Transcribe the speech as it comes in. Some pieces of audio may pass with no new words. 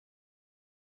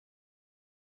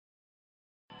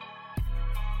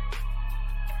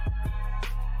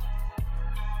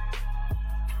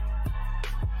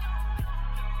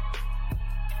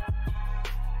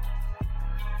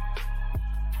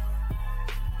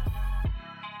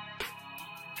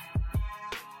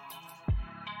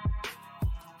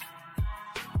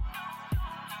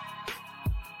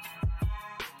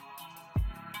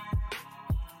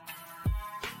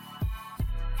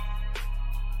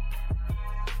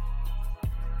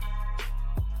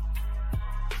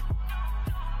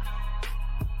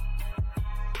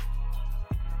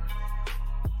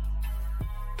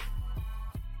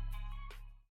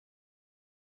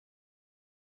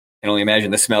can only imagine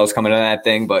the smells coming to that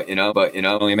thing, but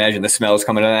only imagine the smells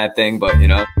coming to that thing, but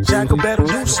Jacko better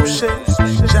do some shit.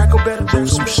 Jacko better do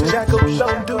some shit. Jacko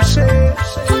don't do shit.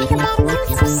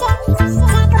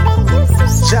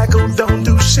 Jacko don't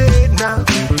do shit now.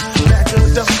 Jacko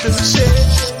don't do shit.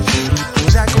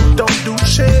 Jacko don't do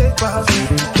shit, bro.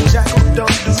 Jacko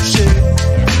don't do shit.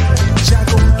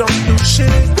 Jacko don't do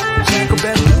shit. Jacko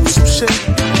better do some shit.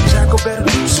 Jacko better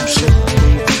do some shit.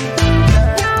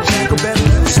 Jacko better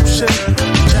do some shit.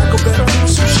 Jacko better do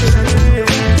some shit. Jacko better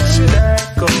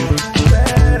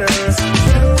do some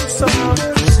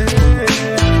shit.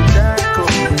 Jacko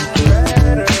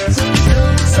better do some shit.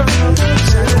 Jacko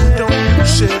don't do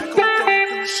shit.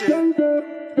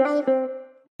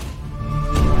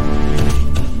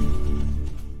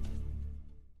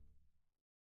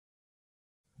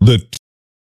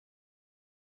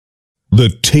 The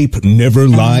Tape Never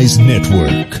Lies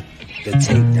Network. The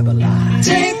tape never lies.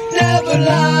 Tape never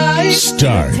lies.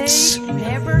 Starts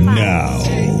now.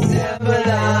 Tape never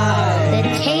lies. The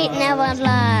tape never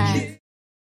lies.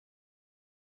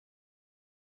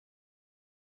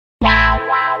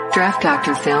 Draft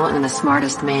Dr. Phil and the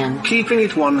Smartest Man. Keeping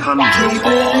it 100.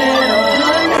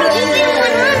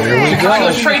 Here we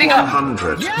go. Trading up.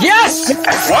 100. Yes! What?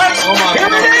 Oh my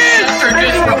God. Here it is!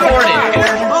 Just recorded.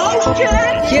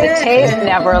 The tape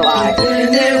never lies.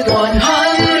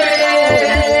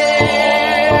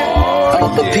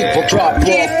 Other people drop off, but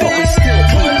we still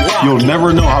keep rocking. You'll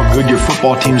never know how good your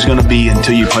football team's going to be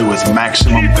until you play with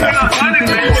maximum effort.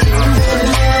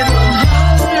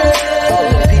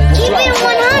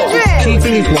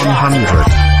 Keeping it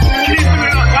 100.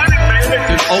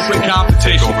 Open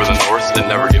competition over the North and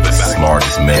never give it back.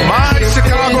 Smartest man. My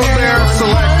Chicago Bears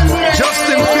select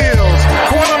Justin Fields,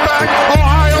 quarterback,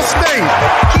 Ohio State.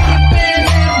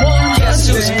 Guess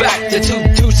who's back? The two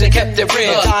dudes that kept it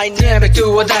real. Dynamic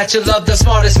duo that you love, the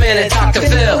smartest man and Dr.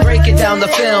 Phil. Breaking down the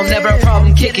film, never a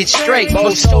problem, kick it straight.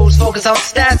 Most shows focus on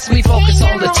stats, we focus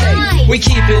on the tape. We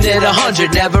keeping it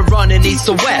 100, never running east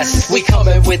to west. We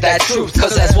coming with that truth,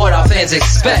 cause that's what our fans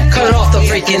expect. Cut off the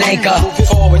freaking anchor,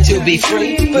 forward to be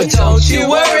free. But don't you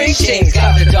worry, Shane's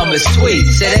got the dumbest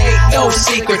tweets. It ain't no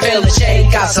secret, Phil and Shane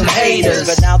got some haters.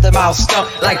 But now they're mouth stuck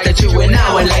like the Jew and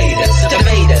now and later.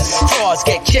 Debaters, frauds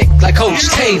get kicked like Coach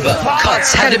Tabor.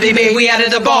 Cuts had to be made, we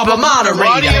added a barber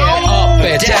moderator. Up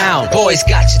and down, boys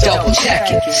got you double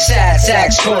checking. Sad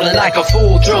sacks scrolling like a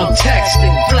fool drunk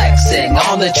texting. Flexing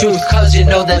on the truth cause you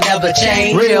know they'll never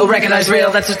change. Real, recognize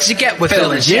real, that's what you get with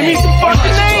Phil and Jimmy. What's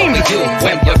the name? We do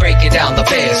when we're breaking down the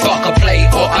Bears. Fuck a play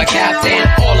or a captain,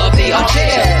 all of the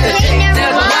unfair. The tape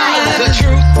never lies. The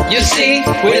truth, you see,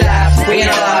 we laugh, we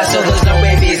analyze, so there's no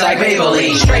babies like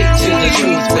Maybelline. Straight to the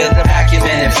truth with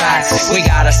acumen and facts. We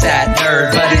got a sad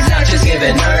nerd, but he's not just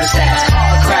giving nerd stats.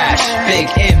 Car crash, big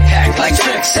impact like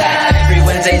Trick Stat. Every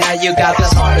Wednesday night you got the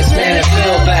smartest man and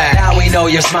Phil back. Now we know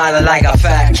you're smiling like a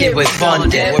fat kid with fun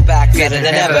dip. We're back better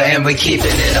than ever and we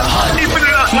keeping it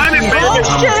 100. Keeping it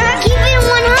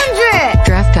 100.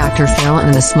 Draft Dr. Phil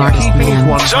and the Smartest Man.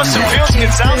 Justin Fields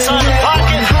gets outside the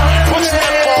pocket. Puts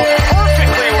that ball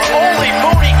perfectly where only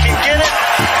Mooney can get it.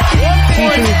 1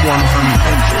 point.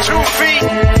 2 feet.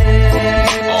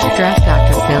 Draft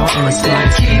Dr. Phil and the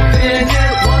Smartest Man.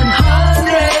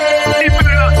 Keeping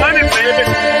it 100, baby.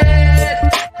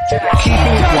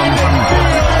 Keeping it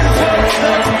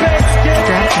 100.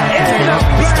 Draft Dr. Phil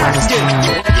and the Smartest Man.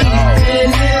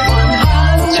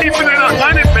 Keeping it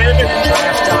 100, baby.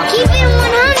 Keep it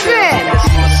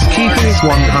 100. Keeping it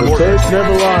 100. Birds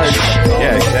never lie.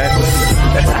 Yeah, exactly.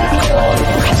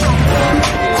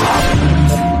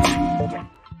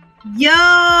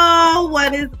 Yo,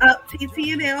 what is up,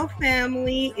 TTNL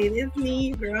family? It is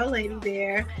me, girl, Lady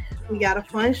Bear. We got a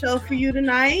fun show for you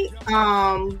tonight.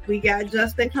 We got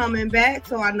Justin coming back,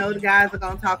 so I know the guys are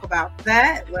going to talk about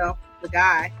that. Well, the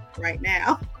guy right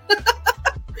now.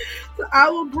 So I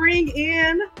will bring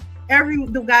in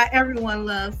the guy everyone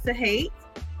loves to hate,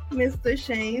 Mr.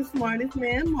 Shane, Smartest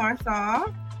Man,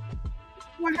 Marsaw.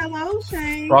 Well, hello,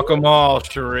 Shane. Fuck them all,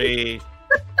 Cherie.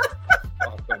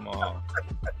 Fuck them all.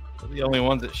 We're the only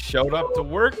ones that showed up to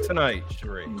work tonight,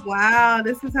 Cherie. Wow,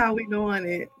 this is how we doing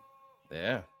it.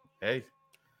 Yeah. Hey.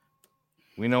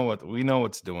 We know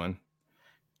what's doing.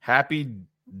 Happy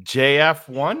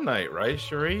JF1 night, right,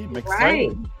 Cherie? I'm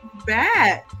excited. Right.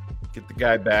 Back. Get the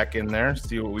guy back in there,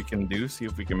 see what we can do, see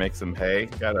if we can make some hay.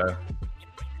 Got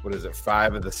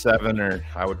 5 of the 7, or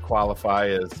I would qualify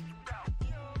as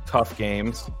tough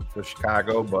games for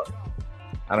Chicago, but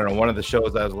I don't know. One of the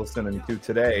shows I was listening to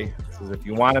today says if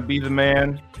you want to be the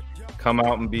man, come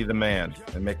out and be the man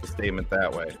and make a statement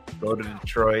that way. Go to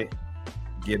Detroit,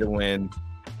 get a win,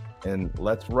 and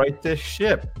let's right this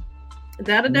ship.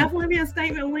 That'll definitely be a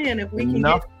statement win if we can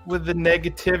Enough with the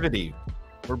negativity.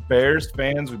 We're Bears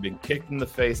fans. We've been kicked in the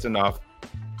face enough.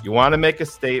 You want to make a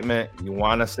statement. You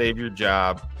want to save your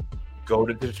job. Go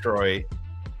to Detroit.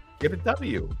 Get a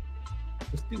W.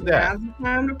 Just do that. Now's the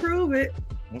time to prove it.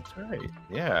 That's right.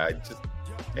 Yeah.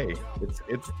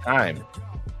 It's time.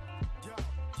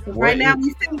 Right now,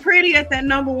 we sitting pretty at that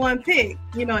number 1 pick.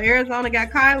 You know, Arizona got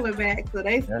Kyler back, so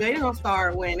they gonna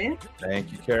start winning.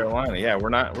 Thank you, Carolina. Yeah, we're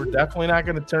definitely not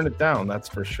going to turn it down. That's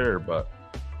for sure. But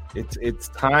it's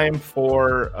time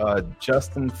for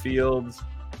Justin Fields,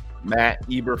 Matt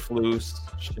Eberflus,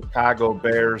 Chicago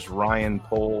Bears, Ryan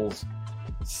Poles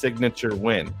signature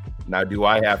win. Now, do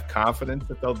I have confidence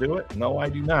that they'll do it? No, I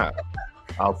do not.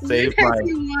 I'll save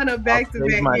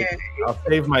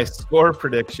my score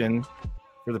prediction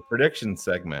for the prediction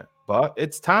segment, but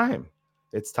it's time.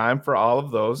 It's time for all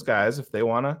of those guys if they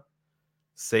want to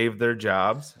save their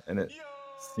jobs, and it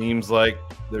seems like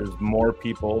there's more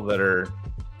people that are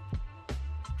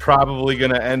probably going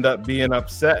to end up being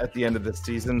upset at the end of the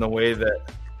season the way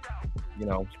that, you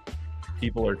know,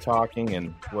 people are talking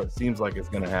and what seems like is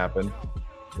going to happen.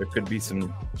 There could be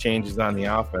some changes on the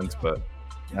offense, but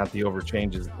not the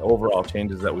overall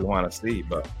changes that we want to see.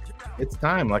 But it's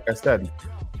time, like I said.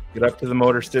 Get up to the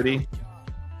Motor City,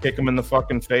 kick them in the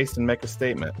fucking face, and make a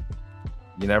statement.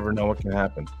 You never know what can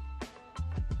happen.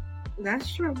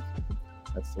 That's true.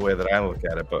 That's the way that I look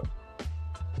at it. But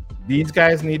these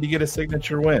guys need to get a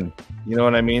signature win. You know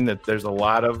what I mean? That there's a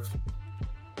lot of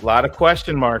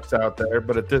question marks out there.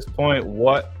 But at this point,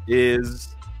 what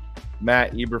is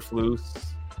Matt Eberflus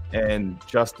and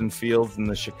Justin Fields and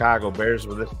the Chicago Bears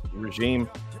with this regime?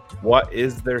 What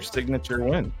is their signature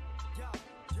win?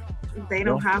 They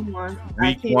don't have one.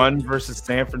 Week 1 versus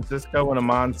San Francisco in a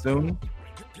monsoon.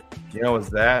 You know, is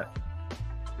that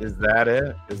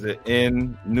it? Is it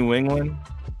in New England?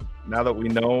 Now that we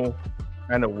know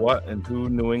kind of what and who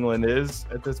New England is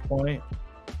at this point,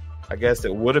 I guess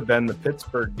it would have been the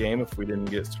Pittsburgh game if we didn't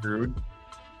get screwed.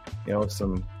 You know,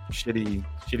 some shitty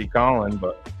calling,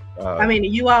 but I mean,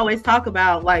 you always talk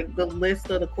about like the list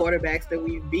of the quarterbacks that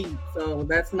we beat, so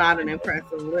that's not an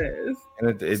impressive list.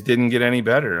 And it didn't get any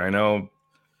better. I know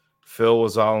Phil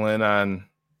was all in on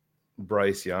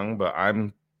Bryce Young, but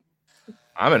I'm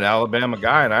an Alabama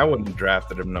guy, and I wouldn't have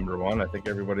drafted him number 1. I think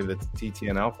everybody that's a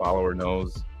TTNL follower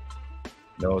knows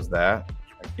that.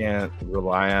 I can't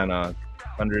rely on a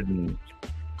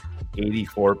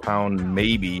 184-pound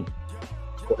maybe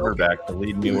quarterback to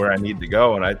lead me where I need to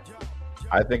go, and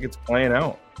I think it's playing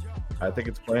out.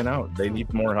 They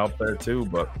need more help there too,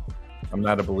 but I'm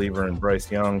not a believer in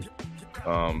Bryce Young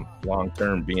long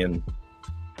term being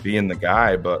the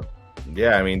guy. But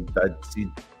yeah, I mean, I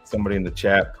see somebody in the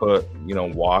chat put, you know,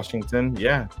 Washington.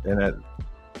 Yeah, and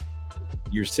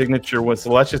your signature was,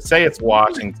 so let's just say it's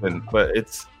Washington, but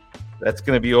that's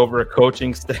going to be over a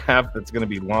coaching staff that's going to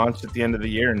be launched at the end of the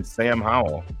year, and Sam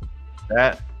Howell.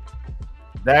 That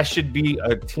should be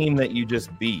a team that you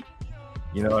just beat.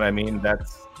 You know what I mean? There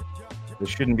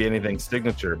shouldn't be anything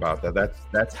signature about that.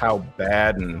 That's how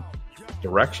bad and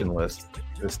directionless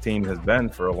this team has been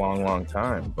for a long, long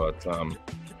time. But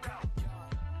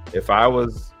if I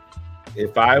was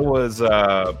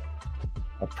a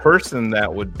person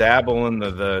that would dabble in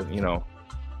the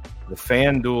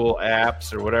FanDuel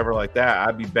apps or whatever like that,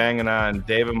 I'd be banging on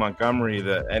David Montgomery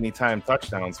the anytime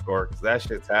touchdown score, because that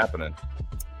shit's happening.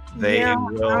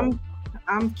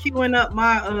 I'm queuing up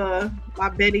my my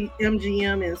Betty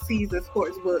MGM and Caesar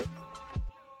Sportsbook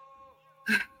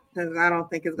because I don't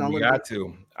think it's gonna. You got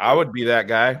to. I would be that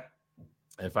guy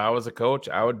if I was a coach.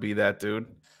 I would be that dude.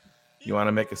 You want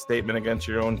to make a statement against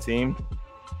your own team,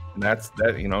 and that's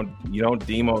that. You know,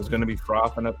 Demo is going to be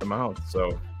frothing at the mouth,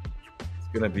 so it's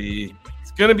gonna be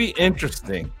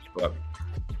interesting. But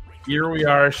here we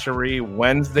are, Cherie,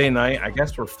 Wednesday night. I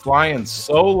guess we're flying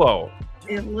solo.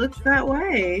 It looks that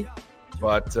way.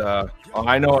 But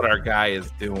I know what our guy is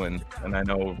doing, and I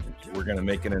know we're going to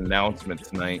make an announcement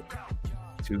tonight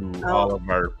to all of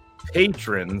our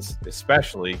patrons,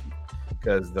 especially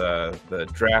because the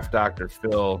Draft Dr.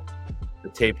 Phil, the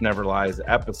Tape Never Lies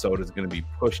episode is going to be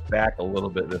pushed back a little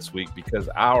bit this week because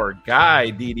our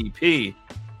guy, DDP,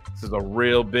 this is a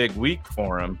real big week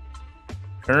for him.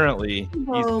 Currently,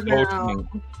 he's coaching,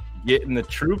 getting the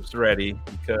troops ready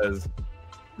because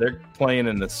they're playing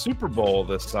in the Super Bowl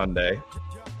this Sunday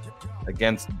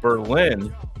against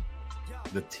Berlin,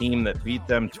 the team that beat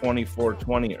them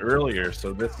 24-20 earlier.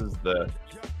 So this is the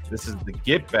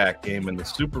get back game in the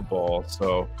Super Bowl.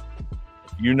 So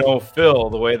if you know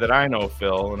Phil the way that I know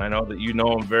Phil, and I know that you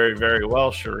know him very, very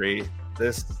well, Cherie,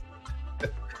 this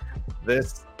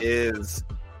is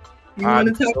You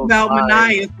want to talk about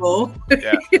maniacal?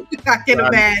 Yeah. I can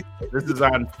imagine. This is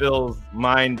on Phil's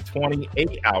mind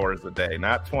 28 hours a day,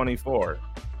 not 24.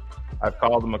 I've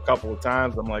called him a couple of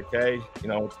times. I'm like, hey,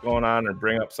 what's going on? Or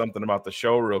bring up something about the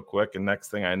show real quick. And next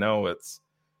thing I know, it's,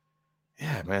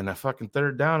 yeah, man, that fucking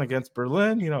third down against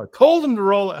Berlin. I told him to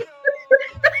roll it.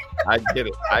 I get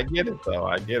it,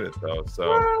 though. So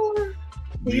well,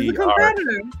 he's a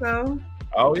competitor, so.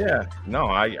 Oh, yeah. No,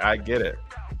 I get it.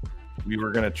 We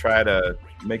were going to try to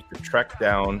make the trek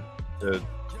down to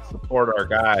support our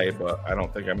guy, but I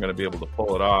don't think I'm going to be able to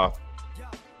pull it off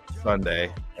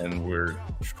Sunday. And we're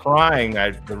trying.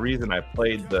 The reason I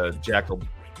played the Jackal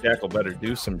Better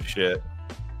Do Some Shit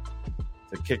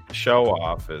to kick the show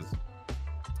off is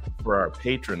for our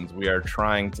patrons. We are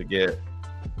trying to get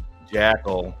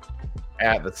Jackal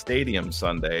at the stadium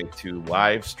Sunday to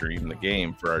live stream the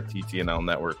game for our TTNL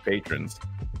network patrons.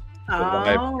 To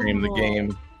live stream the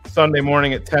game Sunday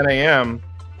morning at 10 a.m.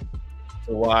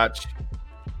 to watch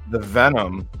the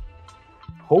Venom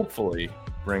hopefully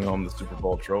bring home the Super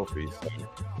Bowl trophy. So,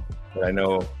 but I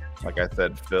know, like I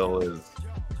said, Phil is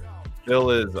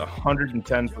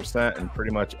 110% in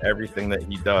pretty much everything that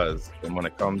he does. And when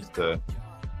it comes to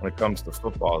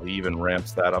football, he even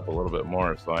ramps that up a little bit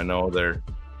more. So I know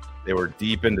they were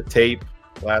deep into tape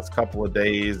last couple of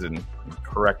days and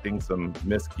correcting some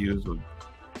miscues with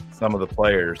some of the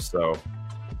players. So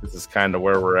this is kind of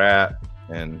where we're at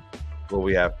and what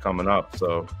we have coming up.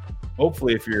 So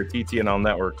hopefully if you're a TTNL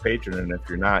Network patron, and if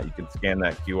you're not, you can scan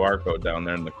that QR code down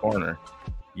there in the corner.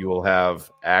 You will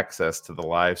have access to the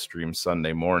live stream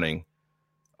Sunday morning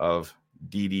of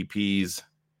DDP's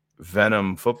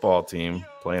Venom football team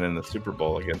playing in the Super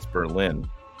Bowl against Berlin.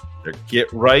 Their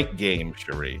get right game,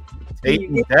 Cherie. Tate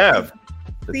and Dev.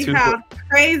 See how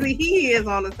crazy he is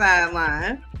on the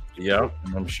sideline. Yep.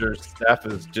 And I'm sure Steph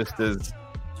is just as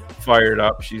fired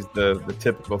up. She's the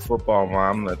typical football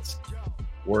mom that's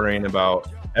worrying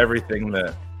about everything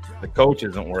that the coach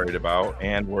isn't worried about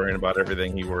and worrying about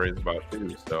everything he worries about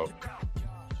too. So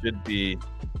should be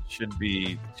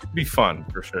fun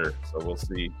for sure. So we'll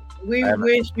see. We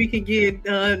wish we could get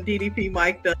DDP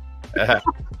mic'd up.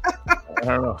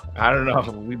 I don't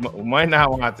know. We might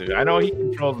not want to. I know he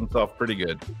controls himself pretty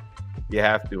good. You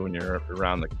have to when you're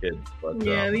around the kids. But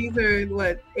yeah, these are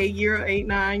what 8,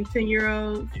 9,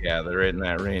 10-year-olds. Yeah, they're in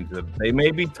that range. They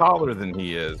may be taller than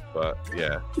he is, but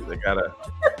yeah, they gotta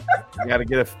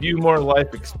get a few more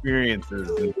life experiences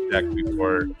in check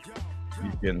before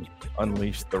you can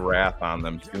unleash the wrath on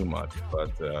them too much.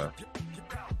 But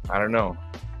I don't know.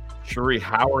 Cherie,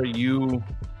 how are you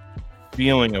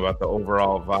feeling about the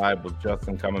overall vibe with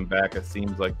Justin coming back? It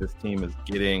seems like this team is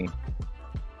getting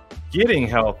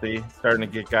healthy, starting to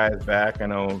get guys back. I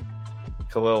know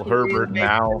Khalil Herbert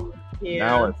now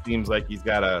it seems like he's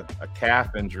got a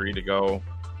calf injury to go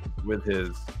with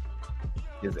his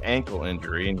ankle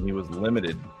injury, and he was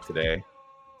limited today.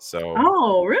 So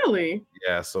oh, really?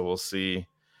 Yeah, so we'll see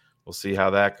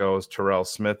how that goes. Terrell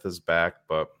Smith is back,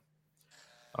 but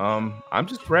I'm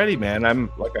just ready, man.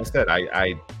 I'm like I said,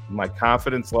 I my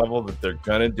confidence level that they're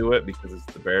gonna do it because it's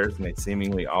the Bears and they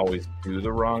seemingly always do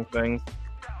the wrong things.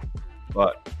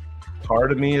 But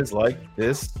part of me is like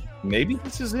this. Maybe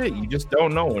this is it. You just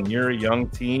don't know when you're a young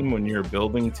team, when you're a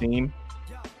building team.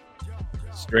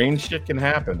 Strange shit can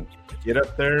happen. Get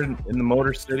up there in the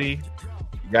Motor City.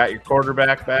 You got your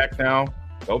quarterback back now.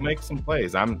 Go make some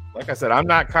plays. Like I said, I'm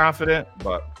not confident,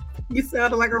 but you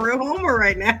sound like a real homer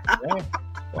right now. Yeah.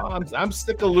 Well, I'm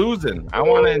sick of losing. I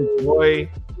want to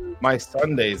enjoy my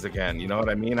Sundays again. You know what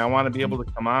I mean? I want to be able to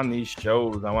come on these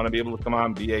shows. I want to be able to come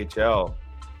on BHL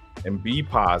and be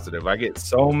positive. I get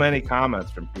so many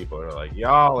comments from people that are like,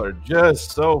 y'all are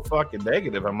just so fucking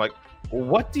negative. I'm like, well,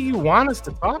 what do you want us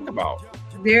to talk about?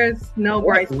 There's no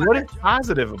bright spot. What is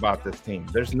positive about this team?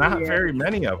 There's not very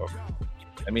many of them.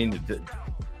 I mean,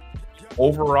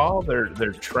 overall,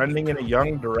 they're trending in a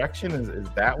young direction. Is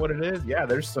that what it is? Yeah,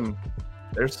 there's some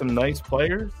nice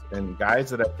players and guys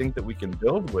that I think that we can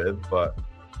build with, but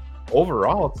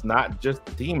overall, it's not just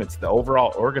the team, it's the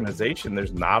overall organization.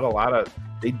 There's not a lot of,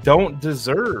 they don't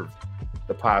deserve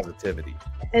the positivity.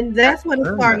 And that's what it's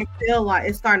starting to feel like.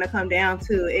 It's starting to come down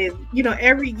to is,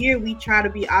 every year we try to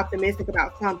be optimistic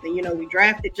about something. We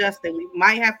drafted Justin. We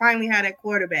might have finally had that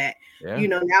quarterback. Yeah.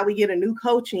 Now we get a new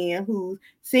coach in who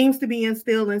seems to be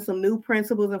instilling some new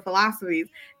principles and philosophies.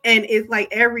 And it's like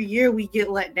every year we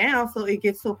get let down. So it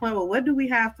gets to a point where what do we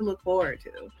have to look forward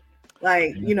to?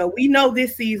 Like, we know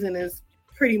this season is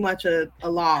pretty much a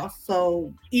loss.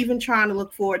 So even trying to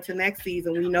look forward to next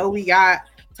season, we know we got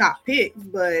top picks,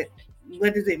 but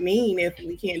what does it mean if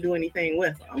we can't do anything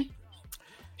with them?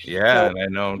 Yeah, So and I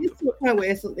know. it's to a point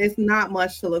where it's not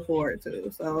much to look forward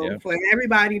to. So for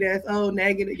everybody that's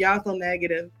negative, y'all so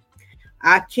negative,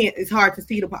 I can't. It's hard to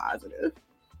see the positive.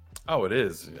 Oh, it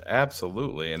is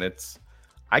absolutely, and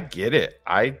I get it.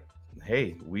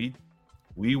 Hey, we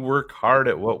work hard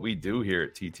at what we do here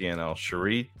at TTNL.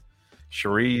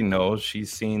 Cherie knows,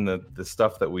 she's seen the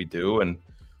stuff that we do, and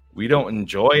we don't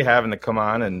enjoy having to come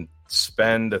on and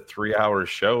spend a 3-hour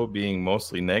show being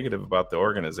mostly negative about the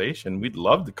organization. We'd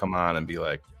love to come on and be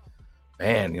like,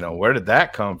 man, where did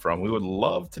that come from? We would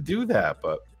love to do that.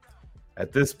 But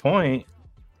at this point,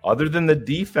 other than the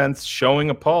defense showing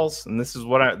a pulse, and this is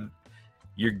what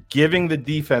you're giving the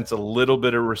defense a little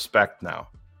bit of respect now.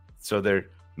 So they're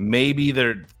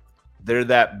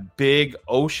that big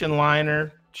ocean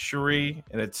liner, Cherie,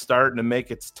 and it's starting to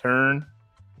make its turn,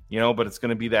 but it's going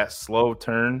to be that slow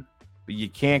turn. But you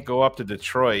can't go up to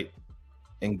Detroit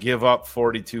and give up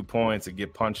 42 points and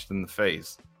get punched in the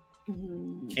face.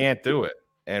 Can't do it.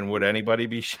 And would anybody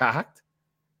be shocked?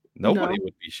 Nobody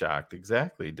would be shocked.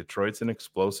 Exactly. Detroit's an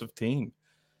explosive team.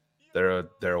 They're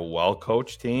a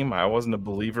well-coached team. I wasn't a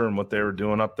believer in what they were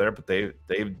doing up there, but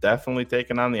they've definitely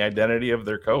taken on the identity of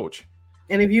their coach.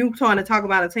 And if you trying to talk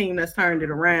about a team that's turned it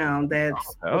around,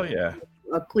 that's a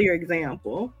clear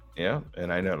example. Yeah,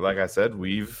 and I know, like I said,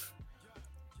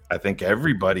 I think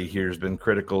everybody here has been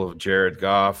critical of Jared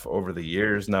Goff over the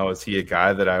years. Now, is he a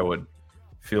guy that I would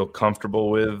feel comfortable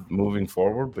with moving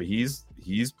forward? But he's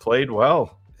played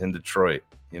well in Detroit,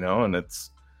 and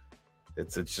it's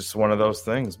just one of those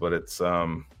things. But it's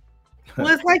well,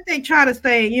 it's like they try to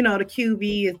say, the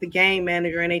QB is the game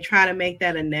manager, and they try to make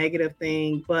that a negative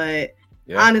thing. But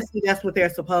honestly, that's what they're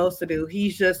supposed to do. He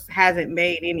just hasn't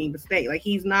made any mistake. Like,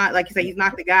 he's not, like you say, he's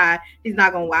not the guy. He's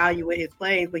not going to wow you with his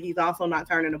plays, but he's also not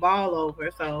turning the ball over.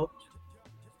 So,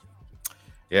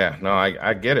 yeah, no,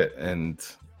 I get it, and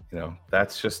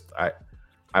that's just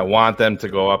I want them to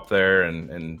go up there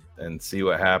and see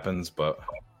what happens, but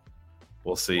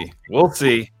we'll see.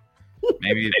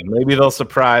 Maybe they'll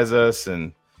surprise us,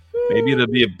 and maybe it'll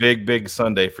be a big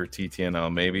Sunday for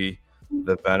TTNL. Maybe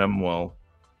the Venom will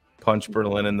punch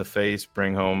Berlin in the face,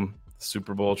 bring home the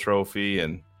Super Bowl trophy,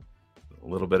 and a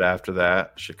little bit after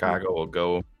that, Chicago will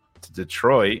go to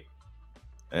Detroit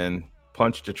and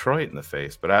punch Detroit in the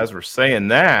face. But as we're saying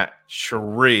that,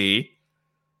 Cherie,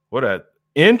 what a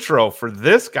intro for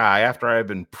this guy after I've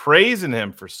been praising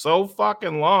him for so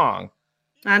fucking long.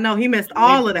 I know he missed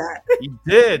all of that. He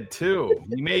did too.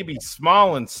 He may be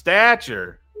small in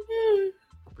stature,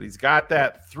 but he's got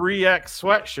that 3X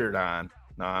sweatshirt on.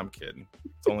 No, I'm kidding.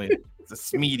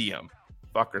 It's a medium.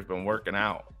 Fucker's been working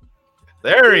out.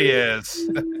 There he is.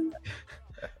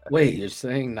 Wait, you're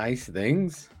saying nice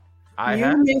things? I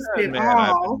have missed it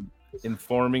all. I've been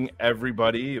informing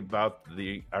everybody about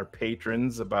our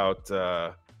patrons about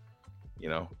kind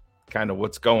of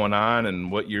what's going on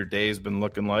and what your day's been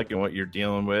looking like and what you're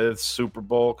dealing with. Super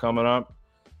Bowl coming up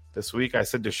this week. I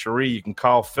said to Cherie, you can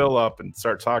call Phil up and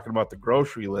start talking about the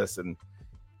grocery list, and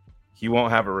he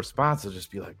won't have a response. He'll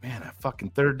just be like, man, I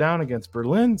fucking third down against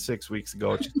Berlin 6 weeks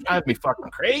ago. It just drives me fucking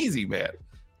crazy, man.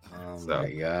 Oh,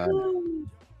 my God.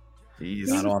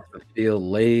 He's got off the field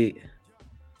late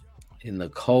in the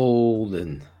cold,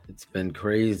 and it's been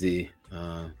crazy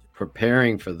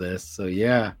preparing for this. So,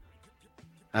 yeah,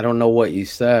 I don't know what you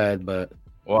said, but.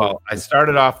 Well, I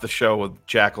started off the show with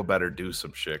Jackal better do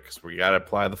some shit because we got to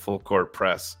apply the full court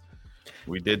press.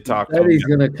 We did talk to him. He's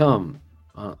going to come.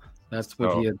 That's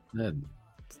what he had said.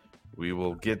 We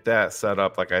will get that set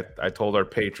up. Like I told our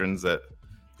patrons that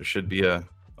there should be a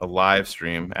live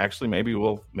stream. Actually, maybe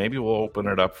we'll open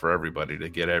it up for everybody to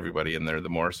get everybody in there. The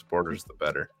more supporters, the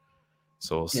better.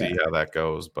 So we'll see how that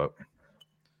goes. But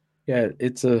yeah,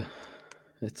 it's a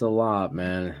lot,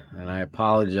 man. And I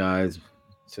apologize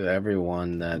to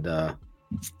everyone that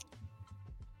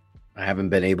I haven't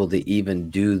been able to even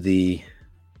do the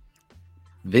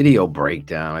video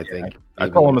breakdown. I think I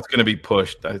told him it's going to be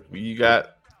pushed. I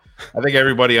think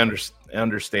everybody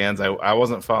understands. I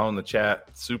wasn't following the chat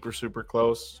super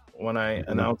close when I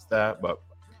announced that, but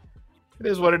it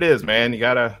is what it is, man. You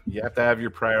have to have your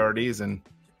priorities, and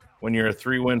when you're a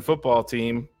 3-win football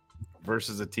team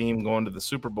versus a team going to the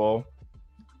Super Bowl,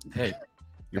 hey,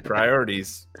 your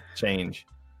priorities change.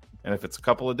 And if it's a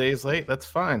couple of days late, that's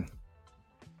fine.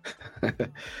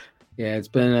 Yeah, it's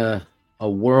been a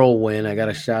whirlwind. I got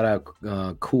to shout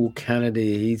out Cool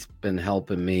Kennedy. He's been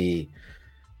helping me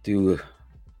do,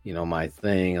 my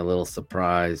thing, a little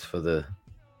surprise for the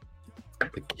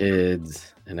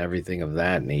kids and everything of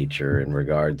that nature in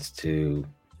regards to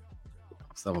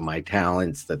some of my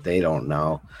talents that they don't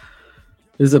know.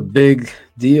 is a big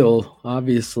deal,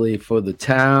 obviously, for the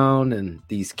town and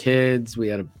these kids. We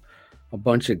had a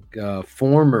bunch of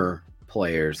former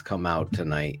players come out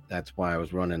tonight. That's why I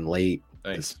was running late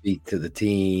to speak to the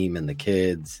team and the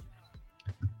kids.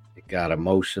 It got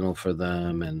emotional for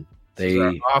them, and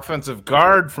they offensive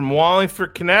guard from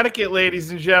Wallingford, Connecticut,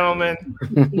 ladies and gentlemen.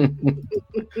 Look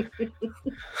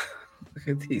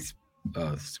at these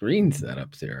screen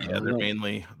setups here. Yeah,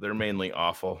 they're mainly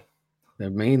awful. They're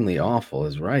mainly awful,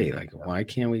 is right. Like, why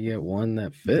can't we get one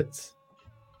that fits?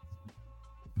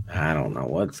 I don't know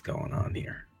what's going on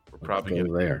here. We're probably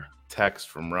getting there. Text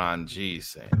from Ron G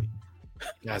saying,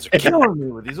 "You guys are killing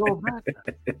me with these old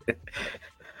backpacks."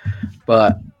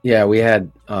 But yeah, we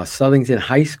had Southington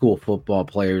High School football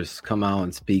players come out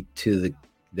and speak to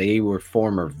they were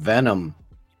former Venom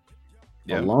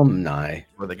alumni.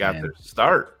 Where they got their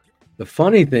start. The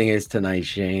funny thing is tonight,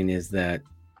 Shane, is that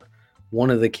one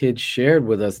of the kids shared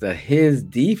with us that his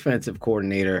defensive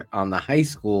coordinator on the high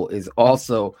school is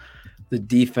also the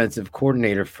defensive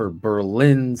coordinator for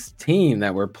Berlin's team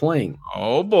that we're playing.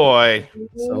 Oh boy.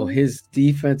 So his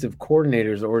defensive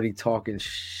coordinator is already talking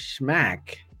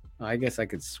smack. I guess I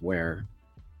could swear.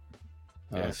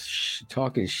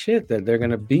 Talking shit that they're going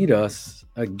to beat us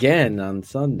again on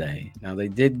Sunday. Now, they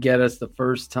did get us the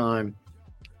first time,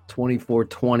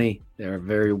 24-20. They're a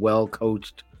very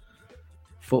well-coached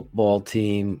football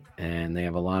team, and they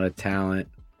have a lot of talent.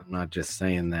 I'm not just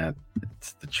saying that.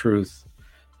 It's the truth.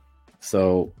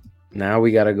 So now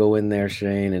we got to go in there,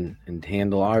 Shane, and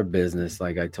handle our business.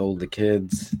 Like I told the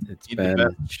kids, it's been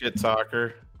the best shit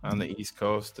talker on the East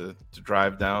Coast to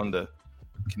drive down to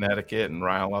Connecticut and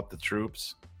rile up the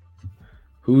troops.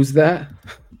 Who's that?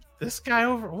 This guy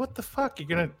over. What the fuck?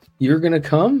 You're gonna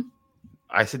come?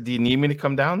 I said, do you need me to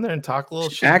come down there and talk a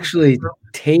little shit? Actually,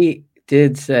 Tate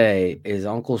did say, is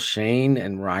Uncle Shane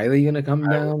and Riley gonna come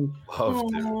down?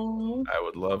 I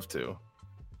would love to.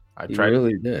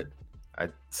 Did. I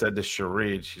said to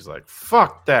Shareed, she's like,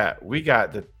 fuck that. We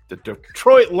got the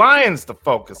Detroit Lions to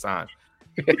focus on.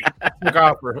 Took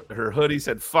off her hoodie,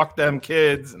 said, fuck them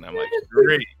kids. And I'm like,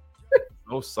 great.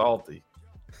 So salty.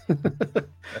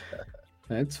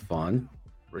 That's fun.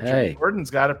 Richard Gordon's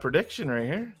got a prediction right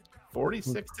here.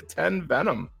 46-10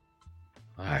 Venom.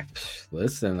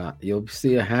 Listen, you'll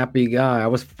see a happy guy. I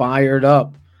was fired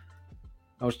up.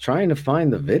 I was trying to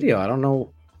find the video. I don't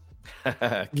know.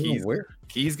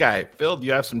 Keys guy. Phil, do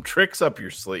you have some tricks up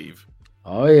your sleeve?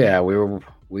 Oh yeah,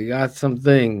 we got some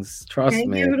things. Trust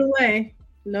me. Can't give it away.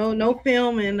 No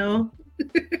filming, no.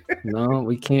 No,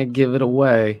 we can't give it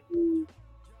away.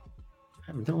 I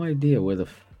have no idea where the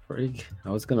freak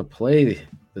I was gonna play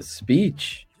the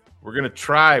speech. We're gonna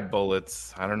try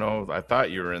Bullets. I don't know. I thought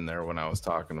you were in there when I was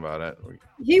talking about it.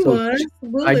 He was.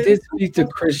 I did speak to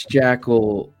Chris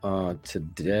Jackal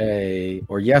today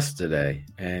or yesterday,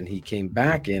 and he came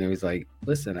back in and was like,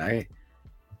 "Listen, I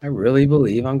really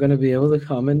believe I'm going to be able to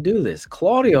come and do this."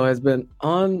 Claudio has been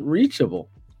unreachable.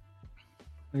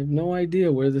 I have no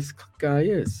idea where this guy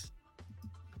is.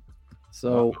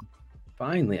 So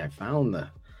finally, I found I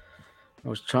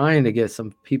was trying to get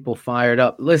some people fired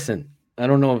up. Listen, I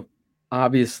don't know.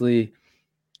 Obviously,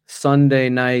 Sunday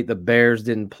night, the Bears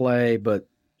didn't play, but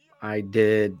I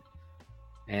did.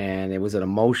 And it was an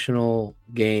emotional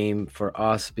game for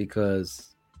us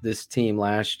because this team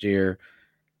last year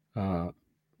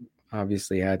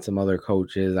obviously had some other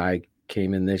coaches. I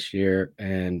came in this year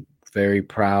and very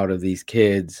proud of these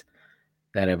kids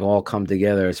that have all come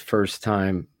together as first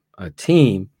time a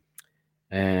team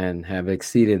and have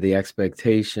exceeded the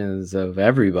expectations of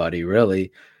everybody,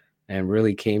 really, and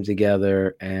really came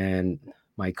together. And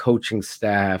my coaching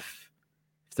staff,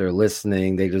 if they're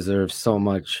listening, they deserve so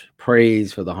much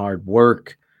praise for the hard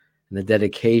work and the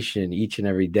dedication each and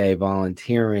every day,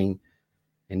 volunteering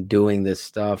and doing this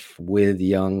stuff with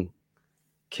young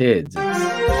kids.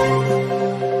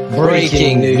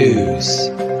 Breaking news.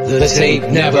 The Tape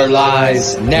Never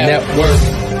Lies Network.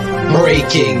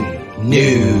 Breaking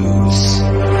news.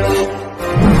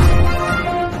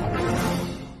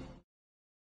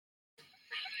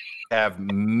 Have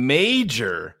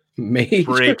major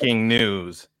breaking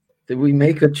news. Did we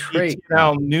make a trade?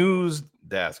 TTNL news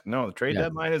desk. No, the trade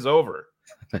deadline is over.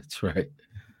 That's right.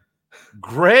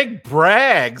 Greg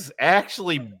Braggs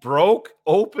actually broke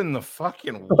open the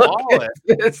fucking wallet.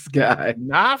 This guy.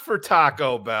 Not for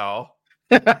Taco Bell.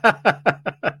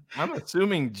 I'm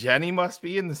assuming Jenny must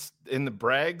be in the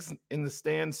Braggs in the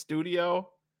stand studio.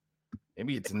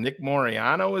 Maybe it's Nick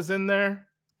Moriano is in there.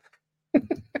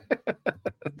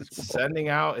 Sending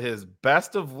out his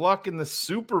best of luck in the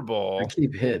Super Bowl. I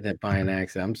keep hitting it by an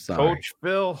accident. I'm sorry. Coach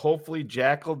Phil, hopefully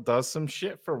Jackal does some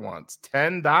shit for once.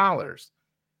 $10.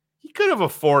 He could have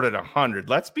afforded 100.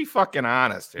 Let's be fucking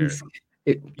honest here.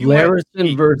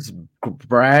 Larison versus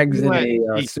Braggs in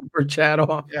a cheap. super chat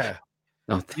off. Yeah.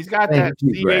 No, He's got that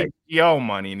Greg. CHGO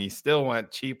money, and he still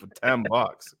went cheap with $10.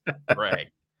 Greg.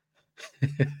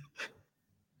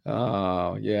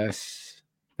 Oh, yes.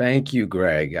 Thank you,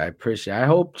 Greg. I appreciate it. I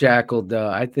hope Jack will.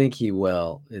 I think he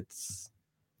will. It's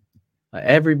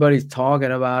everybody's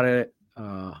talking about it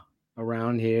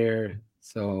around here.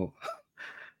 So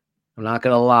I'm not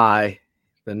going to lie.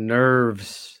 The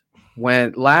nerves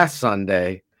went last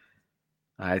Sunday.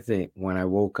 I think when I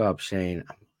woke up, Shane,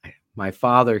 my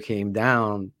father came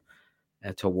down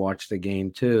to watch the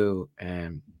game too.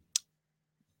 And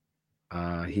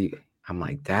I'm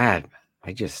like, Dad,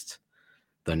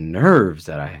 the nerves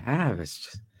that I have. It's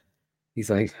just, he's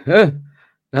like,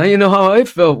 now you know how I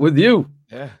felt with you.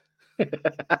 Yeah.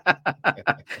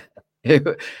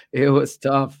 It was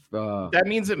tough. That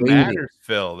means it matters,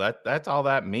 Phil. That's all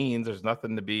that means. There's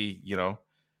nothing to be,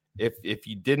 if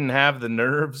you didn't have the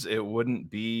nerves, it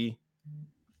wouldn't, you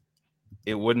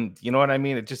know what I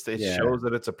mean? It shows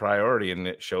that it's a priority, and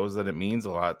it shows that it means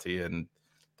a lot to you, and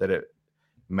that it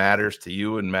matters to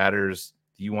you, and matters.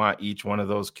 You want each one of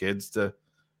those kids to,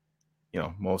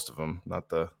 most of them, not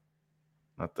the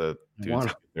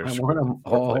dudes. I want them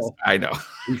all. I know.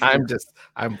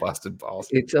 I'm busted balls.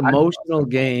 It's an emotional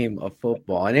game of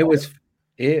football, and it was.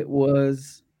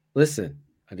 Listen,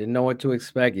 I didn't know what to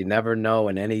expect. You never know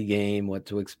in any game what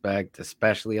to expect,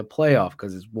 especially a playoff,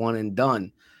 because it's one and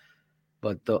done.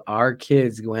 But our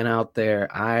kids went out there.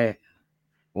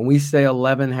 When we say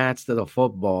 11 hats to the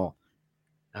football,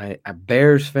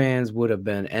 Bears fans would have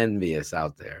been envious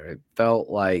out there. It felt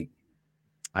like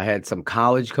I had some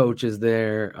college coaches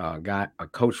there. A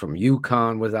coach from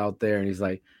UConn was out there, and he's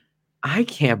like, I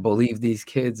can't believe these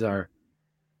kids are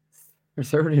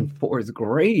third and fourth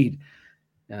grade.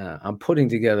 I'm putting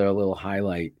together a little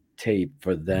highlight tape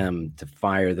for them to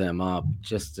fire them up,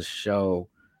 just to show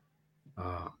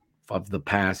of the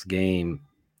past game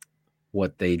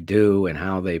what they do and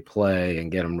how they play,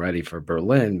 and get them ready for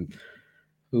Berlin.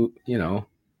 Who,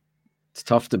 it's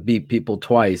tough to beat people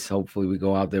twice. Hopefully we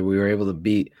go out there. We were able to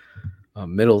beat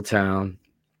Middletown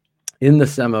in the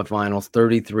semifinals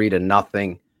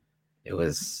 33-0. It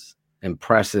was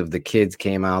impressive. The kids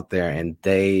came out there and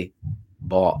they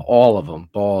all of them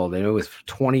balled, and it was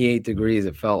 28 degrees.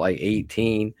 It felt like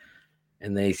 18,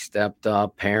 and they stepped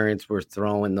up. Parents were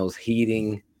throwing those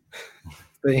heating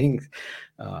things.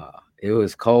 It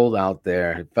was cold out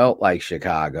there. It felt like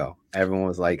Chicago. Everyone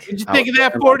was like, did you think of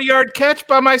that 40-yard catch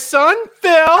by my son,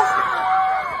 Phil?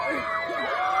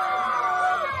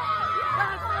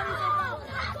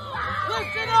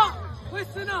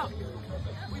 Listen up.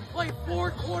 We played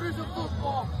 4 quarters of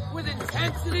football with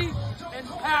intensity and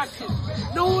passion.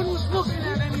 No one was looking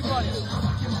at anybody.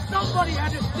 Somebody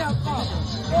had to step up.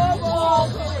 All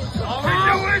we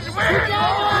do is win.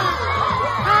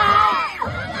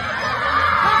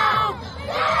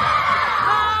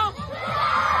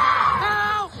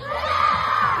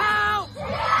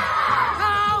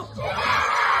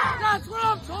 That's what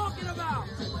I'm talking about.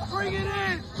 Bring it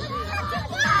in.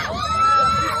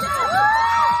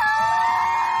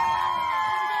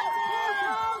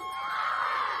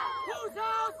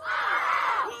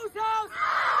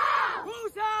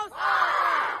 Whose house?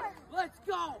 Let's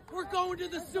go. We're going to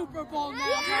the Super Bowl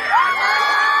now.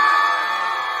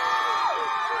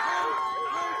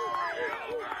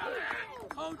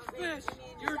 Coach Fish,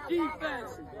 your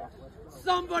defense.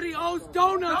 Somebody owes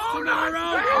donuts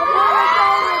tomorrow.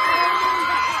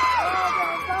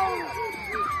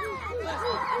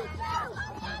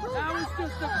 That was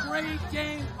just a great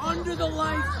game under the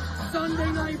lights.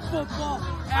 Sunday night football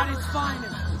at its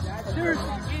finest. Seriously,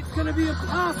 it's going to be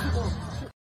impossible.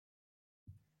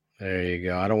 There you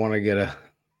go. I don't want to get a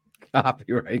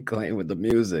copyright claim with the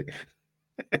music.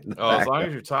 As long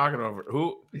as you're talking over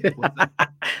who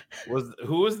was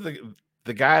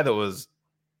the guy that was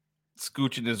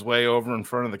scooching his way over in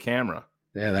front of the camera?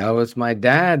 Yeah, that was my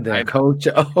dad there, Coach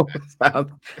O.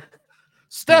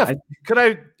 Steph,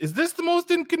 is this the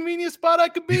most inconvenient spot I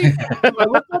could be? Do I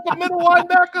look like a middle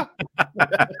linebacker?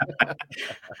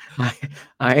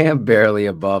 I am barely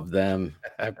above them.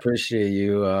 I appreciate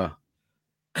you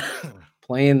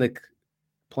playing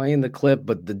the clip,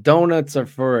 but the donuts are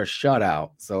for a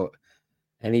shutout. So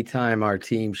anytime our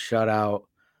team shut out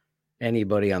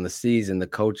anybody on the season, the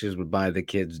coaches would buy the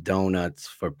kids donuts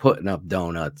for putting up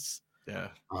donuts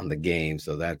on the game.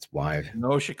 So that's why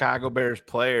no Chicago Bears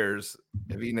players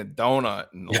have eaten a donut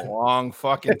in a long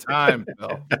fucking time,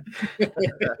 Phil.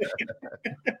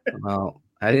 Well,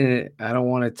 I don't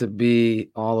want it to be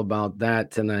all about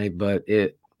that tonight, but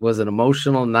was an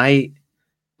emotional night.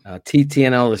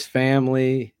 TTNL is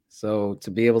family, so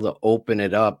to be able to open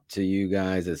it up to you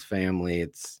guys as family,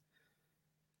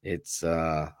 it's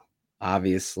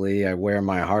obviously I wear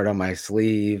my heart on my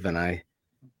sleeve, and I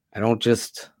don't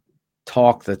just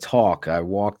talk the talk, I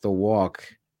walk the walk.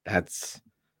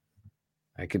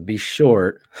 I could be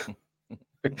short,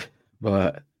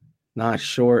 but not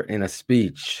short in a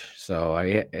speech. So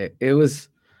it was,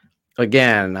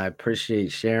 again, I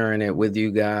appreciate sharing it with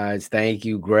you guys. Thank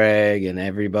you, Greg, and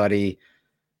everybody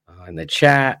in the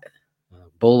chat.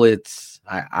 Bullets.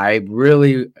 I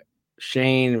really,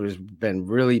 Shane has been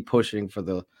really pushing for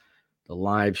the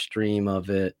live stream of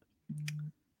it.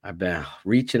 I've been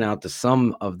reaching out to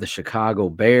some of the Chicago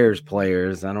Bears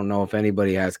players. I don't know if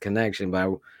anybody has connection, but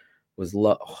I was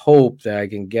hope that I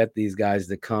can get these guys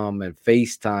to come and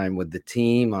FaceTime with the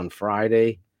team on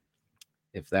Friday,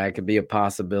 if that could be a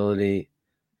possibility.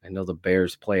 I know the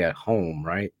Bears play at home,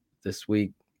 right, this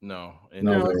week? No,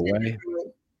 they're away.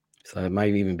 So it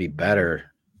might even be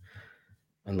better,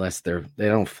 unless they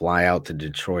don't fly out to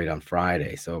Detroit on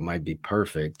Friday. So it might be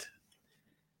perfect.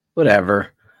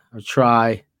 Whatever. I'll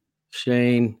try.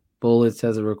 Shane Bullets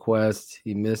has a request.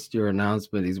 He missed your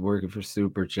announcement. He's working for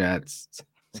Super Chats.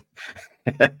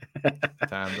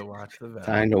 Time to watch the vet.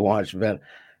 Time to watch vet.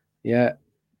 Yeah.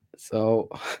 So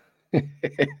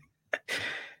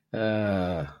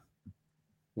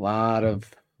lot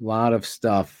of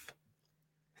stuff.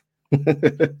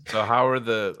 So how are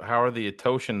the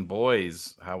Etoshan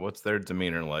boys? What's their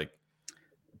demeanor like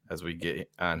as we get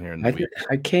on here in the week?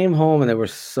 I came home and they were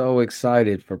so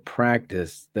excited for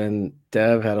practice. Then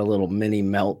Dev had a little mini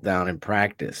meltdown in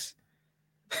practice.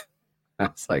 I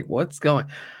was like, what's going?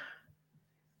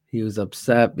 He was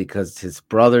upset because his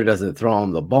brother doesn't throw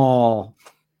him the ball.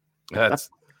 That's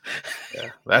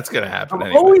gonna happen. I'm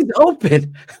anyway. always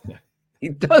open. He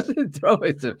doesn't throw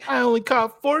it to. I only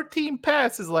caught 14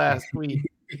 passes last week.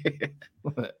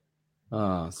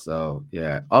 So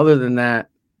yeah. Other than that,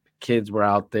 kids were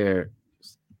out there.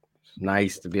 It's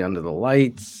nice to be under the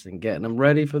lights and getting them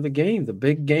ready for the game. The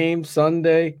big game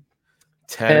Sunday,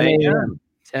 10 a.m.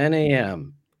 10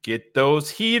 a.m. Get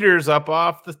those heaters up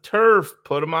off the turf.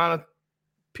 Put them on a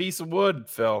piece of wood,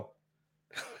 Phil.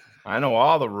 I know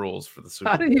all the rules for the Super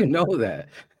Bowl. How do you know that?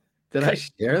 Did I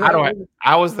share that?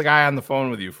 I was the guy on the phone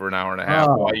with you for an hour and a half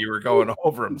while you were going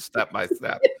over them step by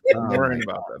step. I'm worrying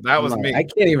about that. That was me. I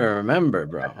can't even remember,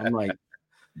 bro. I'm like,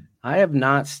 I have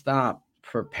not stopped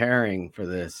preparing for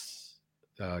this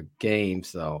game,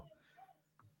 so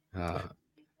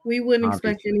we wouldn't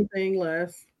expect anything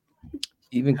less.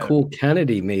 Even Cool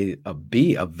Kennedy made a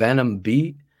Venom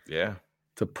beat. Yeah.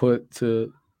 To put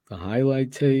to the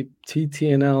highlight tape.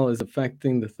 TTNL is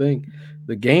affecting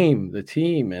the game, the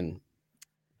team. And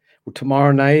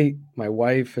tomorrow night, my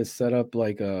wife has set up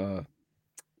like a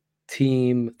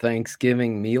team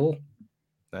Thanksgiving meal.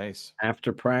 Nice.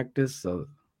 After practice. So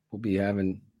we'll be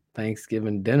having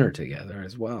Thanksgiving dinner together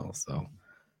as well. So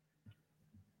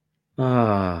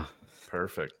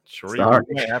perfect. Sure,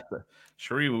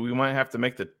 we might have to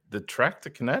make the trek to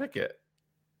Connecticut.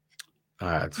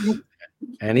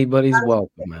 Anybody's welcome,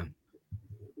 man.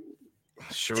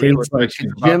 Sure, like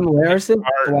Jim Larson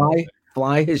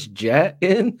fly his jet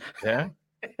in. Yeah.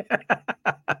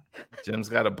 Jim's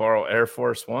got to borrow Air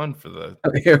Force One for the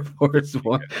Air Force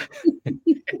One.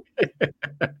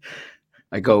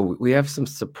 I go, we have some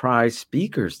surprise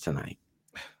speakers tonight.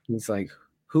 He's like,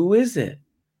 who is it?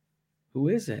 Who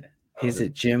is it? Is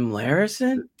it Jim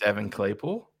Larson? Devin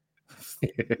Claypool?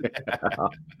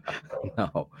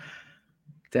 No.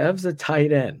 Dev's a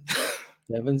tight end.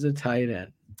 Devin's a tight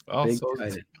end. Oh,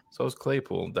 so's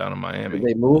Claypool down in Miami. Did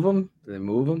they move him?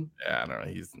 Yeah, I don't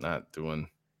know. He's not doing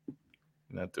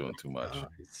too much.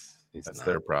 He's That's not.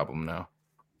 their problem now.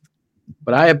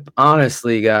 But I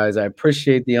honestly, guys, I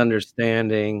appreciate the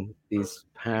understanding. These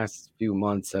past few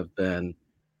months have been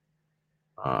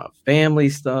family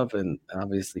stuff and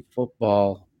obviously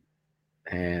football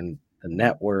and the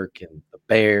network and the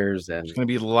Bears, and there's going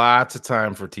to be lots of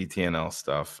time for TTNL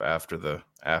stuff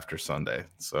after Sunday.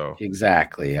 So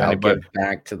exactly, I'll get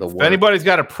back to the work. If anybody's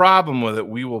got a problem with it,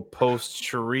 we will post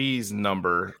Cherie's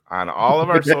number on all of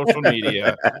our social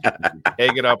media.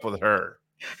 Take it up with her.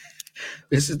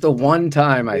 This is the one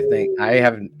time I think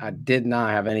I did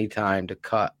not have any time to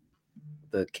cut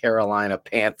the Carolina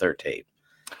Panther tape,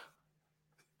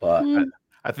 but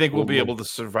I think we'll be able to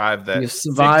survive that. You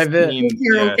survive it.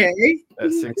 You're okay.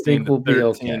 That 16 to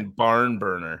 13 barn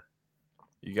burner.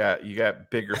 You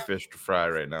got bigger fish to fry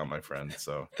right now, my friend.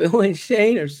 So Phil and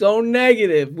Shane are so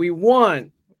negative. We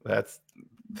won.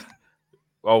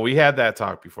 We had that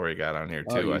talk before you got on here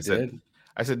too.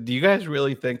 I said, do you guys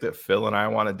really think that Phil and I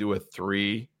want to do a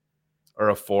 3 or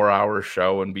a 4-hour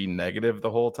show and be negative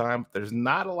the whole time? There's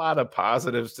not a lot of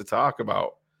positives to talk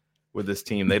about with this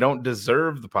team. They don't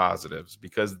deserve the positives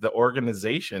because the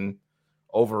organization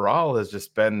overall has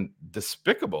just been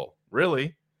despicable,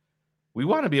 really. We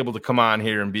want to be able to come on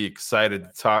here and be excited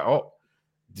to talk. Oh,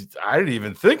 I didn't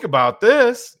even think about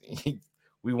this.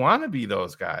 We want to be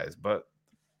those guys, but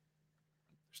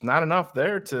there's not enough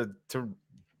there to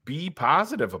be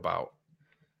positive about.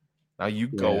 Now you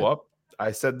go up.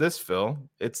 I said this, Phil.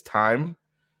 It's time.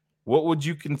 What would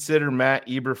you consider Matt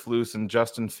Eberflus and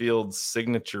Justin Fields'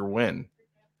 signature win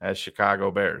as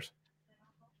Chicago Bears?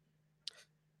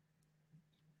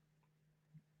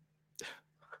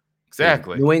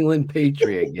 Exactly. New England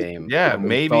Patriot game. Yeah,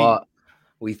 maybe.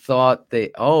 We thought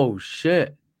they, oh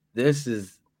shit, this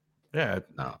is. Yeah.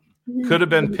 No. Could have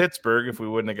been Pittsburgh if we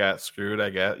wouldn't have got screwed, I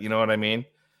guess. You know what I mean?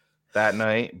 That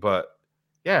night. But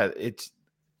yeah, it's,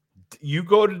 you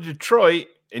go to Detroit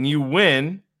and you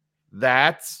win.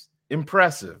 That's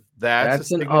impressive.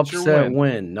 That's an upset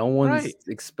win. No one's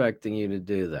expecting you to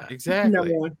do that.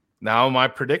 Exactly. Now in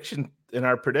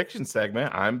our prediction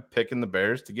segment, I'm picking the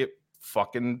Bears to get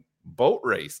fucking boat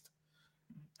raced.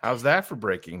 How's that for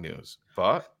breaking news?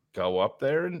 But go up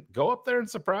there and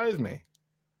surprise me.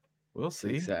 We'll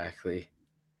see. Exactly.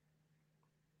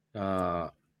 I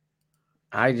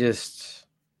just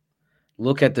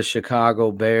look at the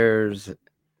Chicago Bears,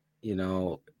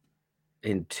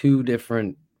 in two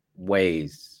different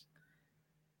ways.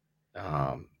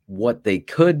 What they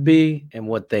could be and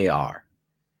what they are.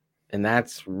 And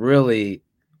that's really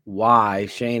why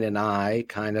Shane and I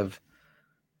kind of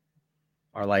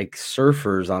are like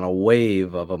surfers on a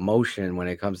wave of emotion when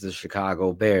it comes to the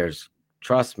Chicago Bears.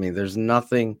 Trust me, there's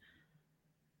nothing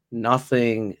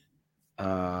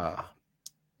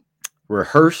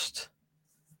rehearsed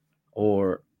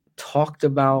or talked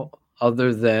about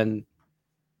other than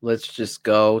let's just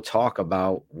go talk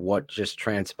about what just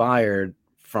transpired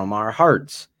from our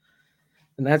hearts.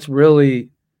 And that's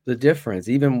really the difference.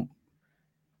 Even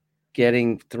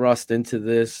getting thrust into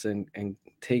this and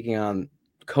taking on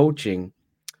coaching,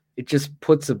 it just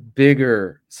puts a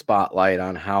bigger spotlight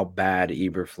on how bad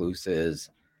Eberflus is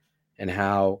and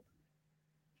how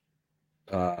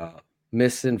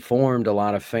misinformed a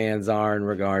lot of fans are in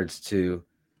regards to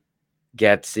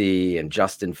Getsy and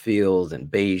Justin Fields and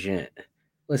Bayesian.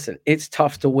 Listen, it's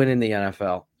tough to win in the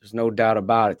NFL. There's no doubt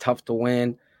about it. Tough to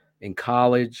win in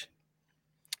college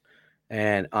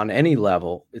and on any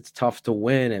level. It's tough to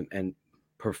win and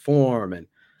perform and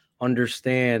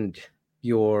understand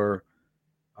your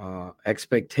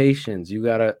expectations. You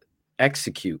got to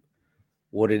execute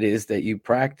what it is that you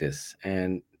practice.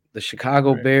 And the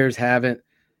Chicago Bears haven't,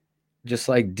 just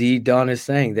like D. Dunn is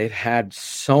saying, they've had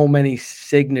so many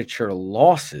signature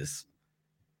losses.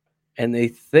 And they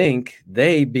think,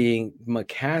 they being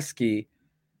McCaskey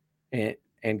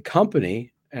and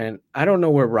company, and I don't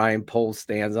know where Ryan Poles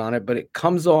stands on it, but it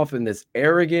comes off in this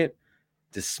arrogant,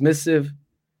 dismissive,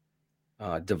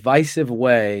 divisive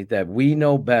way that we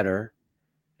know better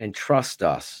and trust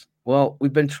us. Well,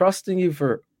 we've been trusting you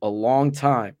for a long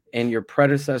time, and your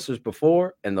predecessors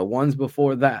before and the ones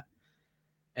before that.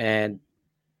 And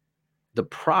the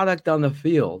product on the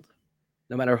field,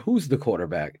 no matter who's the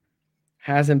quarterback,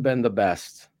 hasn't been the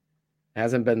best.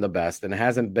 Hasn't been the best and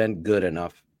hasn't been good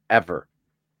enough ever.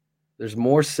 There's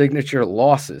more signature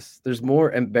losses. There's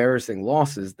more embarrassing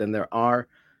losses than there are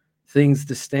things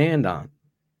to stand on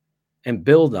and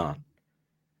build on.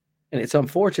 And it's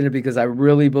unfortunate because I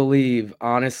really believe,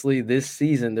 honestly, this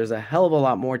season, there's a hell of a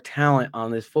lot more talent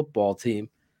on this football team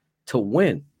to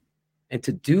win and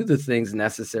to do the things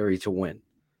necessary to win.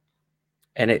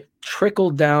 And it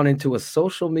trickled down into a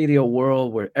social media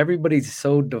world where everybody's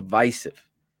so divisive.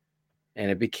 And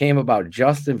it became about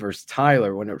Justin versus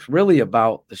Tyler when it's really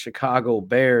about the Chicago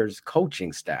Bears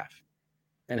coaching staff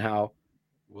and how.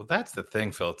 Well, that's the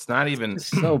thing, Phil. It's not even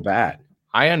so bad.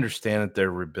 I understand that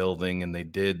they're rebuilding and they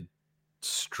did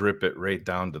strip it right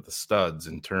down to the studs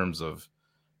in terms of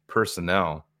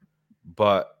personnel.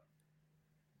 But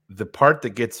the part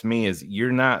that gets me is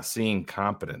you're not seeing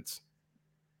competence,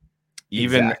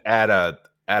 even at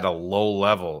a low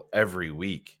level every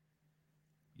week.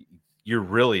 You're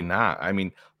really not. I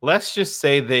mean, let's just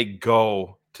say they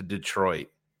go to Detroit,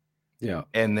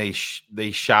 and they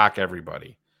shock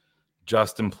everybody.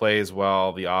 Justin plays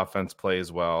well, the offense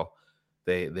plays well.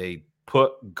 They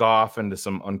put Goff into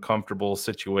some uncomfortable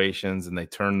situations, and they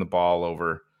turn the ball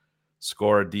over,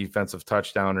 score a defensive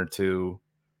touchdown or two.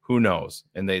 Who knows?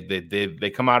 And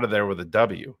they come out of there with a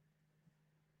W.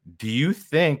 Do you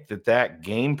think that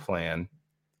game plan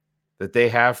that they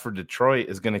have for Detroit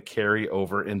is going to carry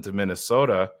over into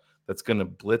Minnesota. That's going to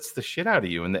blitz the shit out of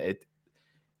you. And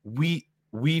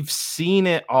we've seen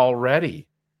it already.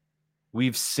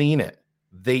 We've seen it.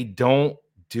 They don't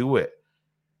do it.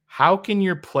 How can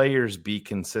your players be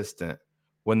consistent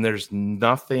when there's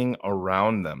nothing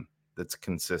around them that's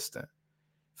consistent?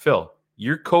 Phil,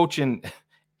 you're coaching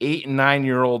 8 and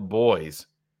 9-year-old boys.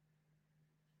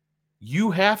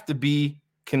 You have to be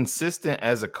consistent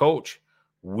as a coach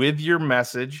with your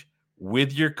message,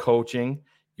 with your coaching.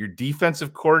 Your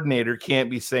defensive coordinator can't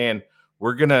be saying,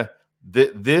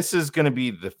 this is going to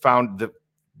be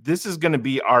this is going to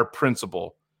be our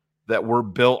principle that we're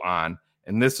built on.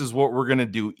 And this is what we're going to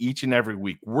do each and every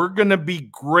week. We're going to be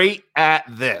great at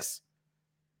this.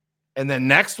 And then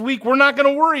next week, we're not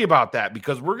going to worry about that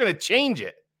because we're going to change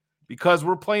it because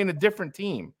we're playing a different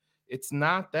team. It's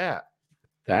not that.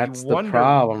 That's the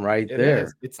problem right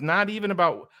there. It's not even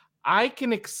about – I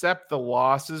can accept the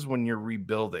losses when you're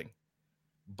rebuilding,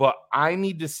 but I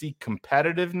need to see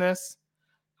competitiveness.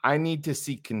 I need to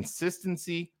see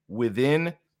consistency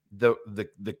within the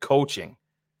coaching.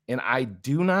 And I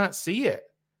do not see it.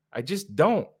 I just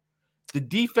don't. The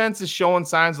defense is showing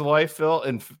signs of life, Phil,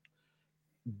 and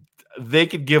they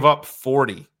could give up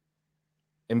 40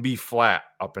 and be flat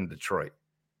up in Detroit.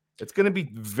 It's going to be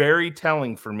very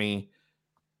telling for me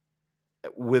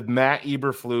with Matt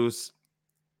Eberflus,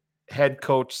 head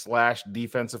coach /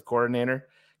 defensive coordinator,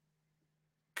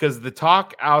 because the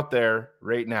talk out there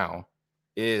right now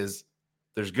is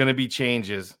there's going to be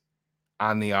changes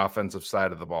on the offensive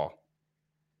side of the ball.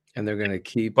 And they're going to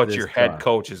keep. But your head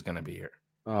coach is going to be here.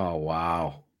 Oh,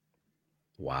 wow.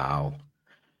 Wow.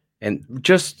 And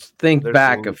just think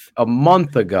back a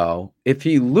month ago, if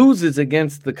he loses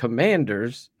against the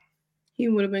Commanders, he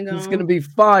would have been gone. He's going to be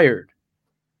fired.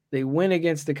 They win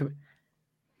against the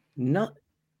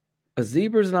a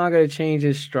zebra's not going to change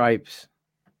his stripes.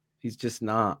 He's just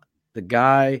not. The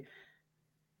guy,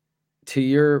 to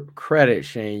your credit,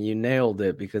 Shane, you nailed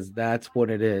it because that's what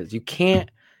it is. You can't.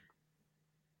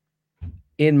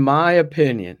 In my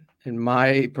opinion, in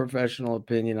my professional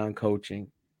opinion on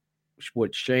coaching,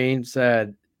 what Shane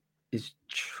said is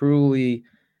truly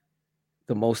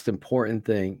the most important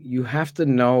thing. You have to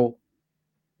know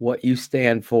what you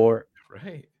stand for,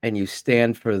 right? And you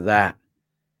stand for that.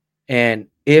 And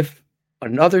if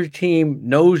another team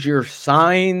knows your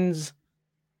signs,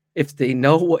 if they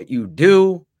know what you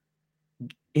do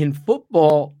in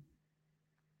football,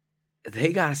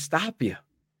 they got to stop you.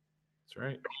 That's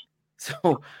right.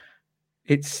 So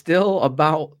it's still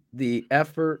about the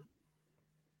effort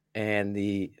and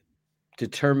the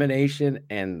determination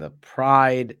and the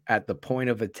pride at the point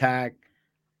of attack.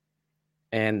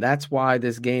 And that's why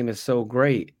this game is so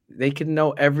great. They can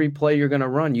know every play you're going to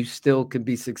run. You still can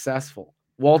be successful.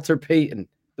 Walter Payton,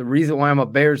 the reason why I'm a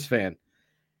Bears fan.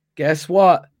 Guess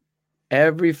what?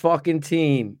 Every fucking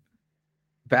team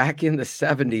back in the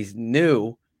 70s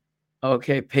knew,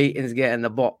 okay, Peyton's getting the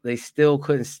ball. They still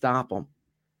couldn't stop him.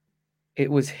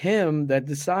 It was him that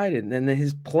decided. And then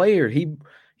his player, he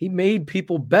made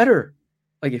people better.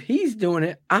 Like, if he's doing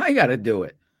it, I got to do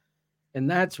it.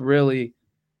 And that's really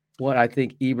what I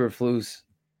think Eberflus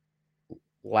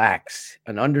lacks,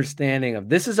 an understanding of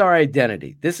this is our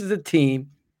identity. This is a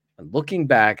team. And looking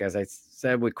back, as I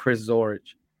said with Chris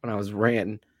Zorich, when I was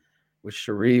ranting, which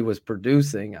Cherie was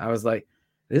producing, I was like,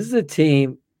 this is a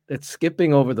team that's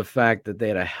skipping over the fact that they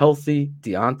had a healthy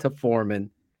Deonta Foreman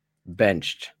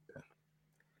benched.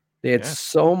 They had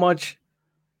so much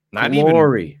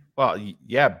glory. But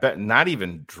not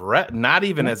even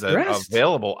as an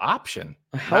available option.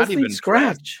 A healthy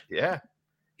scratch. Dressed. Yeah.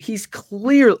 He's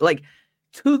clear, like,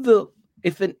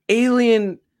 if an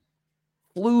alien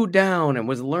flew down and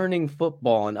was learning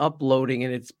football and uploading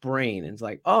in its brain, and it's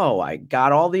like, oh, I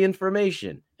got all the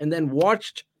information, and then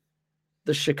watched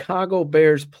the Chicago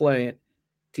Bears play it,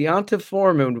 Deonta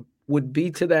Foreman would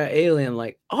be to that alien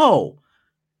like, oh,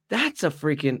 that's a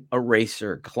freaking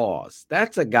eraser clause.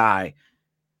 That's a guy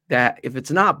that if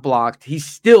it's not blocked, he's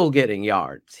still getting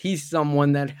yards. He's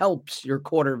someone that helps your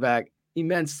quarterback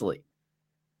immensely.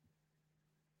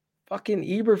 Fucking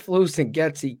Eberflus and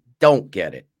Getsy don't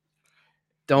get it.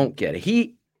 Don't get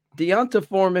it. Deonta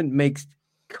Foreman makes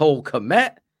Cole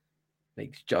Kmet,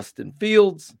 makes Justin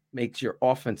Fields, makes your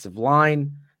offensive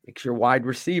line, makes your wide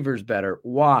receivers better.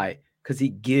 Why? Because he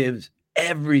gives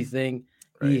everything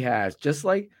he has. Just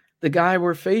like the guy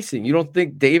we're facing. You don't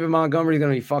think David Montgomery is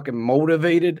going to be fucking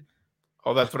motivated?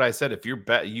 Oh, that's what I said. If you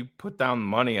put down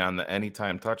money on the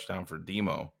anytime touchdown for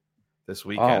Demo this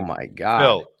weekend. Oh my God.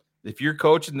 Phil, if you're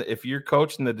coaching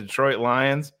the Detroit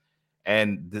Lions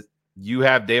and you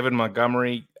have David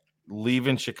Montgomery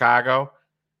leaving Chicago,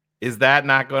 is that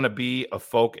not going to be a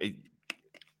focus?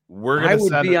 I would have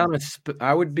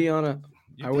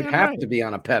to be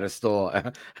on a pedestal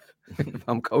if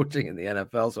I'm coaching in the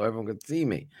NFL so everyone could see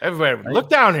me. Everybody, look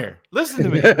down here. Listen to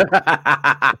me.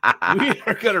 We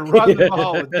are going to run the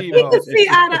ball with Debo. You can see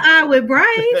eye to eye with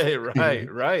Bryce.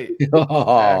 Right.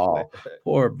 Oh, Exactly.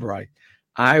 poor Bryce.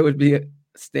 I would be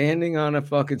standing on a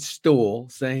fucking stool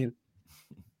saying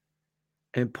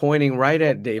and pointing right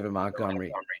at David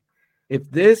Montgomery. If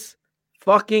this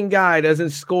fucking guy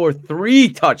doesn't score 3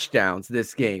 touchdowns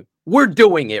this game, we're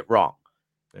doing it wrong.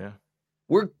 Yeah.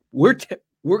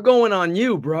 We're going on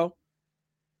you, bro.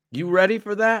 You ready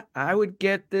for that? I would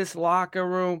get this locker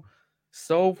room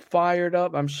so fired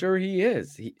up. I'm sure he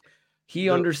is. He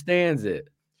understands it.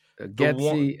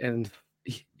 Getsy and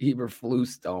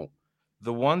Eberflus don't.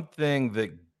 The one thing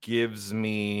that gives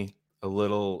me a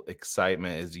little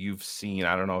excitement is you've seen,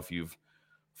 I don't know if you've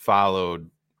followed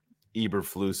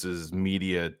Eberflus's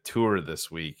media tour this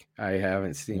week. I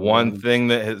haven't seen one thing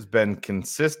that has been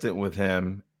consistent with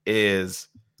him is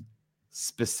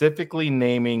specifically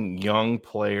naming young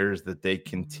players that they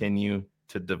continue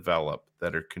to develop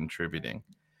that are contributing.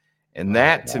 And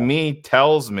that to me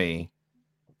tells me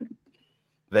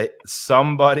that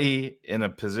somebody in a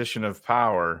position of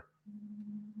power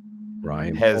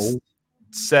has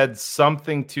said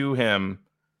something to him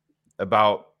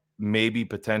about maybe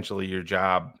potentially your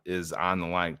job is on the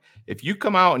line. If you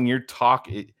come out and you're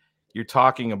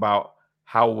talking about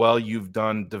how well you've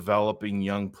done developing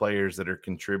young players that are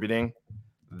contributing,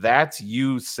 that's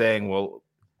you saying, well,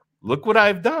 look what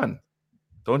I've done.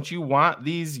 Don't you want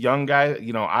these young guys?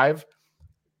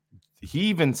 He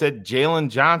even said Jalen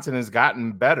Johnson has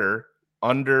gotten better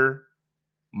under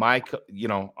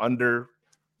under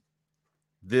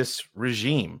this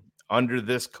regime, under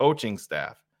this coaching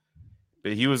staff.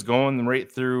 But he was going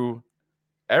right through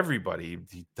everybody.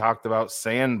 He talked about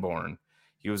Sanborn.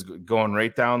 He was going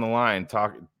right down the line,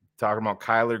 talking about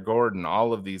Kyler Gordon,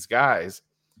 all of these guys.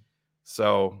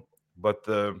 So, but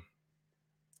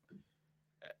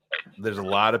there's a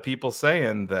lot of people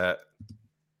saying that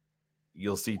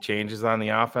you'll see changes on the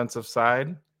offensive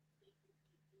side,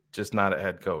 just not at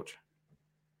head coach.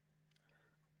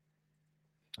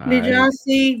 Did y'all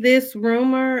see this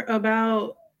rumor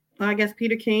about, I guess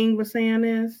Peter King was saying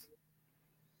this?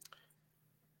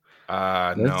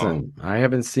 Listen, no. I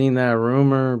haven't seen that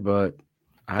rumor, but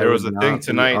there was a thing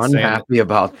tonight unhappy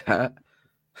about that.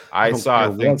 I saw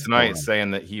a thing tonight saying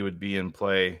that he would be in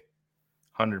play,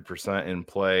 100% in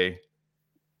play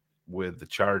with the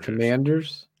Chargers.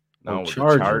 Commanders? No, with the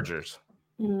Chargers.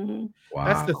 Mm-hmm. Wow.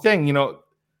 That's the thing,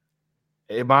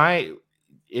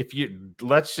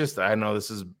 I know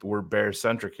we're Bear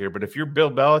centric here, but if you're Bill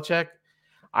Belichick,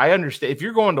 I understand. If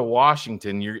you're going to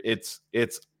Washington, it's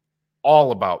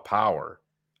all about power.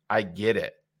 I get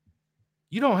it.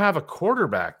 You don't have a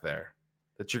quarterback there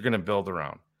that you're going to build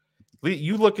around.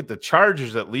 You look at the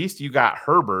Chargers, at least you got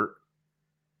Herbert,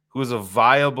 who is a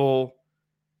viable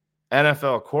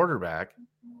NFL quarterback.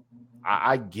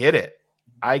 I get it.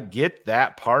 I get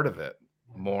that part of it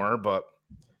more, but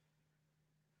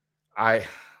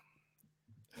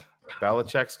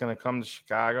Belichick's going to come to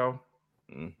Chicago.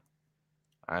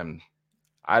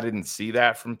 I didn't see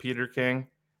that from Peter King.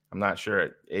 I'm not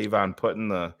sure. Avon put in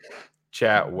the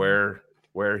chat where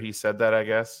he said that, I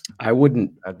guess. I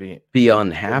wouldn't be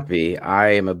unhappy. I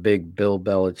am a big Bill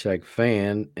Belichick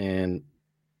fan. And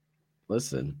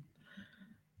listen,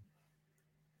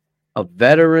 a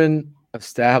veteran,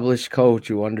 established coach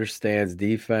who understands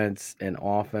defense and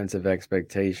offensive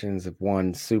expectations, have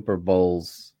won Super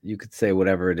Bowls. You could say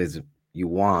whatever it is you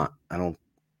want.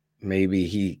 Maybe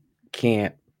he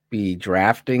can't be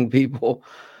drafting people,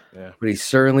 but he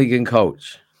certainly can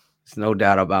coach. There's no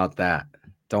doubt about that.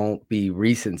 Don't be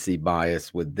recency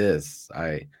bias with this.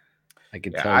 I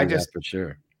can tell you that for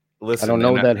sure. Listen, I don't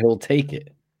know that he'll take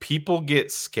it. People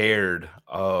get scared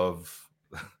of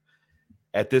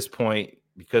at this point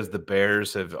because the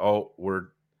Bears we're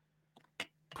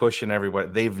pushing everybody.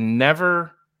 They've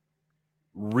never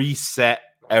reset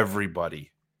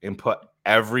everybody and put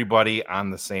everybody on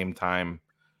the same time.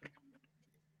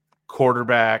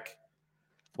 Quarterback.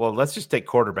 Well, let's just take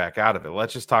quarterback out of it.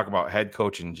 Let's just talk about head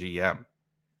coach and GM.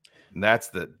 And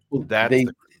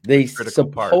they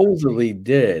supposedly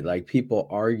did. Like, people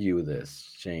argue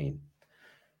this, Shane,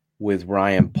 with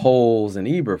Ryan Poles and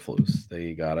Eberflus.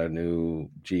 They got a new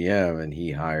GM and he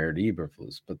hired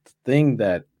Eberflus. But the thing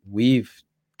that we've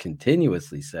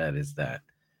continuously said is that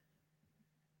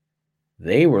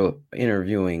they were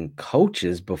interviewing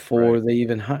coaches before they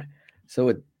even hired. So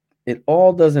it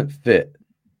all doesn't fit,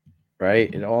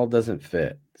 right? It all doesn't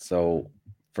fit. So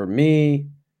for me,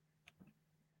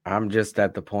 I'm just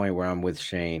at the point where I'm with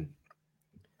Shane.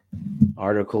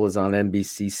 Article is on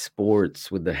NBC Sports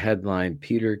with the headline,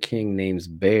 Peter King names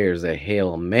Bears a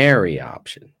Hail Mary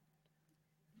option.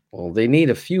 Well, they need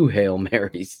a few Hail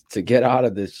Marys to get out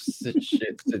of this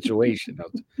shit situation.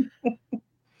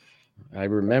 I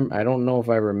don't know if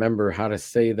I remember how to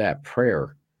say that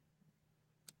prayer.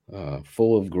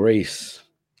 Full of grace.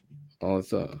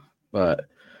 But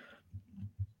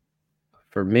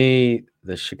for me,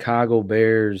 the Chicago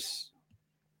Bears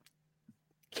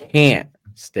can't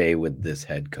stay with this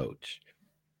head coach.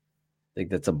 I think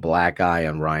that's a black eye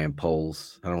on Ryan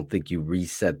Poles. I don't think you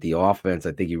reset the offense.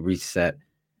 I think you reset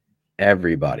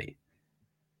everybody.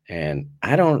 And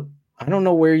I don't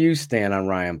know where you stand on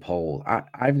Ryan Poles.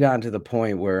 I've gotten to the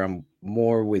point where I'm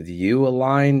more with you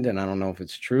aligned, and I don't know if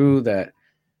it's true that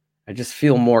I just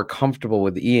feel more comfortable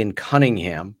with Ian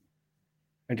Cunningham.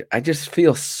 I just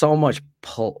feel so much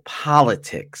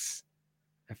politics.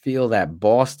 I feel that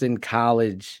Boston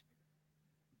College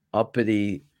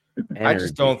uppity energy. I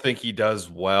just don't think he does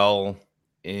well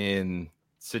in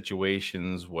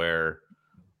situations where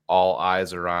all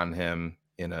eyes are on him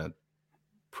in a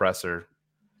presser.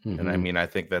 Mm-hmm. And I mean, I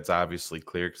think that's obviously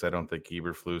clear because I don't think he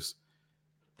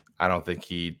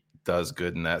does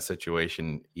good in that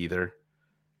situation either.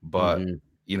 But,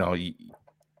 you know,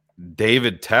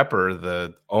 David Tepper,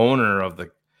 the owner of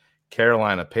the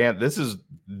Carolina Panthers,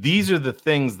 these are the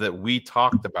things that we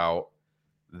talked about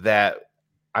that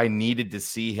I needed to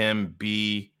see him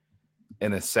be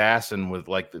an assassin with,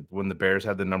 like when the Bears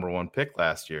had the number 1 pick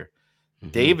last year.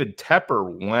 David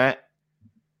Tepper went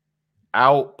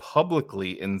out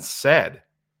publicly and said,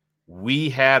 we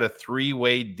had a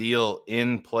 3-way deal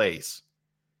in place.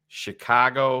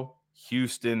 Chicago,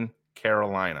 Houston,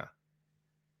 Carolina.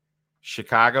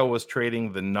 Chicago was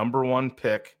trading the number 1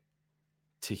 pick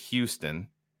to Houston.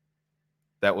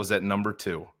 That was at number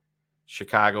 2.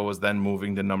 Chicago was then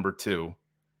moving to number 2.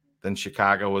 Then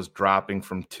Chicago was dropping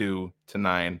from 2 to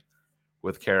 9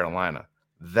 with Carolina.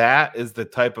 That is the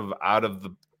type of out of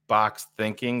the box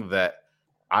thinking that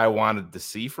I wanted to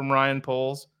see from Ryan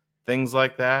Poles, things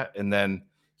like that. And then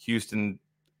Houston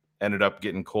ended up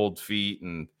getting cold feet,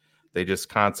 and they just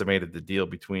consummated the deal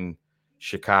between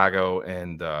Chicago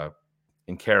and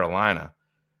Carolina.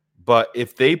 But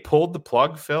if they pulled the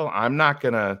plug, Phil, I'm not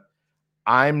gonna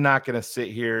sit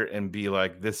here and be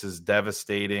like, this is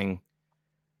devastating.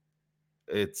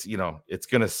 It's, you know, it's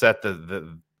gonna set the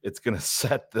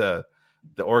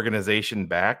organization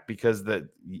back because the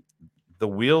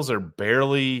wheels are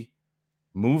barely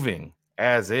moving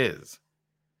as is.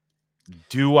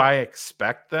 Do I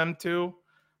expect them to?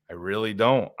 I really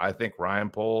don't. I think Ryan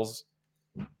Poles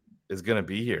is going to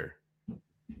be here.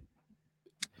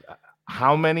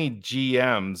 How many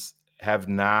GMs have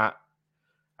not?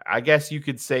 I guess you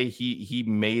could say he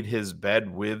made his bed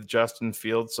with Justin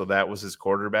Fields, so that was his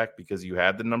quarterback because you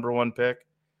had the number 1 pick.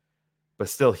 But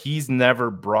still, he's never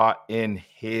brought in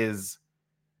his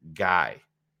guy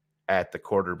at the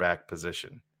quarterback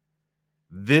position.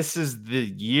 This is the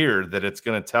year that it's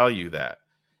going to tell you that.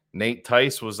 Nate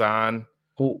Tice was on.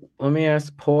 Well, let me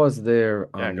pause there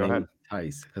on go ahead.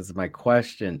 Tice, because my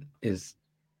question is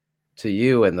to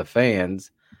you and the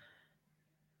fans.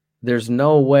 There's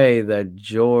no way that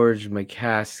George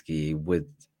McCaskey with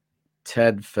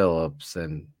Ted Phillips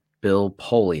and Bill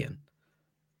Polian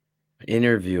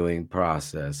interviewing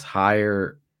process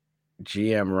hire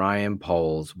GM Ryan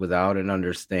Poles without an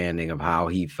understanding of how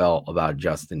he felt about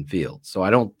Justin Fields. So I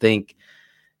don't think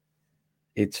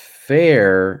it's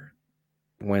fair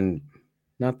when,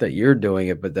 not that you're doing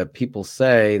it, but that people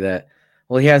say that,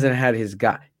 well, he hasn't had his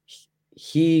guy.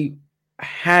 He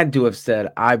had to have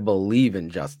said, I believe in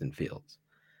Justin Fields.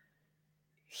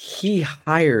 He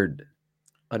hired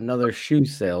another shoe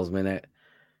salesman at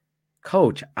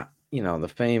coach,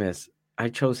 the famous, I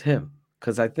chose him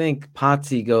because I think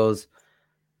Potsy goes,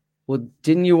 well,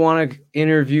 didn't you want to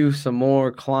interview some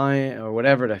more client or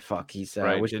whatever the fuck he said?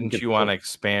 Right. Didn't you want to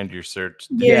expand your search?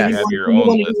 Yeah, you have you your own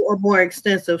want to list? do a more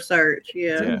extensive search.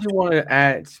 Yeah. Didn't you want to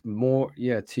add more,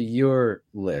 to your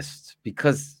list?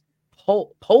 Because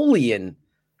Polian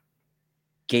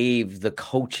gave the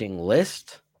coaching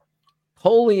list.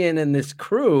 Polian and this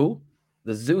crew,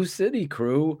 the Zoo City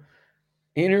crew,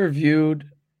 interviewed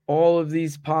all of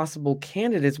these possible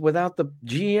candidates without the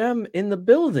GM in the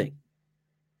building.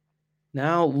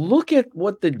 Now, look at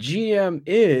what the GM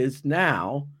is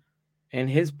now and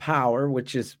his power,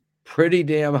 which is pretty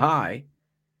damn high,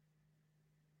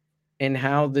 and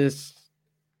how this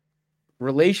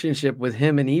relationship with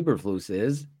him and Eberflus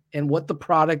is. and what the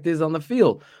product is on the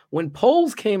field. When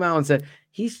Poles came out and said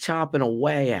he's chopping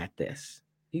away at this,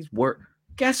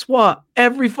 guess what?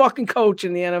 Every fucking coach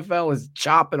in the NFL is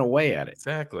chopping away at it.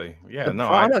 Exactly. Yeah. The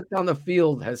product on the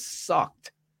field has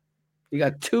sucked. You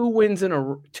got 2 wins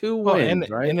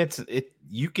right?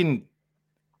 And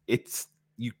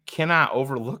you cannot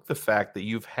overlook the fact that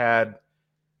you've had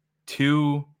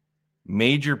 2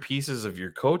 major pieces of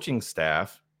your coaching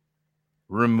staff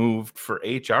removed for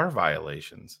HR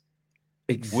violations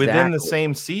within the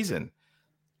same season.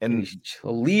 And he's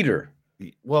a leader.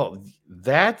 Well,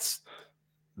 that's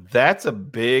a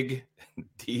big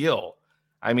deal.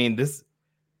 I mean,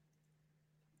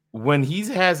 when he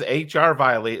has HR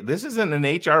violation, this isn't an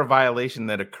HR violation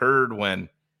that occurred when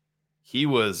he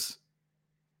was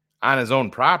on his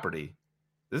own property.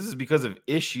 This is because of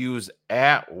issues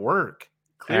at work,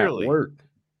 clearly. At work.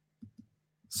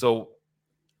 So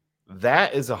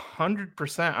that is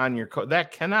 100% on your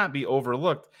that cannot be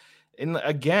overlooked. And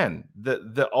again,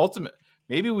 the ultimate,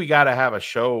 maybe we got to have a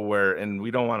show where, and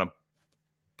we don't want to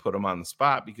put him on the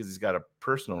spot because he's got a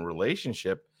personal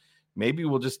relationship. Maybe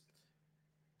we'll just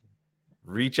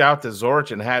reach out to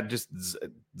Zorich and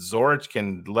Zorich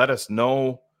can let us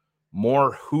know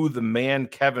more who the man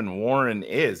Kevin Warren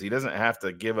is. He doesn't have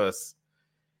to give us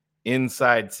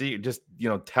inside secret. Just,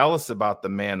 tell us about the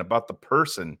man, about the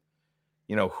person,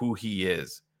 who he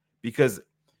is, because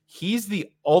he's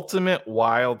the ultimate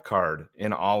wild card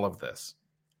in all of this.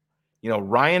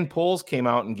 Ryan Poles came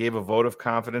out and gave a vote of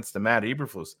confidence to Matt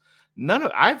Eberflus.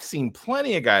 I've seen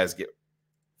plenty of guys get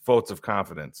votes of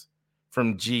confidence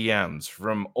from GMs,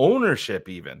 from ownership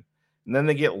even. And then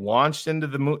they get launched into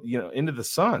the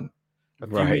sun a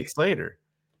few weeks later.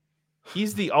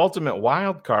 He's the ultimate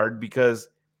wild card because,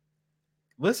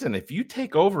 listen, if you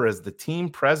take over as the team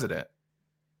president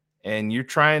and you're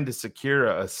trying to secure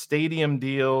a stadium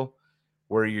deal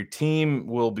where your team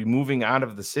will be moving out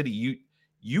of the city,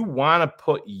 you want to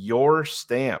put your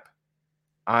stamp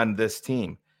on this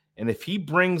team. And if he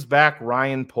brings back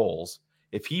Ryan Poles,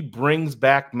 if he brings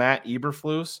back Matt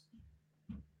Eberflus,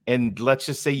 and let's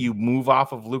just say you move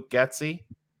off of Luke Getsy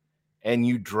and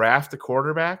you draft a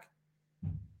quarterback,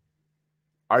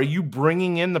 are you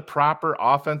bringing in the proper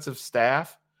offensive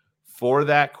staff for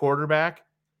that quarterback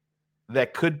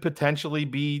that could potentially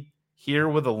be here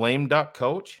with a lame duck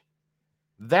coach?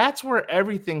 That's where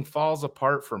everything falls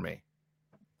apart for me.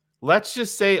 Let's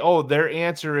just say, their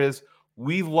answer is,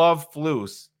 we love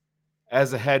Flus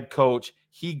as a head coach.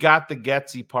 He got the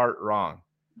Getsy part wrong.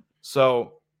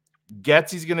 So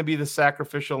Getsy's going to be the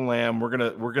sacrificial lamb. We're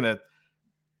going to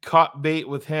cut bait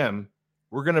with him.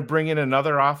 We're going to bring in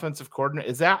another offensive coordinator.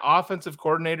 Is that offensive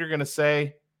coordinator going to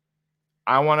say,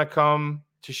 I want to come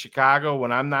to Chicago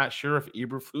when I'm not sure if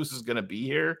Eberflus is going to be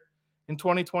here in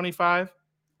 2025?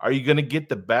 Are you going to get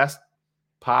the best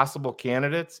possible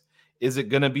candidates? Is it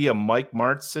going to be a Mike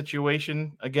Martz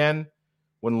situation again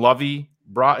when Lovey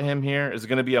brought him here? Is it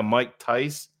going to be a Mike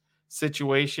Tice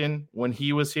situation when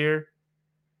he was here?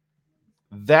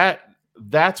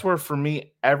 That's where, for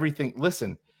me, everything.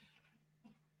 Listen,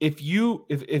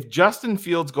 if Justin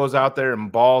Fields goes out there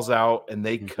and balls out and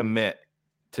they commit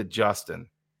to Justin,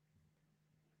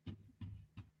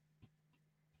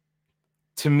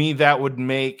 to me, that would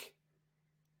make,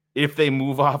 if they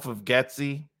move off of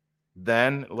Getsy,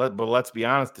 but let's be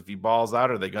honest, if he balls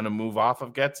out, are they going to move off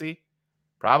of Getsy?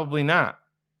 Probably not.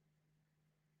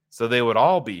 So they would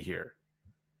all be here.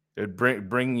 It would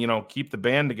bring keep the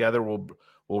band together. We'll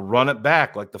run it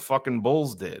back like the fucking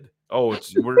Bulls did.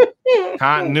 We're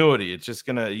continuity. It's just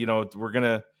gonna, we're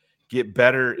gonna get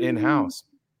better in-house.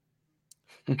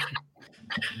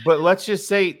 But let's just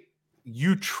say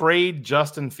you trade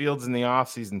Justin Fields in the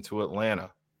offseason to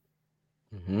Atlanta.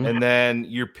 Mm-hmm. And then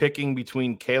you're picking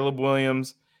between Caleb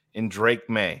Williams and Drake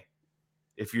May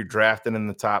if you're drafting in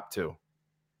the top 2.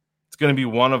 It's going to be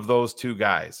one of those 2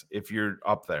 guys if you're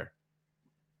up there.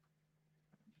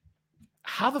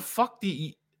 How the fuck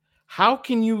you're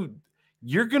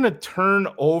going to turn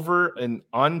over an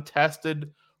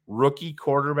untested rookie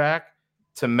quarterback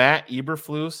to Matt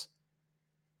Eberflus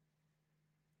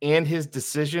and his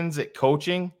decisions at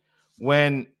coaching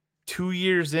when 2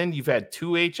 years in, you've had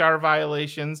 2 HR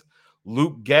violations.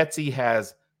 Luke Getsy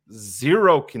has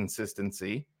 0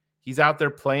 consistency. He's out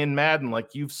there playing Madden,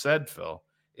 like you've said, Phil.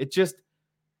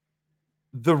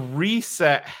 The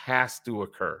reset has to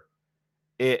occur.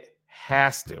 It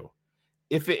has to.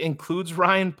 If it includes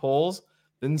Ryan Poles,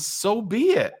 then so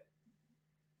be it.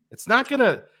 It's not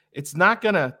gonna.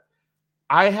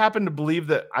 I happen to believe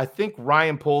that I think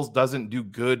Ryan Poles doesn't do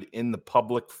good in the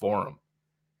public forum.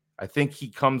 I think he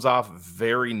comes off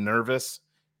very nervous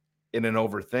and an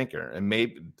overthinker. And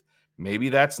maybe Maybe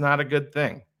that's not a good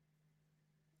thing.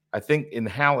 I think in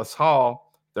Hallis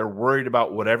Hall, they're worried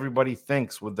about what everybody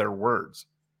thinks with their words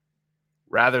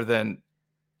rather than,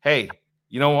 hey,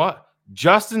 you know what?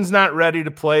 Justin's not ready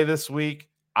to play this week.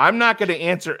 I'm not going to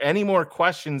answer any more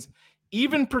questions,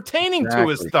 even pertaining to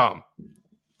his thumb.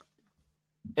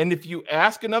 And if you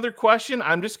ask another question,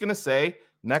 I'm just going to say,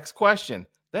 next question.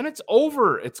 Then it's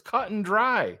over. It's cut and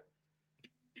dry.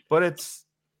 But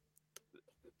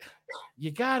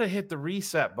you got to hit the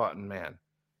reset button, man.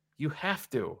 You have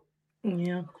to.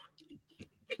 Yeah.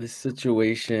 This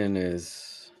situation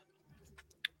it's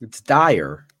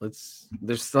dire.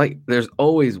 There's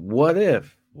always what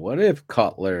if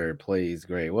Cutler plays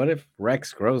great? What if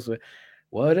Rex Gross?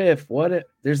 What if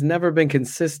there's never been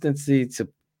consistency to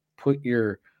put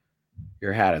your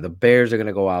hat on. The Bears are going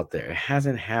to go out there. It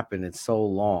hasn't happened in so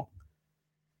long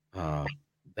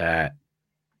that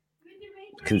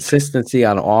consistency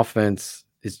on offense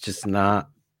is just not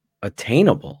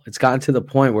attainable. It's gotten to the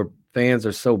point where fans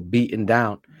are so beaten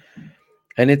down.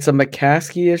 And it's a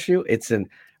McCaskey issue. It's an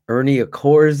Ernie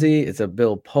Accorsi. It's a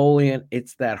Bill Polian.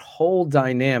 It's that whole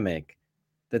dynamic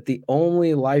that the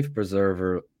only life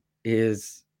preserver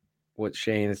is what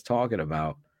Shane is talking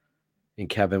about in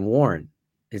Kevin Warren.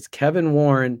 It's Kevin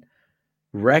Warren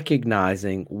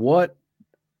recognizing what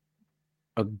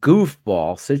a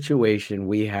goofball situation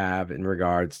we have in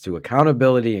regards to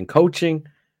accountability and coaching,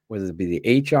 whether it be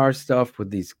the HR stuff with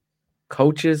these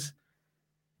coaches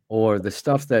or the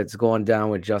stuff that's going down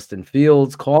with Justin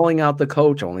Fields, calling out the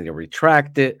coach only to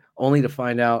retract it, only to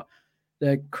find out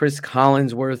that Chris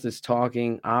Collinsworth is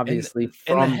talking, obviously,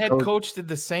 and the head coach did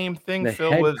the same thing,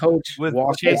 Phil, with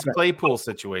Chase Claypool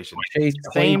situation.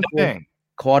 Same thing.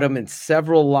 Caught him in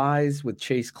several lies with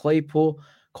Chase Claypool,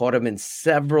 caught him in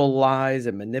several lies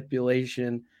and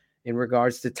manipulation in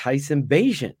regards to Tyson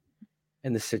Bagent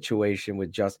and the situation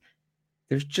with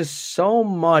there's just so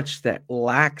much that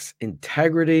lacks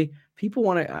integrity. People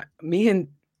want to, me and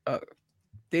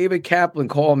David Kaplan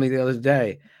called me the other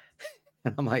day.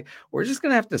 And I'm like, we're just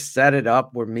going to have to set it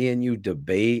up where me and you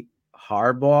debate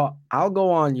Harbaugh. I'll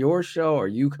go on your show or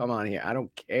you come on here. I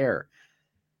don't care.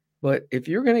 But if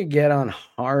you're going to get on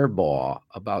Harbaugh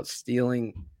about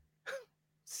stealing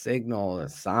signal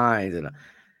and signs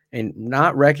and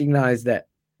not recognize that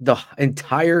the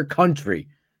entire country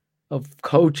of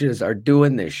coaches are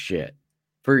doing this shit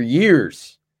for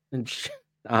years. And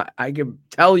I can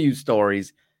tell you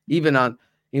stories, even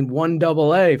in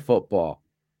 1AA football,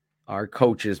 our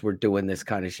coaches were doing this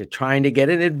kind of shit, trying to get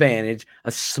an advantage,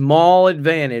 a small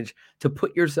advantage to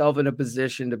put yourself in a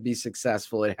position to be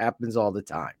successful. It happens all the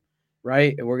time,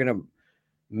 right? And we're going to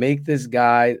make this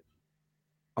guy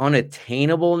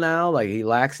unattainable now, like he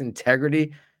lacks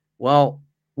integrity. Well,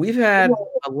 we've had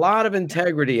a lot of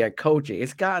integrity at coaching.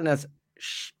 It's gotten us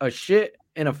a shit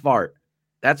and a fart.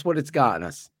 That's what it's gotten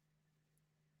us.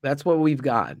 That's what we've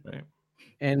gotten. Right.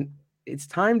 And it's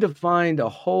time to find a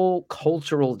whole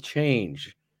cultural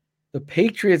change. The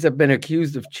Patriots have been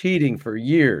accused of cheating for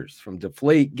years, from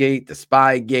Deflategate to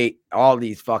Spygate, all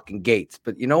these fucking gates.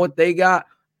 But you know what they got?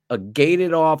 A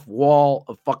gated off wall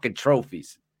of fucking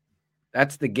trophies.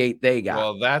 That's the gate they got.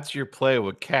 Well, that's your play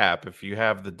with Cap. If you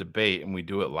have the debate and we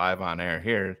do it live on air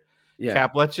here, yeah.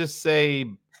 Cap, let's just say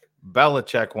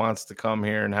Belichick wants to come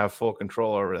here and have full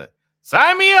control over it.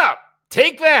 Sign me up.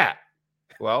 Take that.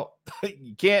 Well,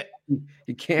 you can't.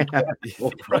 You can't have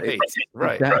right.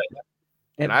 Exactly.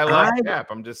 And I love Cap.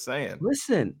 I'm just saying.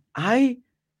 Listen, I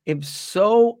am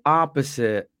so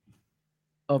opposite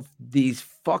of these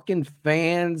fucking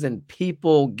fans and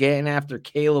people getting after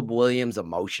Caleb Williams'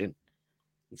 emotion.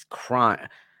 He's crying.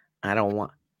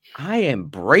 I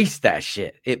embrace that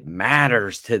shit. It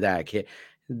matters to that kid.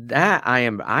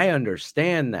 I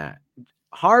understand that.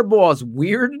 Harbaugh's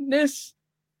weirdness.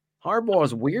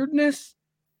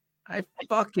 I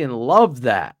fucking love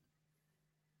that.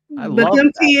 But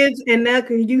them kids, and that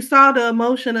you saw the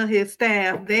emotion of his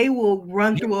staff, they will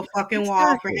run through a fucking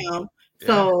wall for him. Yeah.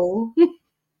 So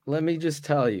let me just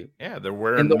tell you. Yeah, they're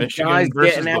wearing Michigan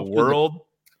versus the world.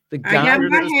 The guy this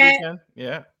weekend.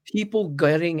 Yeah. People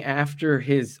getting after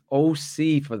his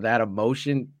OC for that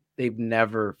emotion, they've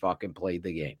never fucking played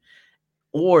the game.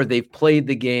 Or they've played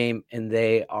the game and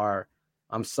they are,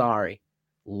 I'm sorry,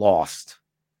 lost.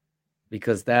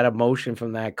 Because that emotion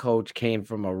from that coach came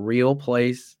from a real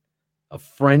place of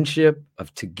friendship,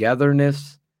 of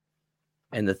togetherness,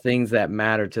 and the things that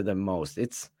matter to them most.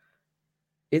 It's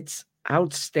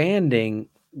outstanding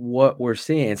what we're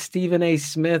seeing. Stephen A.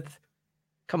 Smith,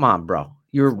 come on, bro.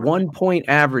 Your 1 point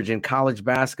average in college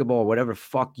basketball, whatever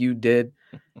fuck you did,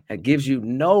 it gives you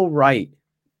no right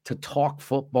to talk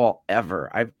football ever.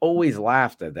 I've always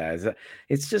laughed at that.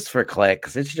 It's just for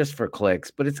clicks. It's just for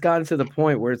clicks. But it's gotten to the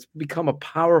point where it's become a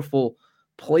powerful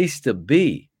place to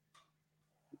be.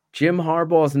 Jim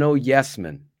Harbaugh is no yes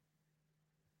man.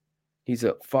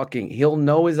 He'll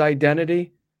know his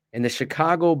identity, and the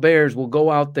Chicago Bears will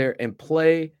go out there and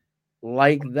play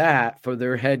like that for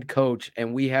their head coach,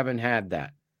 and we haven't had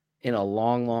that in a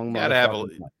long Gotta have time.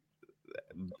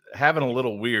 Having a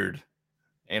little weird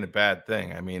ain't a bad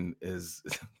thing. I mean, is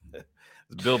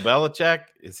Bill Belichick,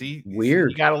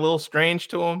 weird? He got a little strange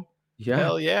to him? Yeah.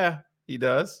 Hell yeah, he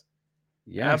does.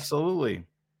 Yes. Absolutely.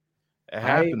 It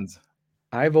happens.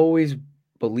 I've always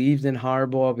believed in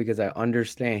Harbaugh because I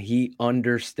understand he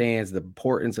understands the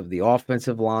importance of the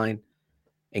offensive line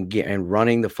and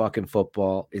running the fucking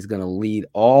football is going to lead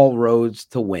all roads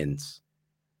to wins.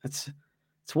 That's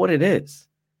what it is.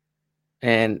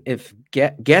 And if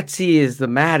Getsy is the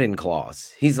Madden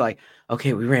clause, he's like,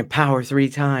 okay, we ran power 3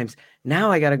 times.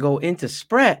 Now I got to go into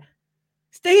spread.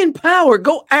 Stay in power.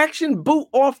 Go action boot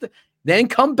off then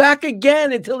come back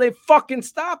again until they fucking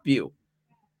stop you.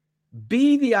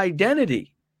 Be the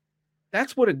identity.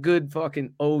 That's what a good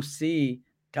fucking OC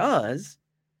does.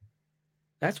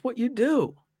 That's what you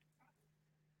do.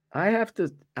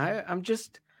 I'm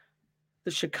just,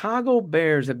 the Chicago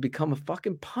Bears have become a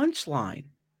fucking punchline.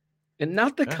 And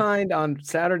not the kind on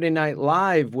Saturday Night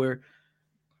Live where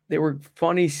there were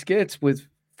funny skits with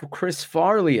Chris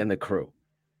Farley and the crew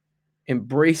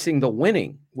embracing the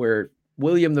winning, where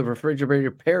William the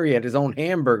Refrigerator Perry had his own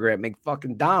hamburger at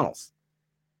McFucking-Donald's.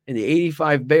 And the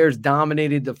 85 Bears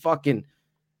dominated the fucking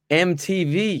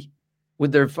MTV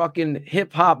with their fucking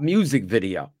hip-hop music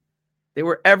video. They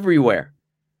were everywhere.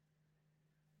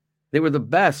 They were the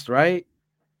best, right?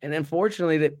 And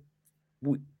unfortunately,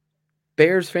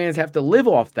 Bears fans have to live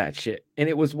off that shit. And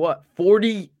it was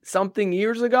 40-something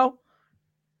years ago?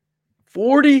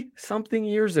 40-something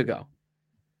years ago.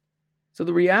 So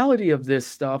the reality of this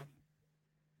stuff,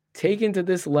 taken to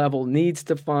this level, needs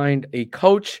to find a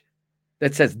coach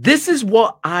that says, this is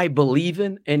what I believe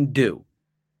in and do.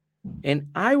 And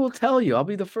I will tell you, I'll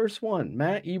be the first one.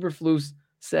 Matt Eberflus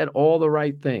said all the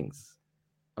right things.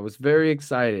 I was very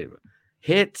excited.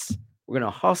 Hits. We're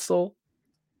going to hustle.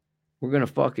 We're going to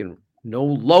fucking no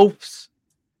loafs.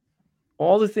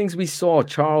 All the things we saw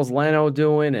Charles Leno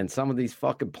doing and some of these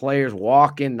fucking players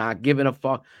walking, not giving a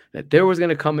fuck, that there was going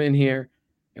to come in here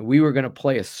and we were going to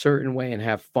play a certain way and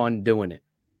have fun doing it.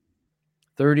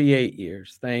 38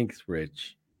 years. Thanks,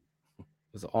 Rich. It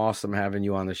was awesome having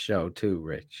you on the show too,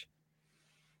 Rich.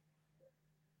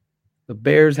 The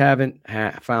Bears haven't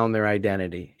found their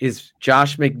identity. Is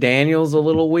Josh McDaniels a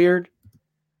little weird?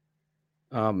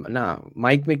 No.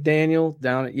 Mike McDaniel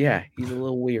he's a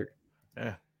little weird.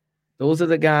 Yeah. Those are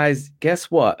the guys.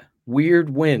 Guess what? Weird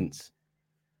wins.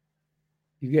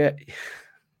 We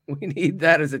need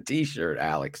that as a t-shirt,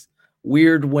 Alex.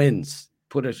 Weird wins.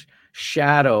 Put a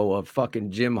shadow of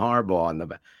fucking Jim Harbaugh on the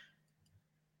back.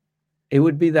 It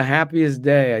would be the happiest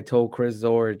day, I told Chris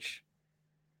Zorich,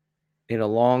 in a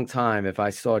long time if I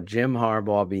saw Jim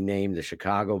Harbaugh be named the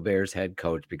Chicago Bears head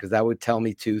coach, because that would tell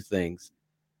me two things.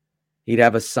 He'd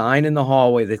have a sign in the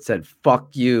hallway that said,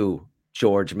 fuck you,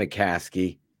 George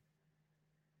McCaskey.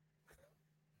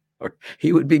 Or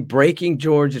he would be breaking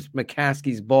George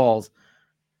McCaskey's balls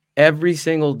every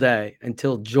single day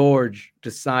until George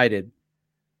decided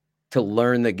to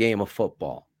learn the game of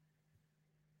football.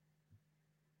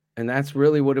 And that's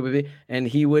really what it would be. And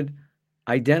he would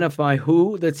identify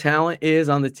who the talent is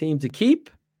on the team to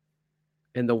keep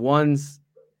and the ones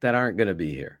that aren't going to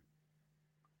be here.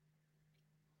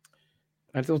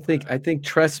 I think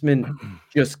Tressman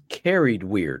just carried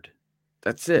weird.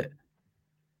 That's it.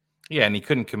 Yeah, and he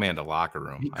couldn't command a locker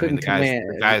room.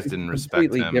 The guys didn't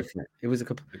respect him. Different. It was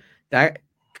that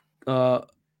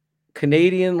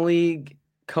Canadian League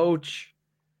coach.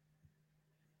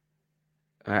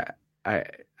 I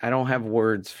don't have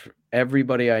words.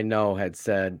 Everybody I know had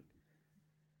said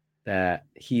that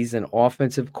he's an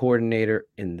offensive coordinator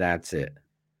and that's it.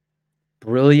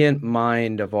 Brilliant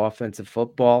mind of offensive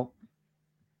football.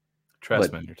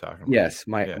 Tressman, you're talking about. Yes,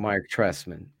 Mike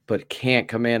Tressman, but can't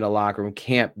command a locker room,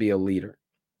 can't be a leader.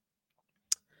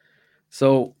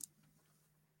 So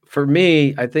for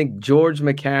me, I think George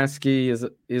McCaskey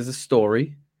is a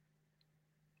story.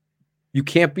 You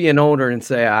can't be an owner and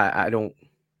say, I don't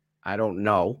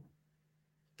know.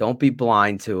 Don't be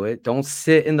blind to it. Don't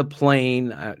sit in the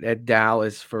plane at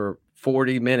Dallas for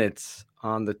 40 minutes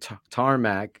on the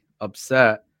tarmac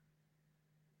upset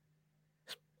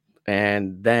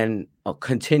and then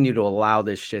continue to allow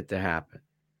this shit to happen.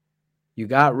 You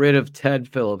got rid of Ted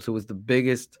Phillips, who was the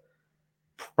biggest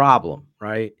problem,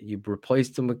 right? You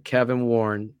replaced him with Kevin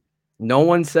Warren. No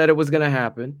one said it was going to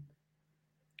happen.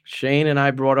 Shane and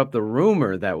I brought up the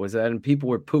rumor that was that, and people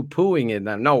were poo-pooing it.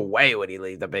 No way would he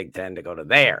leave the Big Ten to go to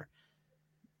there.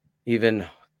 Even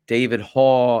David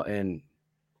Hall and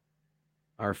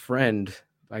our friend,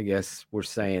 I guess, were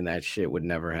saying that shit would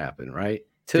never happen, right?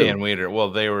 Dan Weeder. Well,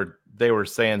 they were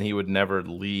saying he would never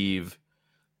leave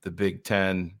the Big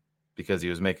Ten because he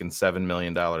was making $7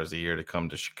 million a year to come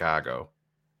to Chicago.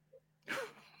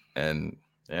 And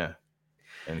yeah,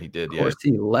 and he did. Of course,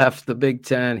 he left the Big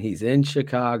Ten. He's in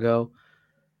Chicago.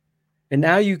 And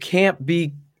now you can't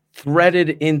be threaded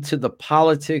into the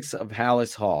politics of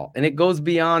Hallis Hall. And it goes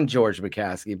beyond George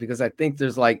McCaskey, because I think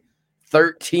there's like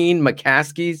 13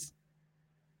 McCaskies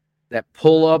that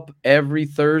pull up every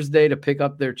Thursday to pick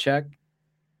up their check.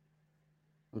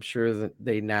 I'm sure that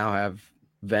they now have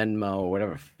Venmo or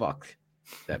whatever fuck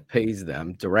that pays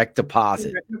them direct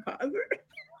deposit.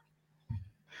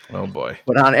 Oh boy.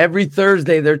 But on every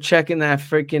Thursday, they're checking that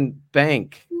freaking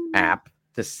bank app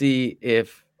to see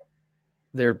if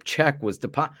their check was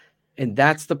deposited. And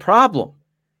that's the problem.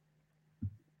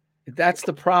 That's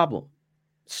the problem.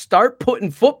 Start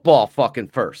putting football fucking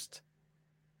first.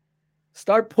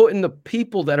 Start putting the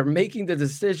people that are making the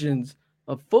decisions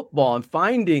of football and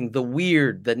finding the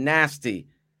weird, the nasty,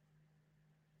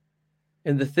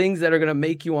 and the things that are going to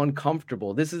make you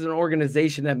uncomfortable. This is an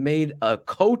organization that made a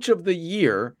coach of the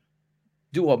year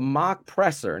do a mock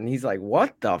presser. And he's like,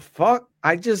 what the fuck?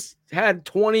 I just had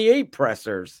 28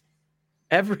 pressers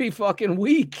every fucking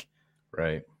week.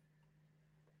 Right.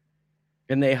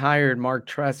 And they hired Mark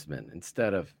Trestman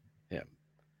instead of him.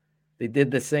 They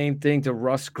did the same thing to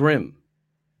Russ Grimm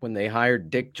when they hired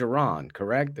Dick Geron,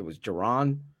 correct? It was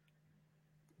Geron.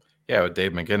 Yeah, with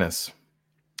Dave McGinnis.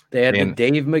 They had the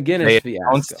Dave McGinnis fiasco.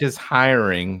 Announced his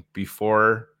hiring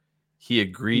before he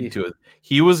agreed to it.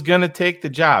 He was going to take the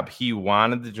job. He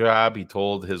wanted the job. He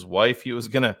told his wife he was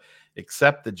going to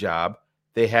accept the job.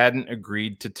 They hadn't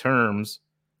agreed to terms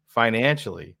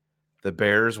financially. The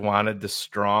Bears wanted to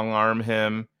strong arm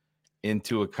him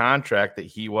into a contract that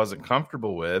he wasn't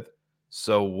comfortable with.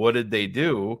 So what did they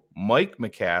do? Mike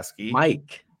McCaskey,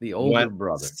 the older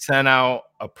brother, sent out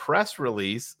a press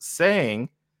release saying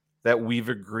that we've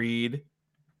agreed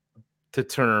to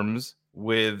terms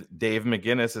with Dave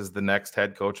McGinnis as the next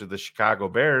head coach of the Chicago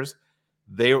Bears.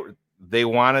 They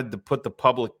wanted to put the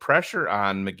public pressure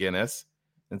on McGinnis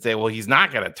and say, well, he's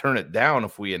not going to turn it down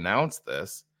if we announce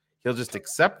this. He'll just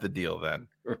accept the deal then.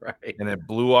 Right. And it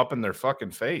blew up in their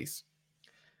fucking face.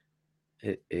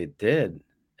 It did.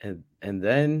 And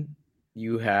then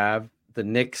you have the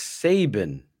Nick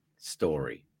Saban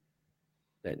story.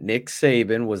 That Nick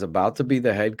Saban was about to be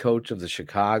the head coach of the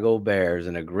Chicago Bears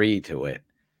and agreed to it.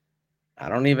 I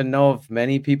don't even know if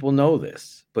many people know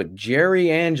this, but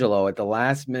Jerry Angelo at the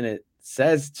last minute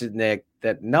says to Nick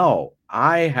that, no,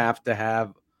 I have to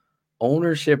have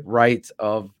ownership rights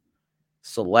of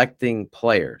selecting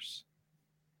players.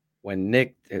 When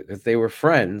Nick, if they were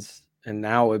friends, and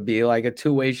now it would be like a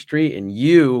two-way street, and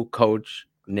you, Coach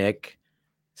Nick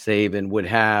Saban, would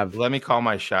have. Let me call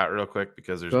my shot real quick,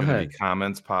 because there's going to be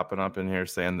comments popping up in here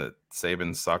saying that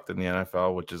Saban sucked in the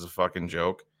NFL, which is a fucking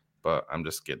joke. But I'm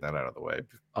just getting that out of the way.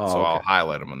 I'll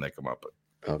highlight them when they come up.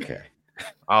 Okay.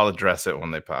 I'll address it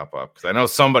when they pop up, because I know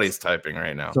somebody's typing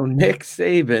right now. So Nick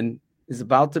Saban is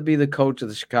about to be the coach of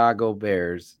the Chicago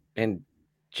Bears, and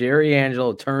Jerry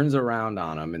Angelo turns around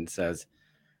on him and says,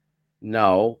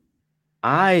 no,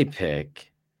 I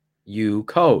pick, you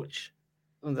coach.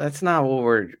 Well, that's not what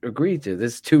we're agreed to.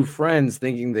 This two friends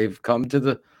thinking they've come to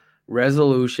the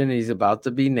resolution. He's about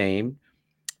to be named.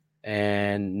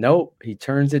 And nope, he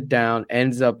turns it down,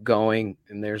 ends up going,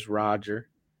 and there's Roger.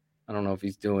 I don't know if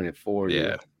he's doing it for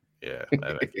you. Yeah,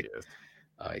 I think he is.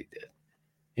 Oh, he did.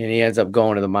 And he ends up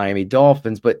going to the Miami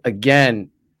Dolphins. But again,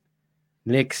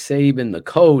 Nick Saban, the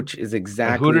coach, is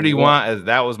exactly who did he want?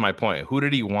 That was my point. Who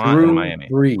did he want in Miami?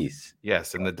 Brees.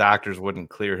 Yes, and the doctors wouldn't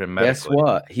clear him medically. Guess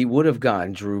what? He would have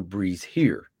gotten Drew Brees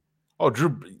here. Oh,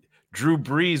 Drew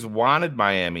Brees wanted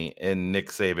Miami, and Nick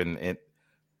Saban, and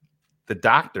the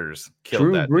doctors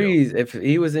killed that Brees, deal. if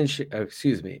he was in,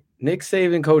 Nick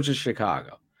Saban coaches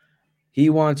Chicago. He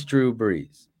wants Drew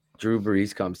Brees. Drew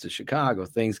Brees comes to Chicago.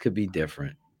 Things could be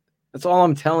different. That's all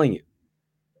I'm telling you.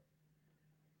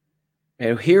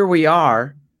 And here we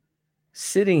are,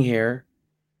 sitting here,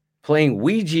 playing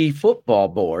Ouija football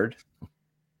board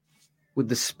with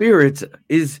the spirits.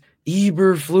 Is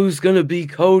Eberflus going to be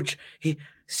coach?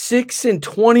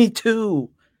 6-22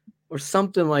 or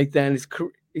something like that. It's